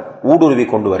பிரச்சாரம் ஊடுருவி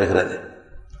கொண்டு வருகிறது.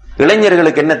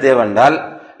 இளைஞர்களுக்கு என்ன தேவை என்றால்,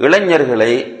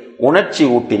 இளைஞர்களை உணர்ச்சி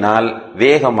ஊட்டினால்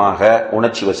வேகமாக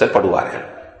உணர்ச்சி வசப்படுவார்கள்.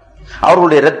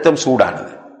 அவர்களுடைய இரத்தம்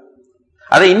சூடானது.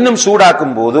 அதை இன்னும்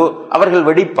சூடாக்கும் போது அவர்கள்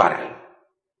வெடிப்பார்கள்.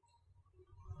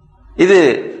 இது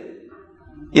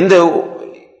இந்த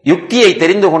யுக்தியை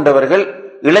தெரிந்து கொண்டவர்கள்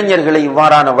இளைஞர்களை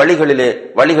இவ்வாறான வழிகளிலே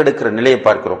வழிகெடுக்கிற நிலையை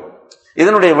பார்க்கிறோம்.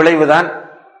 இதனுடைய விளைவுதான்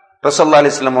ரசூலுல்லாஹி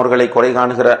அலைஹி வஸல்லம் அவர்களை குறை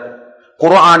காணுகிற,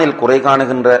 குர்ஆனில் குறை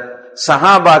காணுகின்ற,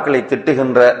 சஹாபாக்களை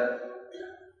திட்டுகின்ற,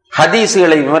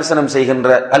 ஹதீசுகளை விமர்சனம் செய்கின்ற,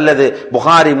 அல்லது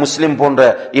புகாரி முஸ்லிம் போன்ற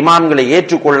இமாம்களை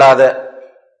ஏற்றுக்கொள்ளாத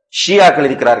ஷியாக்கள்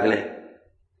இருக்கிறார்களே,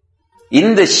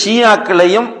 இந்த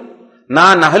ஷியாக்களையும்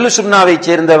நான் அஹ்லு சுன்னாவை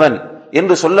சேர்ந்தவன்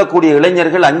என்று சொல்லக்கூடிய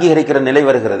இளைஞர்கள் அங்கீகரிக்கிற நிலை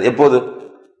வருகிறது. எப்போது?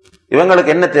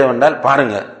 இவங்களுக்கு என்ன தேவை என்றால்,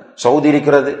 பாருங்க, சவுதி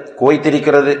இருக்கிறது, குவைத்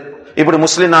இருக்கிறது, இப்படி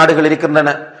முஸ்லிம் நாடுகள் இருக்கின்றன.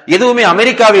 எதுவுமே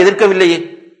அமெரிக்காவை எதிர்க்கவில்லையே.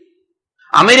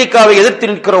 அமெரிக்காவை எதிர்த்து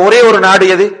நிற்கிற ஒரே ஒரு நாடு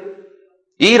எது?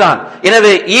 ஈரான்.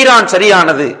 எனவே ஈரான்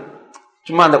சரியானது.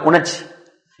 சும்மா அந்த உணர்ச்சி.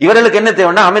 இவர்களுக்கு என்ன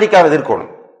தேவைன்னா அமெரிக்காவை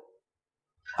எதிர்க்கணும்.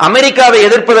 அமெரிக்காவை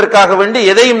எதிர்ப்பதற்காக வேண்டி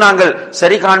எதையும் நாங்கள்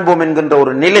சரி காண்போம் என்கின்ற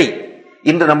ஒரு நிலை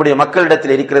இன்று நம்முடைய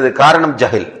மக்களிடத்தில் இருக்கிறது. காரணம்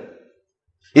ஜஹில்,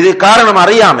 இது காரணம்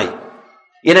அறியாமை.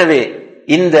 எனவே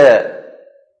இந்த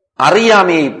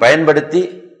அறியாமையை பயன்படுத்தி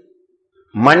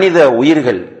மனித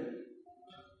உயிர்கள்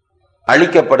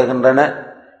அழிக்கப்படுகின்றன.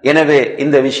 எனவே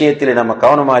இந்த விஷயத்தில் நம்ம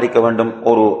கவனமாக இருக்க வேண்டும்.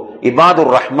 ஒரு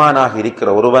இபாதுர் ரஹ்மானாக இருக்கிற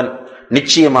ஒருவன்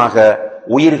நிச்சயமாக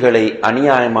உயிர்களை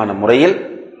அநியாயமான முறையில்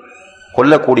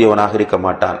கொல்லக்கூடியவனாக இருக்க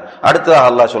மாட்டான். அடுத்ததாக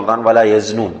அல்லாஹ் சொல்றான், வலா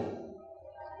யஸ்னூன்.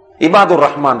 இபாதுர்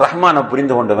ரஹ்மான், ரஹ்மானை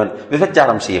புரிந்து கொண்டவன்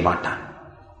விபச்சாரம் செய்ய மாட்டான்.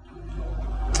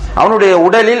 அவனுடைய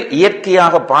உடலில்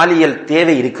இயற்கையாக பாலியல்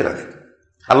தேவை இருக்கிறது.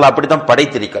 அல்லாஹ் அப்படித்தான்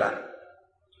படைத்திருக்கிறான்.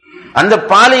 அந்த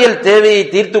பாலியல் தேவையை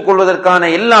தீர்த்துக் கொள்வதற்கான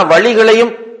எல்லா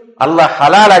வழிகளையும் அல்லாஹ்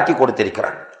ஹலாலாக்கி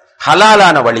கொடுத்திருக்கிறான்.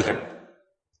 ஹலாலான வழிகள்.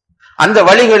 அந்த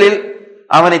வழிகளில்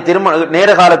அவனை நேர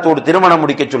காலத்தோடு திருமணம்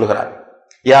முடிக்க சொல்கிறார்.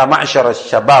 யா மஅஷர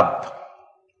ஷபாப்,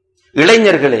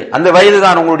 இளைஞர்களே, அந்த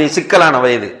வயதுதான் உங்களுடைய சிக்கலான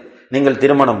வயது, நீங்கள்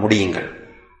திருமணம் முடியுங்கள்.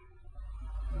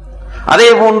 அதே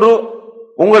போன்று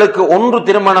உங்களுக்கு 1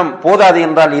 திருமணம் போதாது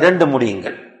என்றால் 2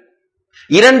 முடியுங்கள்.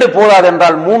 2 போதாது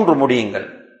என்றால் 3 முடியுங்கள்.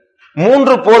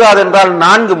 3 போதாது என்றால்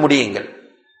 4 முடியுங்கள்.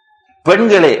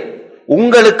 பெண்களே,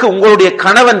 உங்களுக்கு உங்களுடைய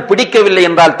கணவன் பிடிக்கவில்லை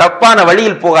என்றால் தப்பான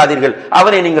வழியில் போகாதீர்கள்.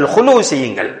 அவனை நீங்கள் ஹுலூ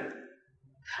செய்யுங்கள்.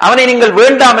 அவனை நீங்கள்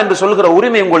வேண்டாம் என்று சொல்கிற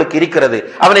உரிமை உங்களுக்கு இருக்கிறது.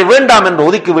 அவனை வேண்டாம் என்று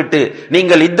ஒதுக்கிவிட்டு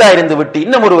நீங்கள் இத்தா இருந்து விட்டு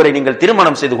இன்னும் ஒருவரை நீங்கள்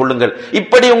திருமணம் செய்து கொள்ளுங்கள்.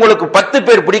 இப்படி உங்களுக்கு 10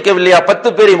 பேர் பிடிக்கவில்லையா,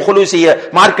 10 பேரையும் ஹுலூ செய்ய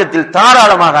மார்க்கத்தில்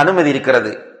தாராளமாக அனுமதி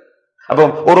இருக்கிறது. அப்போ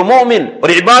ஒரு மோமின்,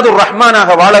 ஒரு இபாதுர்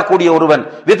ரஹ்மானாக வாழக்கூடிய ஒருவன்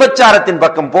விபச்சாரத்தின்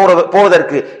பக்கம்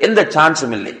போவதற்கு எந்த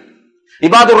சான்ஸும் இல்லை.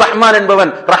 இபாதுர் ரஹ்மான்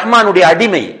என்பவன் ரஹ்மானுடைய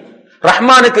அடிமை,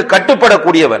 ரஹ்மானுக்கு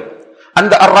கட்டுப்படக்கூடியவன்.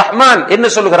 அந்த அர் ரஹ்மான் என்ன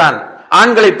சொல்கிறான்?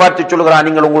 ஆண்களை பார்த்து சொல்கிறான்,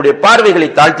 நீங்கள் உங்களுடைய பார்வைகளை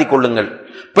தாழ்த்திக் கொள்ளுங்கள்,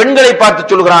 பெண்களை பார்த்து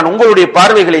சொல்கிறான், உங்களுடைய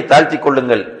பார்வைகளை தாழ்த்திக்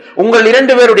கொள்ளுங்கள், உங்கள்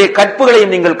 2 பேருடைய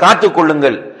கற்புகளையும் நீங்கள் காத்துக்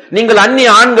கொள்ளுங்கள், நீங்கள் அந்நிய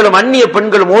ஆண்களும் அந்நிய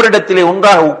பெண்களும் ஓரிடத்திலே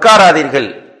ஒன்றாக உட்காராதீர்கள்,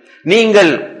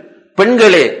 நீங்கள்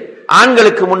பெண்களே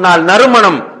ஆண்களுக்கு முன்னால்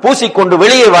நறுமணம் பூசிக்கொண்டு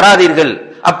வெளியே வராதீர்கள்,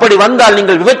 அப்படி வந்தால்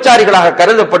நீங்கள் விபச்சாரிகளாக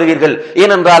கருதப்படுவீர்கள்,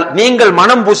 ஏனென்றால் நீங்கள்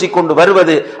மனம் பூசிக்கொண்டு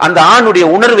வருவது அந்த ஆணுடைய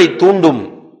உணர்வை தூண்டும்,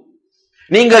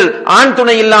 நீங்கள் ஆண்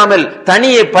துணை இல்லாமல்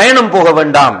தனியே பயணம் போக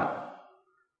வேண்டாம்,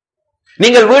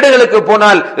 நீங்கள் வீடுகளுக்கு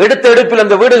போனால் எடுத்த எடுப்பில்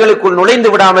அந்த வீடுகளுக்குள் நுழைந்து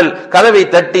விடாமல் கதவை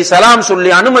தட்டி சலாம் சொல்லி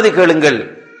அனுமதி கேளுங்கள்,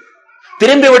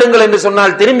 திரும்பி விடுங்கள் என்று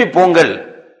சொன்னால் திரும்பி போங்கள்,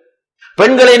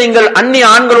 பெண்களை நீங்கள் அந்நிய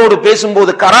ஆண்களோடு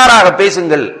பேசும்போது கராராக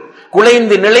பேசுங்கள்,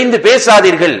 குலைந்து நிலைந்து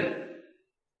பேசாதீர்கள்.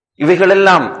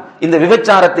 இவைகளெல்லாம் இந்த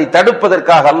விபச்சாரத்தை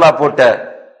தடுப்பதற்காக அல்லாஹ் போட்ட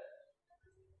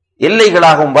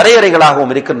எல்லைகளாகவும்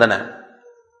வரையறைகளாகவும் இருக்கின்றன.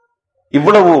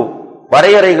 இவ்வளவு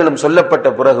வரையறைகளும் சொல்லப்பட்ட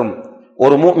பிறகும்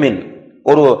ஒரு முஃமின்,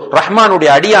 ஒரு ரஹ்மானுடைய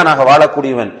அடியானாக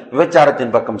வாழக்கூடியவன்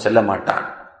விபச்சாரத்தின் பக்கம் செல்ல மாட்டான்.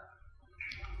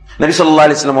 நபி ஸல்லல்லாஹு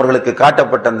அலைஹி வஸல்லம் அவர்களுக்கு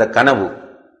காட்டப்பட்ட அந்த கனவு,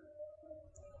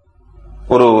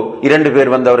 ஒரு 2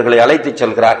 பேர் வந்து அவர்களை அழைத்து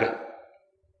செல்கிறார்கள்.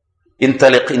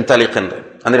 இன்தலிக் இன்தலிக் என்று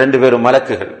அந்த 2 பேரும்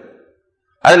மலக்குகள்.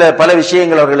 அதுல பல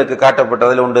விஷயங்கள் அவர்களுக்கு காட்டப்பட்டது.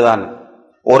 அதில் ஒன்றுதான்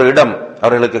ஒரு இடம்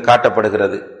அவர்களுக்கு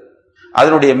காட்டப்படுகிறது.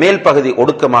 அதனுடைய மேல் பகுதி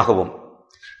ஒடுக்கமாகவும்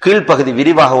கீழ்ப்பகுதி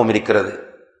விரிவாகவும் இருக்கிறது.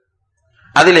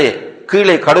 அதிலே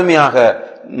கீழே கடுமையாக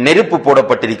நெருப்பு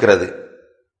போடப்பட்டிருக்கிறது.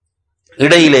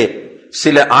 இடையிலே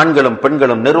சில ஆண்களும்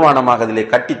பெண்களும் நிர்வாணமாக அதிலே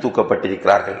கட்டி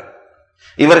தூக்கப்பட்டிருக்கிறார்கள்.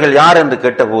 இவர்கள் யார் என்று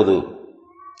கேட்டபோது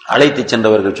அழைத்து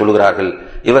சென்றவர்கள் சொல்கிறார்கள்,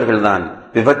 இவர்கள் தான்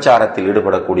விபச்சாரத்தில்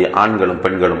ஈடுபடக்கூடிய ஆண்களும்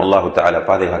பெண்களும். அல்லாஹு தஆலா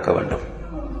பாதுகாக்க வேண்டும்.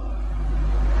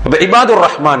 இபாதுர்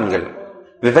ரஹ்மான்கள்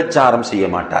விபச்சாரம் செய்ய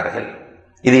மாட்டார்கள்.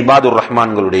 இது இபாதுர்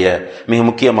ரஹ்மான்களுடைய மிக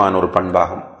முக்கியமான ஒரு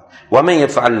பண்பாகும். வமை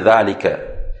யஃஅல் ذلك,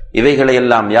 இவைகளை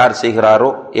எல்லாம் யார் செய்கிறாரோ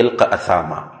இல்க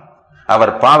அசாமா,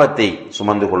 அவர் பாவத்தை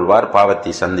சுமந்து கொள்வார்,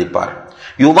 பாவத்தை சந்திப்பார்.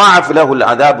 யுதாஃப் லஹுல்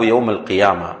அதாபு யௌமல்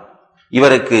கியாமா,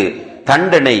 இவருக்கு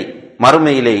தண்டனை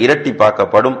மறுமையிலே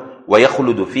இரட்டிப்பாக்கப்படும்.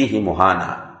 வயஹ்லுது ஃபீஹி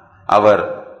முஹானா, அவர்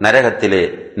நரகத்திலே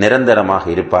நிரந்தரமாக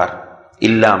இருப்பார்.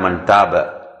 இல்லாமன் தாப,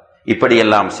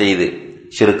 இப்படியெல்லாம் செய்து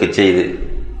ஷிர்க் செய்து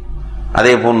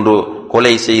அதே போன்று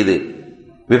கொலை செய்து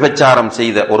விபச்சாரம்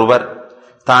செய்த ஒருவர்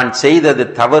தான் செய்தது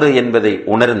தவறு என்பதை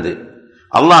உணர்ந்து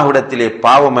அல்லாஹ்விடத்திலே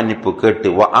பாவ மன்னிப்பு கேட்டு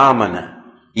வ ஆமன,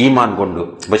 ஈமான் கொண்டு.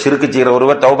 இப்ப ஷிர்க் செய்கிற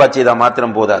ஒருவர் தௌபா செய்தா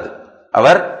மாத்திரம் போதாது,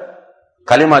 அவர்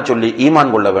கலிமா சொல்லி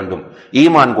ஈமான் கொள்ள வேண்டும்.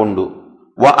 ஈமான் கொண்டு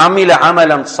வ அமில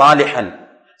அமலம் சாலிஹன்,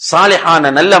 சாலிஹான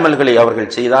நல்ல அமல்களை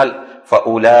அவர்கள் செய்தால்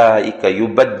ஃபஉலாயிக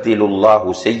யுபத்திலுல்லாஹு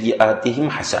ஸய்யிஆத்திஹிம்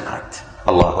ஹஸனாத்.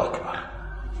 அல்லாஹு அக்பர்.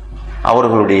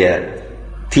 அவர்களுடைய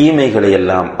தீமைகளை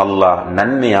எல்லாம் அல்லாஹ்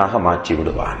நன்மையாக மாற்றி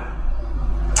விடுவான்.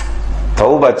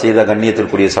 தௌபா செய்த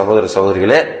கண்ணியத்திற்குரிய சகோதர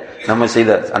சகோதரிகளே, நம்ம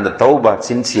செய்த அந்த தௌபா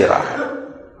சின்சியராக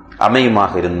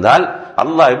அமையுமாக இருந்தால்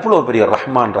அல்லாஹ் எவ்வளவு பெரிய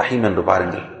ரஹ்மான் ரஹீம் என்று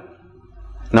பாருங்கள்.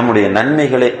 நம்முடைய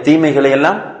நன்மைகளை தீமைகளை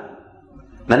எல்லாம்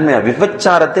நன்மையாக,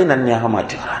 விபச்சாரத்தை நன்மையாக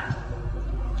மாற்றுகிறான்,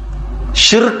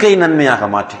 ஷிர்கை நன்மையாக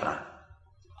மாற்றுகிறான்.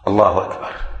 அல்லாஹு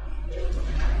அக்பர்.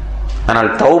 ஆனால்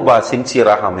தௌபா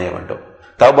சின்சியராக அமைய வேண்டும்.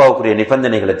 தௌபாவுக்குரிய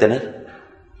நிபந்தனைகள் எத்தனை?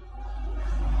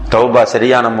 தௌபா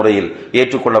சரியான முறையில்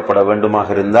ஏற்றுக்கொள்ளப்பட வேண்டுமாக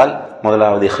இருந்தால்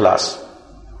முதலாவது இஹ்லாஸ்.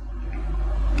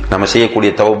 நம்ம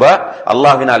செய்யக்கூடிய தௌபா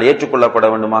அல்லாஹ்வினால் ஏற்றுக்கொள்ளப்பட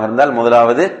வேண்டுமாக இருந்தால்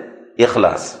முதலாவது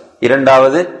இஹ்லாஸ்.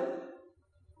 இரண்டாவது,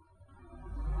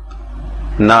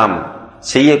 நாம்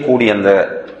செய்யக்கூடிய அந்த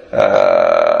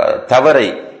தவறை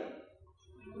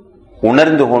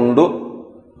உணர்ந்து கொண்டு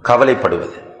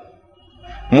கவலைப்படுவது.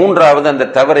 மூன்றாவது, அந்த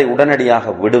தவறை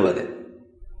உடனடியாக விடுவது.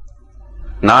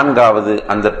 நான்காவது,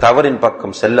 அந்த தவறின்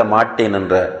பக்கம் செல்ல மாட்டேன்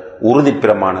என்ற உறுதி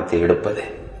பிரமாணத்தை எடுப்பது.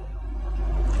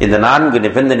 இந்த 4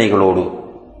 நிபந்தனைகளோடு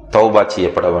தௌபா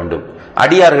செய்யப்பட வேண்டும்.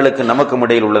 அடியார்களுக்கு நமக்கும்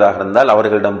இடையில் உள்ளதாக இருந்தால்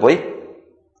அவர்களிடம் போய்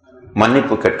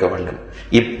மன்னிப்பு கேட்க வேண்டும்.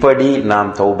 இப்படி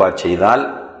நாம் தௌபா செய்தால்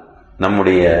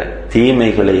நம்முடைய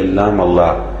தீமைகளை எல்லாம்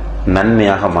அல்லாஹ்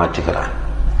நன்மையாக மாற்றுகிறான்.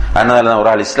 அதனால ஒரு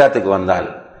ஆள் இஸ்லாத்துக்கு வந்தால்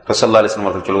ரசூலுல்லாஹி அலைஹி வஸல்லம்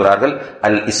அவர்கள் சொல்கிறார்கள்,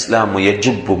 அல் இஸ்லாமு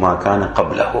யஜுப்பு மா கான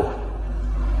கப்லஹு.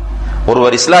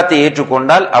 ஒருவர் இஸ்லாத்தை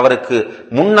ஏற்றுக்கொண்டால் அவருக்கு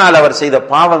முன்னால் அவர் செய்த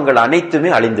பாவங்கள் அனைத்துமே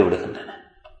அழிந்து விடுகின்றன.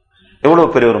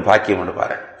 எவ்வளவு பெரிய ஒரு பாக்கியம் என்று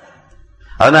பாருங்க.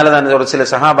 அதனாலதான் ஒரு சில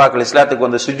சஹாபாக்கள் இஸ்லாத்துக்கு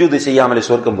வந்து சுஜூது செய்யாமலே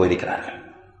சொர்க்கம் போயிருக்கிறார்கள்.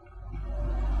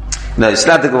 இந்த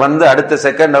இஸ்லாத்துக்கு வந்து அடுத்த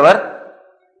செகண்ட் அவர்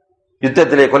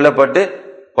யுத்தத்திலே கொல்லப்பட்டு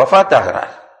வஃபாத்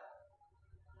ஆகிறார்.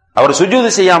 அவர் சுஜூது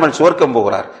செய்யாமல் சொர்க்கம்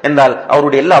போகிறார் என்றால்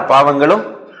அவருடைய எல்லா பாவங்களும்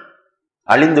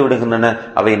அழிந்து விடுகின்றன,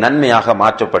 அவை நன்மையாக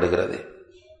மாற்றப்படுகிறது.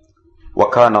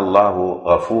 வகான அல்லாஹு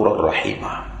கஃபூரர்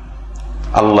ரஹீமா,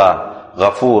 அல்லாஹ்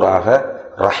கஃபூராக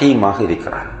ரஹீமாக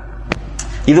இருக்கிறான்.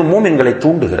 இது மூமின்களை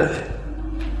தூண்டுகிறது.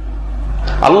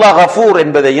 அல்லாஹ் கஃபூர்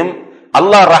என்பதையும்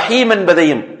அல்லாஹ் ரஹீம்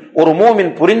என்பதையும் ஒரு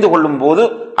மூமின் புரிந்து கொள்ளும் போது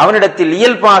அவனிடத்தில்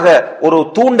இயல்பாக ஒரு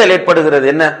தூண்டல் ஏற்படுகிறது.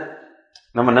 என்ன?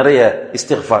 நம்ம நிறைய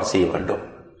இஸ்திக்ஃபார் செய்ய வேண்டும்,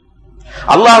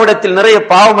 அல்லாஹ்விடத்தில் நிறைய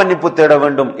பாவ மன்னிப்பு தேட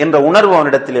வேண்டும் என்ற உணர்வு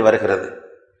அவனிடத்திலே வருகிறது.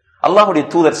 அல்லாஹ்வுடைய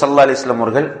தூதர் ஸல்லல்லாஹு அலைஹி வஸல்லம்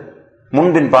அவர்கள்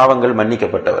முன்பின் பாவங்கள்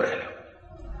மன்னிக்கப்பட்டவர்கள்.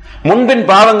 முன்பின்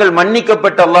பாவங்கள்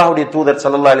மன்னிக்கப்பட்ட அல்லாஹ்வுடைய தூதர்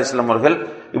ஸல்லல்லாஹு அலைஹி வஸல்லம் அவர்கள்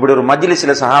இப்படி ஒரு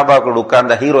மஜ்லிஸ்ல சஹாபாக்கள்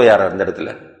உட்கார்ந்த ஹீரோ யார் அந்த இடத்துல?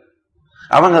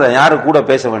 அவங்க தான் யாரு கூட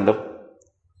பேச வேண்டும்?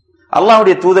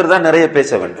 அல்லாஹ்வுடைய தூதர் தான் நிறைய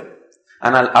பேச வேண்டும்.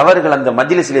 ஆனால் அவர்கள் அந்த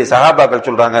மஜ்லிஸிலே சஹாபாக்கள்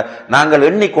சொல்றாங்க, நாங்கள்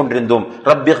எண்ணிக்கொண்டிருந்தோம்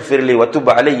ரப்பிக்ஃபிர்லி வதுப்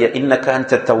அலைய இன்னக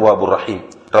அன்தத் தவ்வாபுர் ரஹீம்,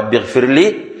 ரப்பிக்ஃபிர்லி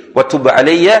வதுப்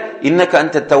அலைய இன்னக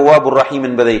அன்தத் தவ்வாபுர் ரஹீம்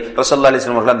என்பதை ரசூலுல்லாஹி அலைஹி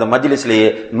வஸல்லம் அவர்கள் அந்த மஜ்லிஸிலேயே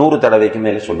 100 தடவைக்கு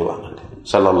மேலே சொல்லுவாங்க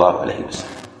ஸல்லல்லாஹு அலைஹி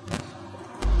வஸல்லம்.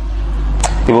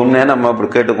 இப்போ நம்ம அப்படி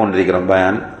கேட்டுக்கொண்டிருக்கிறோம்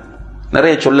பயான்,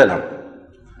 நிறைய சொல்லலாம்,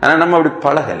 ஆனா நம்ம அப்படி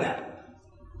பழகல.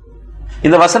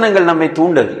 இந்த வசனங்கள் நம்மை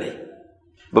தூண்டவில்லை.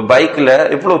 இப்ப பைக்ல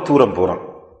எவ்வளவு தூரம் போறோம்,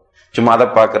 சும்மா அதை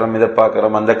பார்க்கிறோம் இதை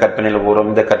பார்க்கிறோம், அந்த கற்பனையில போறோம்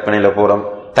இந்த கற்பனையில போறோம்.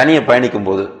 தனியே பயணிக்கும்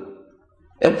போது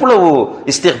எவ்வளவு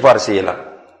இஸ்திக்பார் செய்யலாம்.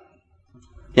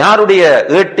 யாருடைய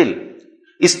ஏட்டில்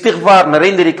இஸ்திக்பார்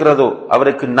நிறைந்திருக்கிறதோ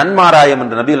அவருக்கு நன்மாராயம்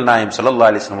என்று நபிகள் நாயகம் ஸல்லல்லாஹு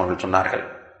அலைஹி வஸல்லம் அவர்கள் சொன்னார்கள்.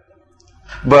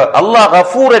 அல்லாஹ்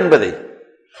கஃபூர் என்பதை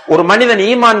ஒரு மனிதன்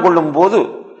ஈமான் கொள்ளும் போது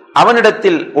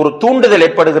அவனிடத்தில் ஒரு தூண்டுதல்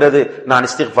ஏற்படுகிறது, நான்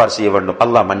இஸ்திக்பார் செய்ய வேண்டும்,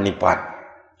 அல்லாஹ் மன்னிப்பான்.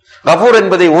 கஃபூர்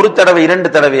என்பதை ஒரு தடவை 2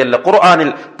 தடவை அல்ல,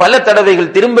 குர்ஆனில் பல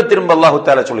தடவைகள் திரும்ப திரும்ப அல்லாஹ்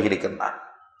தஆலா சொல்கிறான்.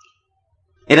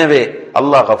 எனவே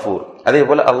அல்லாஹ் கஃபூர். அதே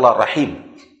போல அல்லாஹ் ரஹீம்.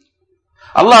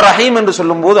 அல்லாஹ் ரஹீம் என்று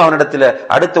சொல்லும் போது அவனிடத்தில்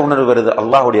அடுத்த உணர்வு வருது,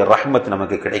 அல்லாஹ்வுடைய ரஹ்மத்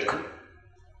நமக்கு கிடைக்கும்.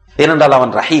 ஏனென்றால்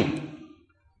அவன் ரஹீம்,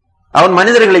 அவன்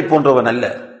மனிதர்களை போன்றவன் அல்ல.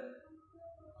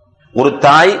 ஒரு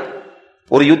தாய்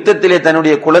ஒரு யுத்தத்திலே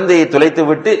தன்னுடைய குழந்தையை தொலைத்து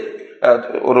விட்டு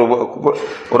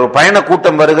ஒரு பயண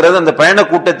கூட்டம் வருகிறது, அந்த பயண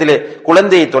கூட்டத்திலே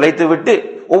குழந்தையை தொலைத்து விட்டு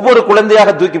ஒவ்வொரு குழந்தையாக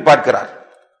தூக்கி பார்க்கிறார்,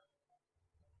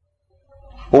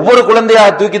 ஒவ்வொரு குழந்தையாக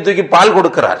தூக்கி தூக்கி பால்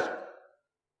கொடுக்கிறார்.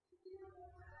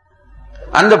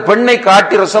 அந்த பெண்ணை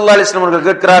காட்டி ரசூலுல்லாஹி அலைஹி வஸல்லம் அவர்கள்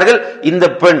கேட்கிறார்கள், இந்த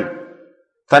பெண்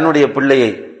தன்னுடைய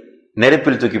பிள்ளையை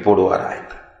நெருப்பில் தூக்கி போடுவாரா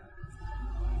என்று.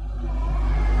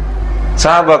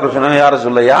 சஹாபாக்கள் சொன்னாங்க, யார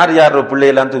சொல்ல, யார் யார்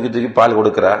பிள்ளையெல்லாம் தூக்கி தூக்கி பால்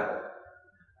கொடுக்கிறா,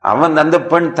 அவன் அந்த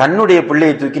பெண் தன்னுடைய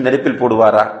பிள்ளையை தூக்கி நெருப்பில்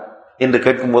போடுவாரா என்று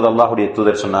கேட்கும்போது அல்லாஹ்வுடைய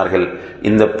தூதர் சொன்னார்கள்,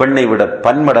 இந்த பெண்ணை விட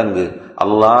பன்மடங்கு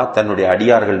அல்லாஹ் தன்னுடைய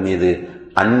அடியார்கள் மீது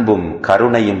அன்பும்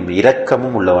கருணையும்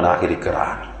இரக்கமும் உள்ளவனாக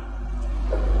இருக்கிறான்.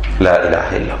 லா இலாஹ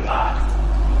இல்லல்லாஹ்.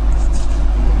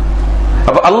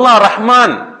 அப்ப அல்லாஹ்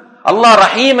ரஹ்மான், அல்லாஹ்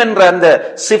ரஹீம் என்ற அந்த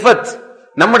சிஃபத்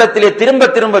நம்மிடத்திலே திரும்ப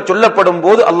திரும்ப சொல்லப்படும்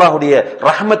போது அல்லாஹ்வுடைய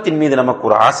ரஹ்மத்தின் மீது நமக்கு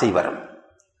ஒரு ஆசை வரும்.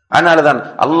 அதனாலதான்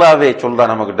அல்லாஹ்வே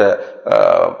சொல்றான் நம்ம கிட்ட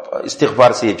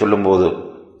இஸ்திக்பார் செய்ய சொல்லும் போது,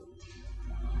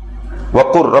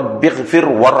 வகுர் ரப்பிக்ஃபிர்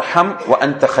வர்ஹம் வ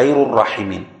அன்த கைருர்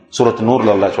ரஹீமின், சூரத்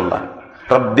நூர்ல அல்லாஹ் சொல்றான்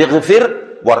ரப்பிக்ஃபிர்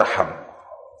வர்ஹம்.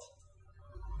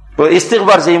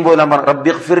 இஸ்திக்பார் செய்யும் போது நம்ம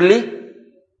ரப்பிக்ஃபிர்லி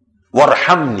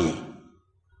வர்ஹம்னி,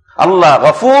 அல்லாஹ்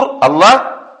கஃபூர் அல்லாஹ்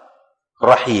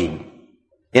ரஹீம்.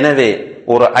 எனவே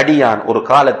ஒரு அடியான் ஒரு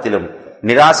காலத்திலும்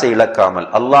நிராசை இழக்காமல்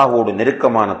அல்லாஹ்வோடு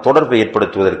நெருக்கமான தொடர்பை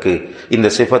ஏற்படுத்துவதற்கு இந்த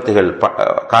சிஃபத்துகள்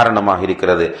காரணமாக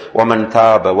இருக்கிறது. வமன்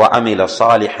தாப வ அமில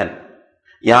சாலிஹன்,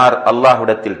 யார்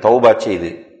அல்லாஹ்விடத்தில் தௌபா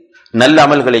செய்து நல்ல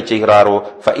அமல்களை செய்கிறாரோ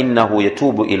ஃபஇன்னஹு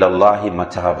யதூபு இலல்லாஹி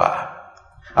மதாபா,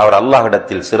 அவர்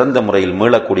அல்லாஹ்விடத்தில் சிறந்த முறையில்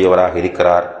மீளக்கூடியவராக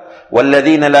இருக்கிறார்.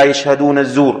 வல்லதீன லா யஷ்ஹதூன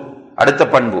ஸூர், அடுத்த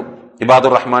பண்பு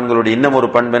இபாதுர் ரஹ்மான்களுடைய இன்னும் ஒரு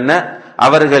பண்பு என்ன?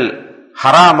 அவர்கள்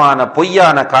ஹராமான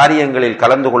பொய்யான காரியங்களில்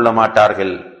கலந்து கொள்ள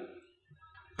மாட்டார்கள்,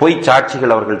 பொய்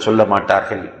சாட்சிகள் அவர்கள் சொல்ல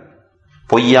மாட்டார்கள்,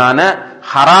 பொய்யான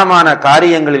ஹராமான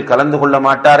காரியங்களில் கலந்து கொள்ள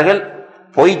மாட்டார்கள்,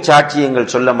 பொய்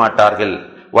சாட்சியங்கள் சொல்ல மாட்டார்கள்.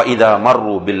 வஇதா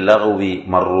மர்ரு பில்லகுவி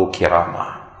மர்ரு கிராமா,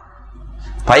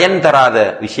 பயன் தராத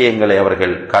விஷயங்களை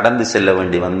அவர்கள் கடந்து செல்ல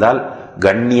வேண்டி வந்தால்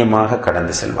கண்ணியமாக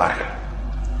கடந்து செல்வார்கள்.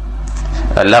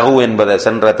 லகு என்பதை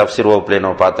சென்ற தஃப்சீர் வகுப்பிலே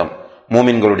நம்ம பார்த்தோம்,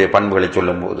 மூமின்களுடைய பண்புகளை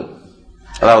சொல்லும் போது,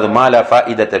 அதாவது மாலா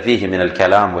ஃபாயிதத ஃபீஹி மினல்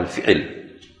கலாம் வல் ஃபிஇல்,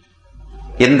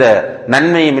 எந்த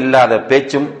நன்மையும் இல்லாத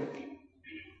பேச்சும்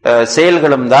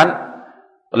செயல்களும் தான்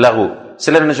லகு.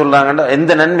 சிலர் என்ன சொல்றாங்கன்னா,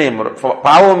 எந்த நன்மையும்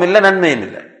பாவமும் இல்லை நன்மையும்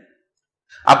இல்லை,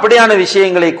 அப்படியான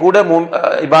விஷயங்களை கூட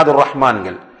இபாதுர்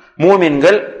ரஹ்மான்கள்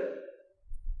மூமின்கள்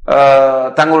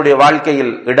தங்களுடைய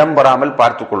வாழ்க்கையில் இடம்பெறாமல்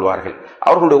பார்த்துக் கொள்வார்கள்.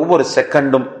 அவர்களுடைய ஒவ்வொரு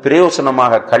செகண்டும்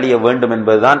பிரயோசனமாக கழிய வேண்டும்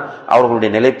என்பதுதான் அவர்களுடைய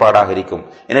நிலைப்பாடாக இருக்கும்.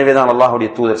 எனவேதான் அல்லாஹ்வுடைய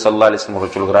தூதர் ஸல்லல்லாஹு அலைஹி வஸல்லம்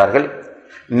அவர்கள் சொல்கிறார்கள்,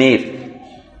 நீர்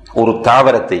ஒரு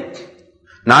தாவரத்தை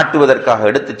நாட்டுவதற்காக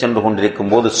எடுத்துச் சென்று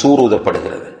கொண்டிருக்கும் போது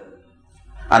சூரூதப்படுகிறது,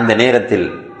 அந்த நேரத்தில்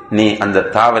நீ அந்த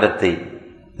தாவரத்தை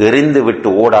எறிந்து விட்டு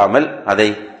ஓடாமல் அதை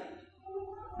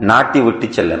நாட்டி விட்டு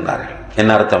செல்லுகிறார்கள்.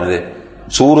 என்ன அர்த்தம்? இது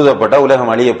சூருதப்பட்ட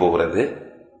உலகம் அழிய போகிறது,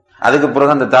 அதுக்கு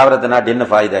பிறகு அந்த தாவரத்தை நாட்டு என்ன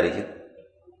ஃபாய்தா இருக்கு?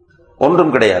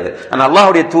 ஒன்றும் கிடையாது. ஆனால்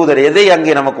அல்லாஹ்வுடைய தூதர் எதை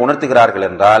அங்கே நமக்கு உணர்த்துகிறார்கள்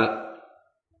என்றால்,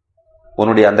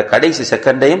 உன்னுடைய அந்த கடைசி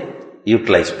செகண்டையும்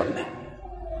யூட்டிலைஸ் பண்ண,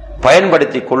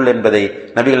 பயன்படுத்திக் கொள் என்பதை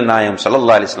நபிகள் நாயகம்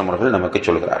ஸல்லல்லாஹு அலைஹி வஸல்லம் அவர்கள் நமக்கு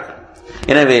சொல்கிறார்கள்.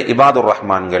 எனவே இபாதுர்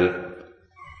ரஹ்மான்கள்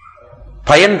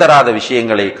பயன் தராத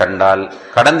விஷயங்களை கண்டால்,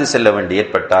 கடந்து செல்ல வேண்டி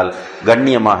ஏற்பட்டால்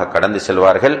கண்ணியமாக கடந்து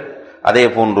செல்வார்கள். அதே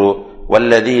போன்று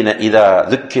வல்லதீன இதா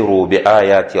ذுக்கிரு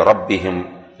பிஆயாத்தி ரப்பிஹிம்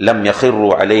லம் யഖிரு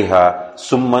அலைஹா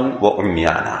சும்மன் வ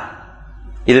உம்யானா.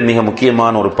 இது மிக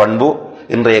முக்கியமான ஒரு பண்பு.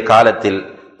 இன்றைய காலத்தில்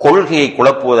கொள்கையை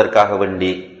குழப்புவதற்காக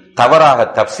வேண்டி தவறாக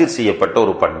தஃப்சீர் செய்யப்பட்ட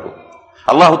ஒரு பண்பு.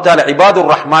 அல்லாஹ் தஆலா இபாதுர்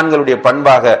ரஹ்மான்களுடைய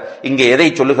பண்பாக இங்கே எதை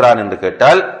சொல்லுகிறான் என்று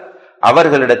கேட்டால்,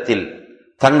 அவர்களிடத்தில்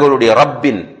தங்களுடைய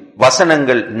ரப்பின்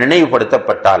வசனங்கள்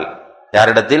நினைவுபடுத்தப்பட்டால்,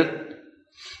 யாரிடத்தில்?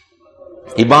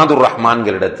 இபாதுர்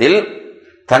ரஹ்மான்களிடத்தில்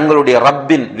தங்களுடைய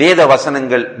ரப்பின் வேத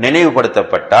வசனங்கள்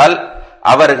நினைவுபடுத்தப்பட்டால்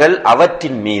அவர்கள்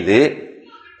அவற்றின் மீது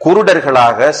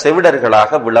குருடர்களாக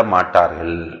செவிடர்களாக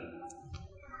விழமாட்டார்கள்.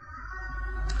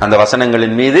 அந்த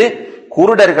வசனங்களின் மீது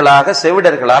குருடர்களாக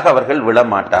செவிடர்களாக அவர்கள்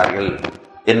விழமாட்டார்கள்.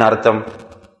 என்ன அர்த்தம்?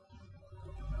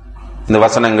 இந்த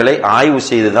வசனங்களை ஆய்வு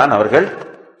செய்துதான் அவர்கள்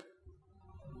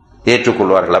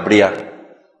ஏற்றுக்கொள்வார்கள். அப்படியா?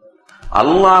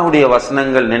 அல்லாஹ்வுடைய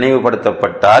வசனங்கள்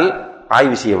நினைவுபடுத்தப்பட்டால்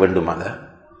ஆய்வு செய்ய வேண்டும். அத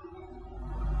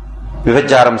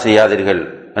விபச்சாரம் செய்யாதீர்கள்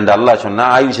என்று அல்லாஹ் சொன்னா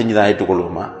ஆய்வு செஞ்சுதான்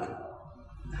ஏற்றுக்கொள்வோமா?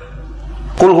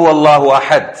 குல் ஹுவல்லாஹு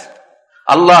அஹத்,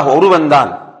 அல்லாஹ் ஒருவன்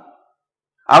தான்,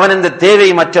 அவன் இந்த தேவை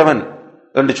மற்றவன்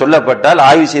என்று சொல்லப்பட்டால்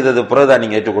ஆய்வு செய்தது பிறகுதான்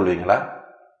நீங்க ஏற்றுக்கொள்வீங்களா?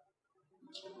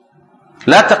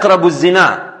 லா தக்ரபு ஸினா,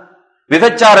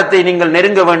 விபச்சாரத்தை நீங்கள்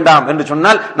நெருங்க வேண்டாம் என்று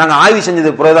சொன்னால் நாங்கள் ஆய்வு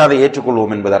செஞ்சது பிறகுதான் அதை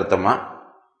ஏற்றுக்கொள்வோம் என்பது அர்த்தமா?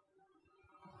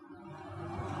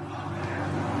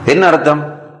 என்ன அர்த்தம்?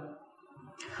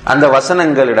 அந்த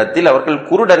வசனங்களிடத்தில் அவர்கள்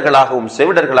குருடர்களாகவும்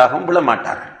செவிடர்களாகவும்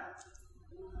விழமாட்டார்கள்.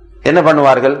 என்ன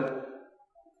பண்ணுவார்கள்?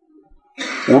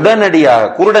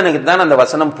 உடனடியாக, குருடனுக்கு தான் அந்த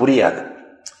வசனம் புரியாது,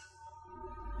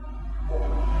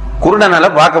 குருடனால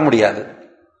பார்க்க முடியாது.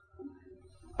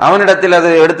 அவனிடத்தில் அது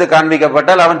எடுத்து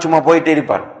காண்பிக்கப்பட்டால் அவன் சும்மா போயிட்டே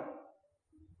இருப்பான்.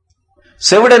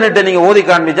 செவிடனிட்ட நீங்க ஓதி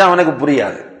காண்பிச்சா அவனுக்கு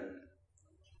புரியாது.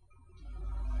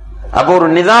 அப்போ ஒரு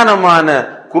நிதானமான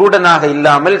குருடனாக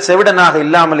இல்லாமல் செவிடனாக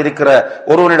இல்லாமல் இருக்கிற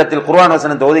ஒருவனிடத்தில் குர்ஆன்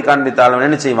வசனத்தை ஓதி காண்பித்தால் அவன்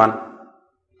என்ன செய்வான்?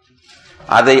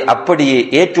 அதை அப்படியே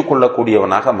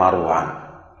ஏற்றுக்கொள்ளக்கூடியவனாக மாறுவான்.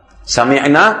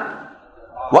 சமிஅனா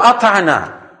வ அதானா,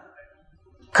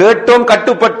 கேட்டோம்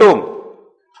கட்டுப்பட்டோம்.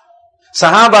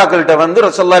 சஹாபாக்கள்கிட்ட வந்து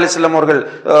ரசூலுல்லாஹி அலைஹி வஸல்லம் அவர்கள்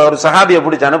ஒரு சஹாபியை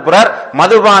பிடிச்சு அனுப்புறார்,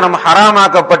 மதுபானம்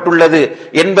ஹராமாக்கப்பட்டுள்ளது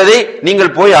என்பதை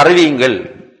நீங்கள் போய் அறிவியுங்கள்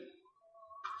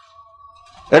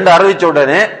என்று அறிவிச்ச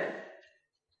உடனே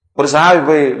ஒரு சஹாபி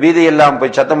போய் வீதியெல்லாம்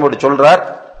போய் சத்தம் போட்டு சொல்றார்,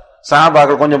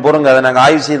 சஹாபாக்கள் கொஞ்சம் பொறுங்க, அதை நாங்கள்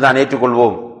ஆய்வு செய்து தான்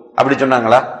ஏற்றுக்கொள்வோம் அப்படி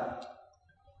சொன்னாங்களா?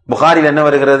 புகாரில் என்ன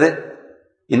வருகிறது?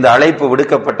 இந்த அழைப்பு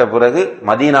விடுக்கப்பட்ட பிறகு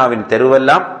மதீனாவின்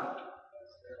தெருவெல்லாம்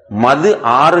மது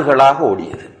ஆறுகளாக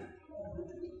ஓடியது.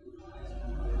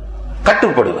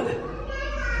 கட்டுப்படுவது.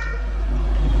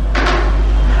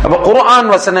 அப்ப குர்ஆன்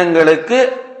வசனங்களுக்கு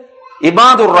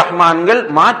இபாதுர் ரஹ்மான்கள்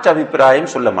மாற்று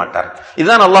அபிப்பிராயம் சொல்ல மாட்டார்கள்.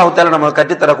 இதுதான் அல்லாஹ் தஆலா நமக்கு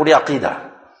கற்றுத்தரக்கூடிய அகீதா.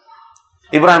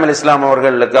 இப்ராஹிம் அலைஹிஸ்ஸலாம்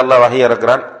அவர்களுக்கு அல்லாஹ் வஹி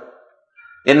இறக்கிறான்.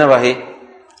 என்ன வஹி?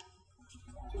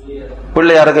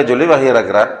 பிள்ளை அறக்க சொல்லி வஹி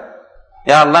இறக்கிறார்.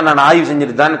 யா அல்லாஹ், நான் ஆய்வு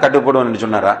செஞ்சுட்டு தான் கட்டுப்படுவேன் என்று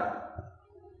சொன்னாரா?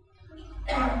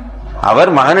 அவர்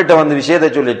மகனிட்ட வந்து விஷயத்தை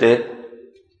சொல்லிட்டு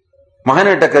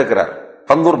மகனிட்ட கேட்கிறார்,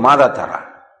 பந்தூர் மாதா தாரா.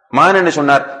 மகன் என்ன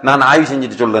சொன்னார்? நான் ஆய்வு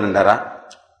செஞ்சுட்டு சொல்றேன்டாரா?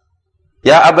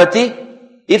 யா அபதி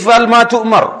இஃப்அல் மா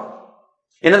துமர்,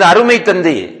 எனது அருமை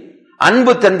தந்தையே,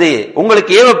 அன்பு தந்தையே,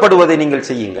 உங்களுக்கு ஏவப்படுவதை நீங்கள்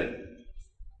செய்யுங்கள்.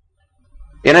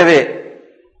 எனவே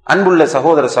அன்புள்ள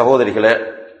சகோதர சகோதரிகளே,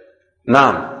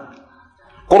 நாம்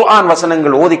குர்ஆன்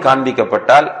வசனங்கள் ஓதி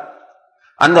காண்பிக்கப்பட்டால்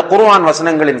அந்த குர்ஆன்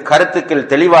வசனங்களின் கருத்துக்கள்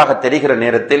தெளிவாக தெரிகிற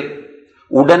நேரத்தில்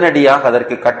உடனடியாக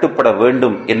அதற்கு கட்டுப்பட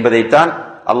வேண்டும் என்பதைத்தான்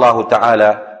அல்லாஹு தஆலா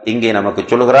இங்கே நமக்கு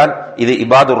சொல்கிறான். இது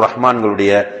இபாதுர்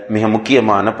ரஹ்மான்களுடைய மிக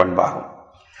முக்கியமான பண்பாகும்.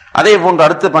 அதே போன்று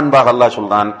அடுத்த பண்பாக அல்லாஹ்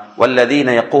சொல்றான், வல்லதீன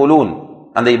யகூலூன்,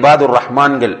 அந்த இபாதுர்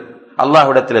ரஹ்மான்கள்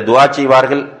அல்லாஹ்விடத்தில் துஆ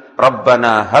செய்வார்கள்,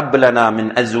 ரப்பனா ஹப் லனா மின்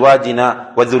அஸ்வாஜினா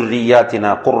வ ذُرِّيَّاتِنَا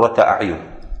قُرَّةَ அயுன்.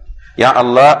 யா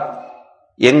அல்லாஹ்,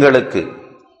 எங்களுக்கு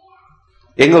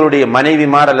எங்களுடைய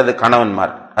மனைவிமார் அல்லது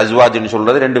கணவன்மார், அஸ்வாஜ்னு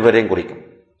சொல்றது ரெண்டு பேரையும் குறிக்கும்,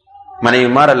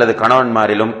 மனைவிமார் அல்லது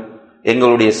கணவன்மாரிலும்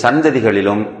எங்களுடைய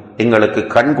சந்ததிகளிலும் எங்களுக்கு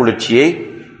கண்குளிர்ச்சியை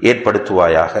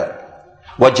ஏற்படுத்துவாயாக.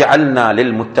 வஜஅல்னா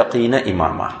லில் முத்தகீன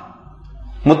இமாமா,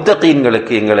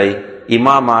 முத்தகீன்களுக்கு எங்களை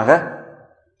இமாமாக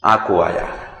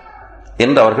ஆக்குவாயாக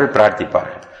என்று அவர்கள்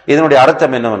பிரார்த்திப்பார்கள். இதனுடைய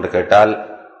அர்த்தம் என்னவென்று கேட்டால்,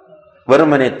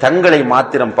 வெறுமனே தங்களை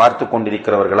மாத்திரம் பார்த்து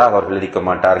கொண்டிருக்கிறவர்களாக அவர்கள் இருக்க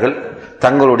மாட்டார்கள்.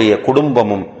 தங்களுடைய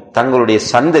குடும்பமும் தங்களுடைய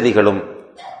சந்ததிகளும்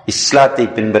இஸ்லாத்தை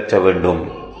பின்பற்ற வேண்டும்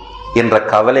என்ற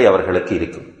கவலை அவர்களுக்கு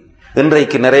இருக்கும்.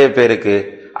 இன்றைக்கு நிறைய பேருக்கு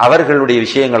அவர்களுடைய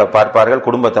விஷயங்களை பார்ப்பார்கள்,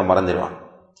 குடும்பத்தை மறந்துடுவாங்க.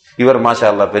 இவர் மாஷா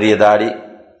அல்லாஹ் பெரிய தாடி,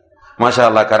 மாஷா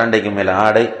அல்லாஹ் கரண்டைக்கு மேல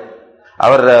ஆடை,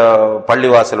 அவர்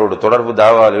பள்ளிவாசலோடு தொடர்பு,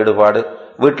 தாவால் ஈடுபாடு.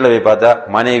 வீட்டில் போய் பார்த்தா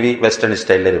மனைவி வெஸ்டர்ன்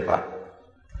ஸ்டைல்ல இருப்பார்,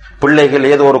 பிள்ளைகள்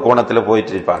ஏதோ ஒரு கோணத்துல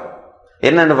போயிட்டு இருப்பாங்க.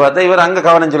 என்னன்னு பார்த்தா இவர் அங்க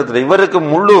கவனம் செலுத்துற. இவருக்கு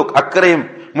முழு அக்கறையும்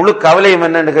முழு கவலையும்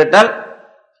என்னன்னு கேட்டால்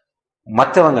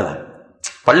மற்றவங்க தான்,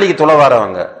 பள்ளிக்கு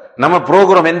தொலைவாரவங்க, நம்ம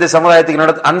புரோகிராம் எந்த சமுதாயத்துக்கு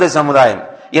நடத்த அந்த சமுதாயம்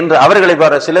என்று அவர்களை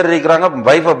பாரு. சிலர் இருக்கிறாங்க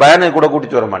வைஃப பயானை கூட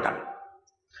கூட்டிட்டு வர மாட்டாங்க.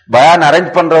 பயான்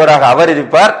அரேஞ்ச் பண்றவராக அவர்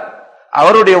இருப்பார்,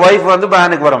 அவருடைய வைஃப்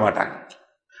பயானுக்கு வர மாட்டாங்க.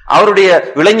 அவருடைய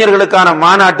இளைஞர்களுக்கான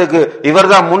மாநாட்டுக்கு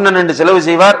இவர் தான் முன்ன நின்று செலவு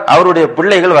செய்வார், அவருடைய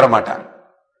பிள்ளைகள் வரமாட்டாங்க.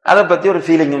 அதை பத்தி ஒரு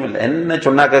ஃபீலிங்கும் இல்லை. என்ன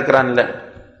சொன்னா கேட்கிறான் இல்ல,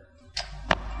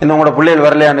 இன்னும் உங்களோட பிள்ளைகள்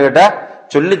வரலையான்னு கேட்டா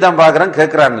சொல்லித்தான் பாக்குறான்,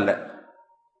 கேட்கிறான் இல்ல.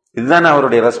 இதுதானே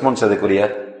அவருடைய ரெஸ்பான்ஸ். அதுக்குரிய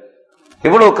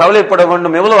எவ்வளவு கவலைப்பட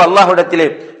வேண்டும், எவ்வளவு அல்லாஹ்விடத்திலே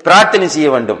பிரார்த்தனை செய்ய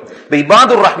வேண்டும்.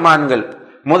 இபாதுர் ரஹ்மான்கள்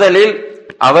முதலில்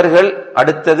அவர்கள்,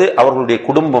 அடுத்தது அவர்களுடைய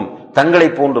குடும்பம் தங்களை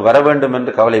போன்று வர வேண்டும்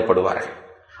என்று கவலைப்படுவார்கள்.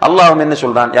 அல்லாஹ் என்ன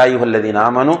சொல்றான்? யா அய்யுஹல்லதீன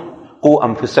ஆமனூ கூ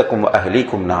அன்ஃபுஸக்கும் வ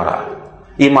அஹ்லீக்கும் நாரா.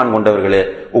 ஈமான் கொண்டவர்களே,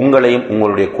 உங்களையும்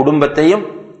உங்களுடைய குடும்பத்தையும்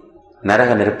நரக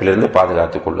நெருப்பிலிருந்து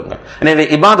பாதுகாத்துக் கொள்ளுங்கள். எனவே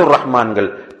இபாதுர் ரஹ்மான்கள்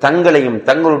தங்களையும்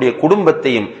தங்களுடைய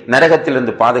குடும்பத்தையும்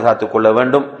நரகத்திலிருந்து பாதுகாத்துக் கொள்ள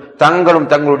வேண்டும். தங்களும்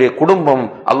தங்களுடைய குடும்பமும்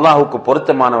அல்லாஹுக்கு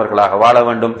பொருத்தமானவர்களாக வாழ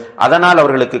வேண்டும். அதனால்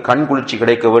அவர்களுக்கு கண் குளிர்ச்சி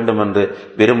கிடைக்க வேண்டும் என்று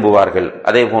விரும்புவார்கள்.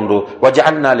 அதே போன்று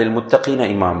வஜஅல்னா லில் முத்தகீன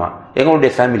இமாமா,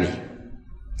 எங்களுடைய ஃபேமிலி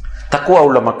தக்வா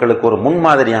உள்ள மக்களுக்கு ஒரு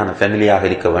முன்மாதிரியான ஃபேமிலியாக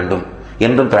இருக்க வேண்டும்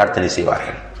என்றும் பிரார்த்தனை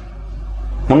செய்வார்கள்.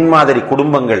 முன்மாதிரி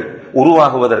குடும்பங்கள்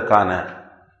உருவாகுவதற்கான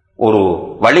ஒரு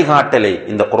வழிகாட்டலை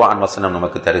இந்த குர்ஆன் வசனம்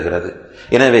நமக்கு தருகிறது.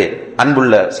 எனவே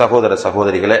அன்புள்ள சகோதர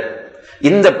சகோதரிகளே,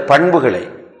 இந்த பண்புகளை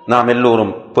நாம்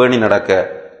எல்லோரும் பேணி நடக்க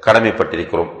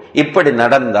கடமைப்பட்டிருக்கிறோம். இப்படி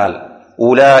நடந்தால்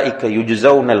உலாயிக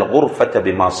யுஜ்ஸௌனல் குர்ஃபத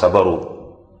பிமா ஸபரு,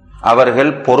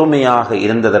 அவர்கள் பொறுமையாக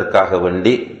இருந்ததற்காக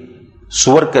வேண்டி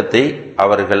சுவர்க்கத்தை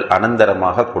அவர்கள்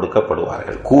அனந்தரமாக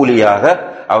கொடுக்கப்படுவார்கள். கூலியாக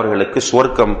அவர்களுக்கு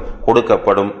சுவர்க்கம்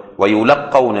கொடுக்கப்படும்.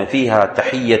 வயுலக்கௌன ஃபீஹா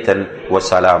தஹிய்யத்தன் வ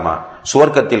ஸலாமா,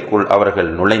 சுவர்க்கத்திற்குள் அவர்கள்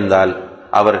நுழைந்தால்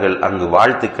அவர்கள் அங்கு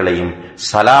வாழ்த்துக்களையும்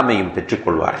சலாமையும் பெற்றுக்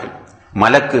கொள்வார்கள்.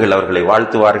 மலக்குகள் அவர்களை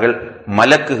வாழ்த்துவார்கள்,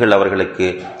 மலக்குகள் அவர்களுக்கு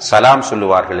சலாம்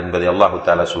சொல்லுவார்கள் என்பதை அல்லாஹு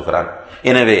தஆலா சொல்கிறான்.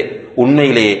 எனவே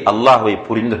உண்மையிலேயே அல்லாஹ்வை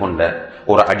புரிந்து கொண்ட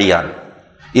ஒரு அடியான்,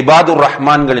 இபாதுர்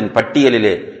ரஹ்மான்களின்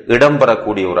பட்டியலிலே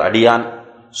இடம்பெறக்கூடிய ஒரு அடியான்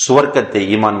சுவர்க்கத்தை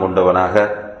ஈமான் கொண்டவனாக,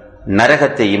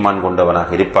 நரகத்தை ஈமான் கொண்டவனாக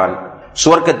இருப்பான்.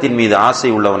 சுவர்க்கத்தின் மீது ஆசை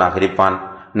உள்ளவனாக இருப்பான்,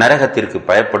 நரகத்திற்கு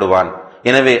பயப்படுவான்.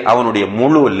 எனவே அவனுடைய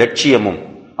முழு லட்சியமும்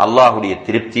அல்லாஹுடைய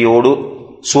திருப்தியோடு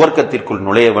சுவர்க்கத்திற்குள்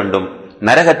நுழைய வேண்டும்,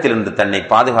 நரகத்திலிருந்து தன்னை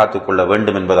பாதுகாத்துக் கொள்ள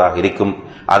வேண்டும் என்பதாக இருக்கும்.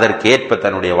 அதற்கேற்ப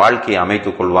தன்னுடைய வாழ்க்கையை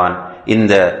அமைத்துக் கொள்வான்.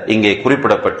 இந்த இங்கே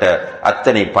குறிப்பிடப்பட்ட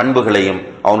அத்தனை பண்புகளையும்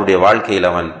அவனுடைய வாழ்க்கையில்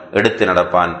அவன் எடுத்து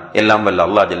நடப்பான். எல்லாம் வல்ல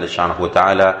அல்லாஹ் ஜல்ல ஷானஹு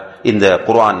தஆலா இந்த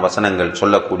குர்ஆன் வசனங்கள்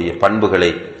சொல்லக்கூடிய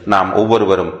பண்புகளை நாம்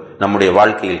ஒவ்வொருவரும் நம்முடைய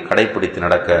வாழ்க்கையில் கடைபிடித்து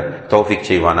நடக்க தௌஃபீக்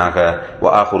செய்வானாக.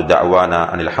 வ ஆகிரு தஅவானா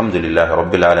அனில் ஹம்துலில்லாஹி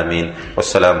ரப்பில் ஆலமீன்.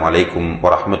 வஸ்ஸலாமு அலைக்கும்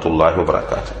வ ரஹ்மத்துல்லாஹி வ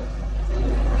பரகாத்துஹு.